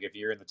thing, right? Like if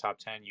you're in the top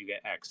 10, you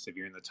get X. If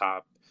you're in the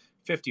top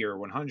 50 or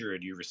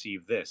 100, you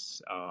receive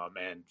this,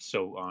 and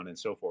so on and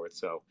so forth.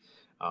 So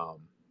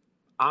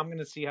I'm going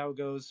to see how it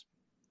goes.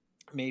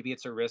 Maybe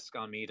it's a risk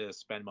on me to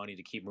spend money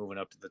to keep moving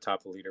up to the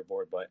top of the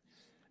leaderboard, but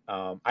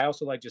I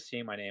also like just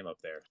seeing my name up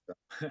there. So,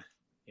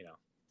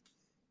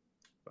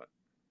 But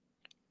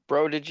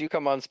Bro, did you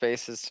come on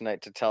Spaces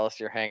tonight to tell us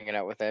you're hanging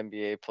out with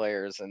NBA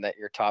players and that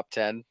you're top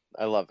 10?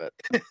 I love it.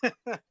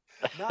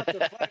 Not the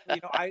fact,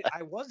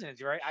 I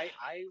wasn't, right?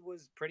 I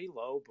was pretty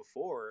low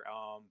before,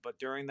 but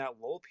during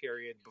that lull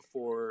period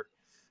before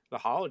the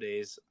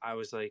holidays, I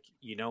was like,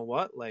 you know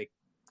what? Like,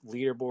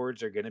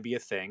 leaderboards are going to be a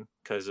thing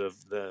because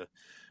of the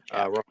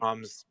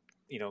Raham's,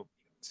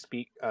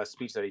 speech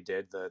that he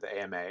did, the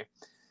AMA.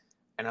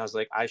 And I was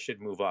like, I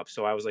should move up.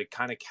 So I was like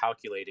kind of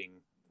calculating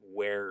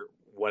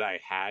what I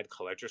had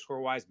collector score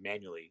wise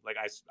manually. Like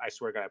I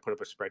swear to God, I put up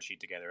a spreadsheet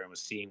together and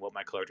was seeing what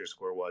my collector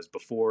score was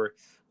before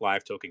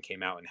Live Token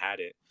came out and had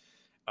it.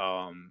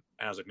 And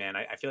I was like, man,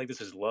 I feel like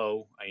this is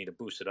low. I need to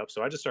boost it up.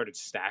 So I just started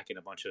stacking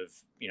a bunch of,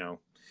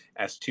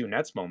 S2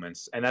 Nets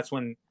moments. And that's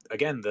when,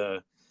 again,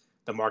 the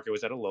market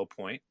was at a low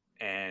point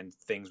and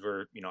things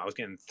were, I was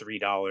getting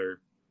 $3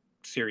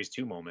 Series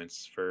 2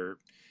 moments for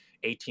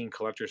 18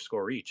 collector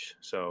score each.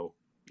 So,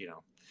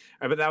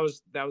 but that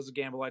was a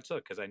gamble I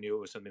took because I knew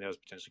it was something that was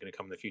potentially going to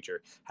come in the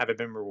future. Have I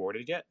been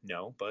rewarded yet?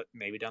 No, but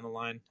maybe down the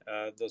line,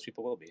 those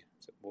people will be.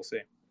 So we'll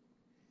see.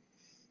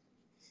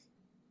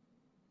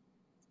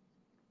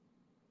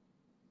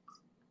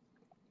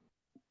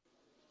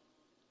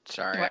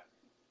 Sorry, I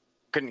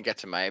couldn't get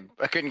to my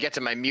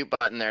mute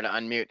button there to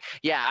unmute.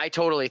 Yeah, I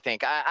totally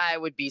think I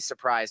would be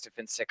surprised if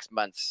in 6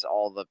 months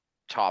all the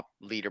top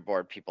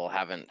leaderboard people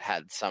haven't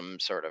had some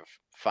sort of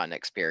fun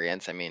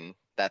experience. I mean,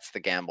 that's the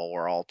gamble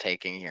we're all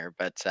taking here,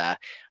 but I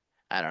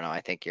don't know. I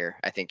think you're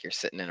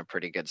sitting in a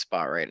pretty good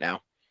spot right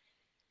now.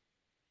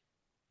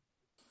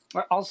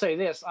 I'll say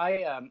this: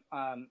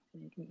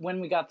 when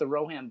we got the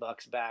Rohan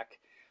Bucks back,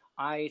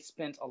 I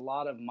spent a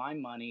lot of my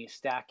money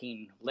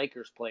stacking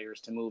Lakers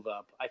players to move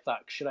up. I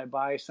thought, should I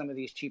buy some of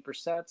these cheaper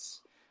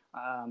sets?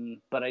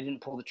 But I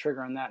didn't pull the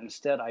trigger on that.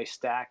 Instead, I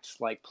stacked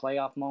like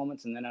playoff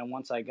moments, and then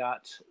once I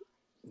got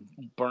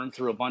burned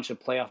through a bunch of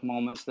playoff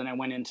moments, then I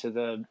went into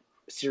the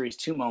Series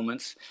 2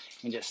 moments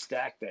and just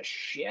stacked the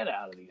shit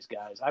out of these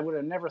guys. I would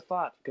have never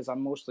thought, because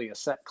I'm mostly a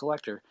set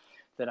collector,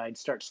 that I'd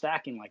start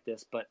stacking like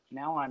this. But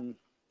now I'm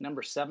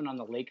number 7 on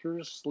the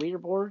Lakers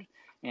leaderboard,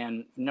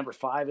 and number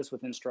 5 is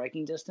within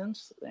striking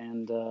distance.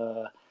 And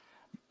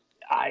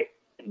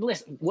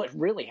listen, what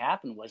really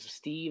happened was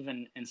Steve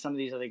and some of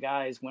these other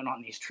guys went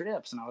on these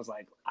trips, and I was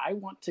like, I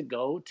want to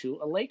go to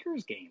a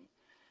Lakers game.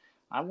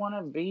 I want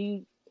to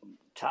be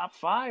top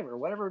 5 or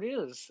whatever it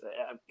is.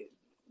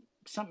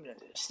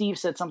 Steve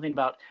said something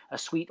about a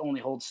suite only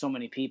holds so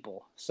many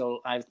people. So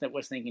I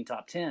was thinking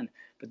top 10,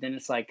 but then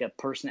it's like a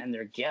person and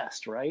their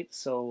guest, right?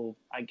 So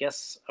I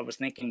guess I was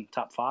thinking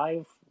top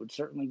 5 would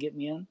certainly get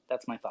me in.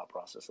 That's my thought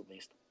process, at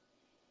least.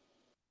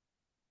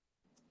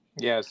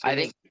 Yeah, as I soon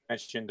as think you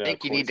mentioned I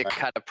think you need to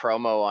cut a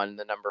promo on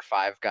the number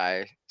 5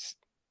 guy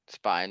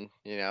spine,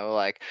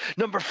 like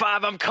number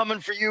 5, I'm coming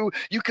for you.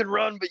 You can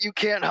run, but you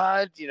can't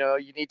hide.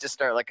 You need to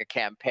start like a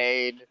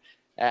campaign,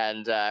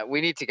 and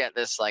we need to get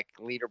this like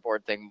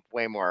leaderboard thing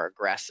way more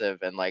aggressive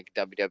and like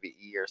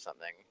WWE or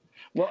something.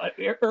 Well,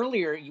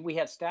 earlier we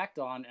had Stacked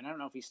on, and I don't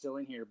know if he's still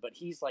in here, but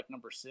he's like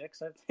number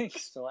 6, I think.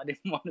 So I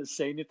didn't want to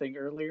say anything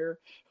earlier,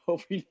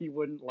 hoping he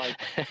wouldn't like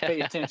pay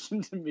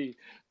attention to me.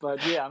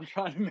 But yeah, I'm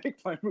trying to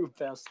make my move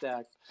past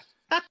Stacked.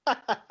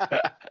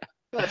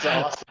 That's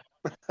awesome.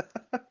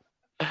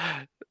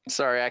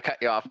 Sorry, I cut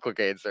you off,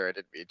 Clegane, sir. I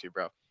didn't mean to,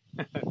 bro.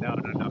 No.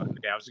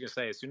 Yeah, I was gonna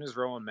say, as soon as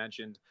Rowan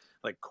mentioned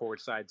like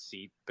courtside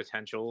seat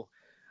potential,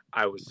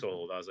 I was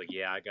sold. I was like,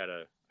 yeah, I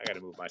gotta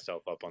move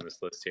myself up on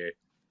this list here.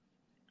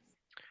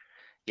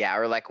 Yeah,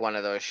 or like one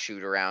of those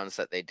shoot arounds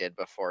that they did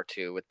before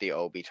too, with the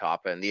Obi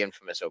Toppin, the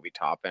infamous Obi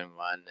Toppin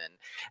one,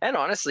 and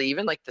honestly,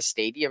 even like the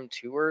stadium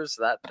tours,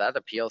 that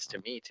appeals to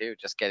me too.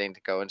 Just getting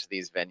to go into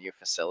these venue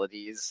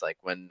facilities, like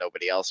when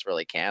nobody else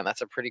really can.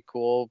 That's a pretty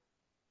cool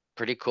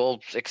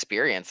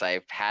experience.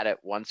 I've had it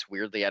once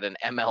weirdly at an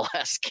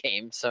MLS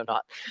game, so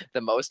not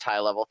the most high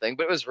level thing,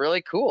 but it was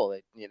really cool.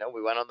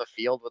 We went on the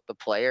field with the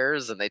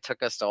players and they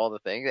took us to all the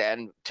things,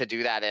 and to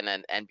do that in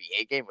an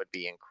NBA game would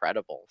be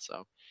incredible.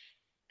 So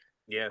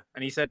yeah,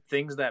 and he said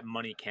things that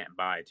money can't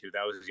buy too.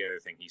 That was the other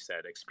thing he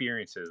said,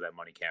 experiences that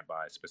money can't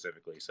buy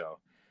specifically. So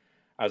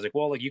I was like,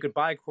 well, like you could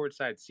buy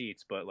courtside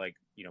seats, but like,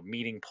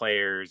 meeting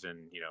players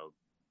and,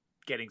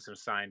 getting some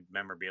signed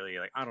memorabilia,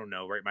 like, I don't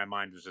know, right? My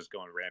mind was just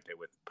going rampant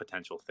with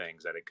potential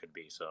things that it could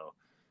be. So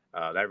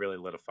that really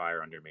lit a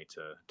fire under me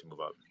to move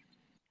up.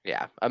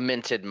 Yeah, a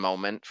minted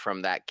moment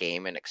from that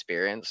game and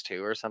experience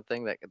too, or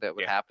something that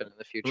would happen in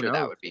the future.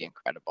 That would be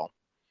incredible.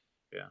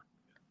 Yeah.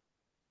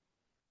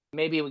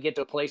 Maybe we get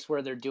to a place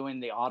where they're doing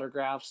the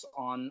autographs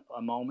on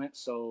a moment.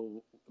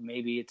 So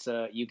maybe it's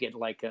you get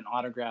like an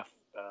autograph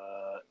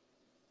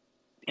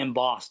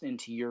embossed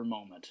into your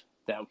moment.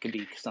 That could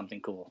be something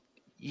cool.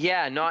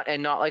 Yeah, not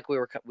like we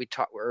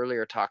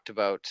earlier talked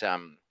about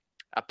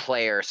a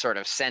player sort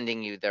of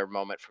sending you their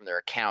moment from their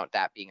account,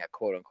 that being a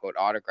quote unquote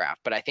autograph.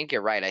 But I think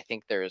you're right. I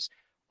think there's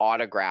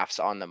autographs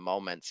on the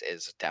moments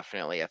is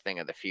definitely a thing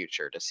of the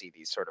future, to see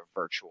these sort of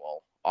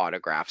virtual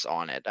autographs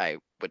on it. I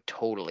would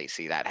totally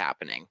see that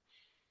happening.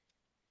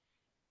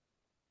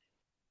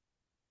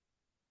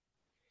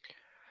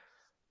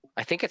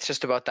 I think it's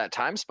just about that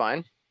time,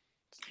 Spine.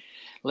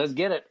 Let's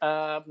get it.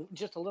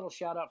 Just a little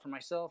shout out for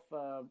myself.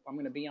 I'm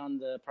going to be on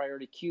the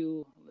priority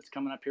queue that's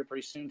coming up here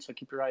pretty soon, so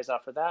keep your eyes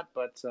out for that.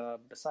 But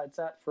besides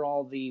that, for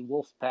all the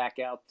Wolfpack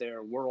out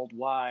there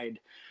worldwide,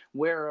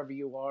 wherever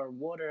you are,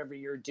 whatever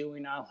you're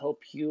doing, I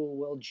hope you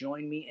will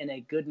join me in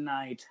a good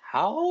night.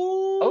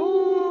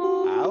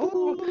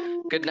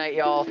 Good night,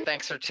 y'all.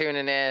 Thanks for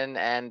tuning in,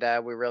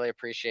 and we really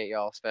appreciate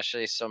y'all,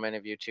 especially so many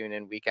of you tune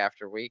in week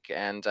after week,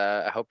 and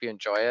I hope you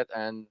enjoy it,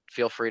 and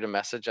feel free to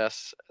message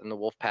us in the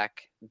Wolfpack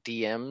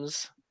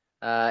DMs.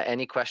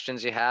 Any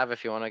questions you have,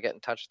 if you want to get in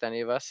touch with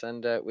any of us,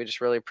 and we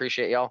just really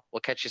appreciate y'all.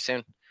 We'll catch you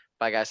soon.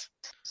 Bye, guys.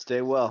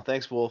 Stay well.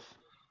 Thanks, Wolf.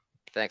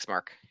 Thanks,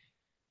 Mark.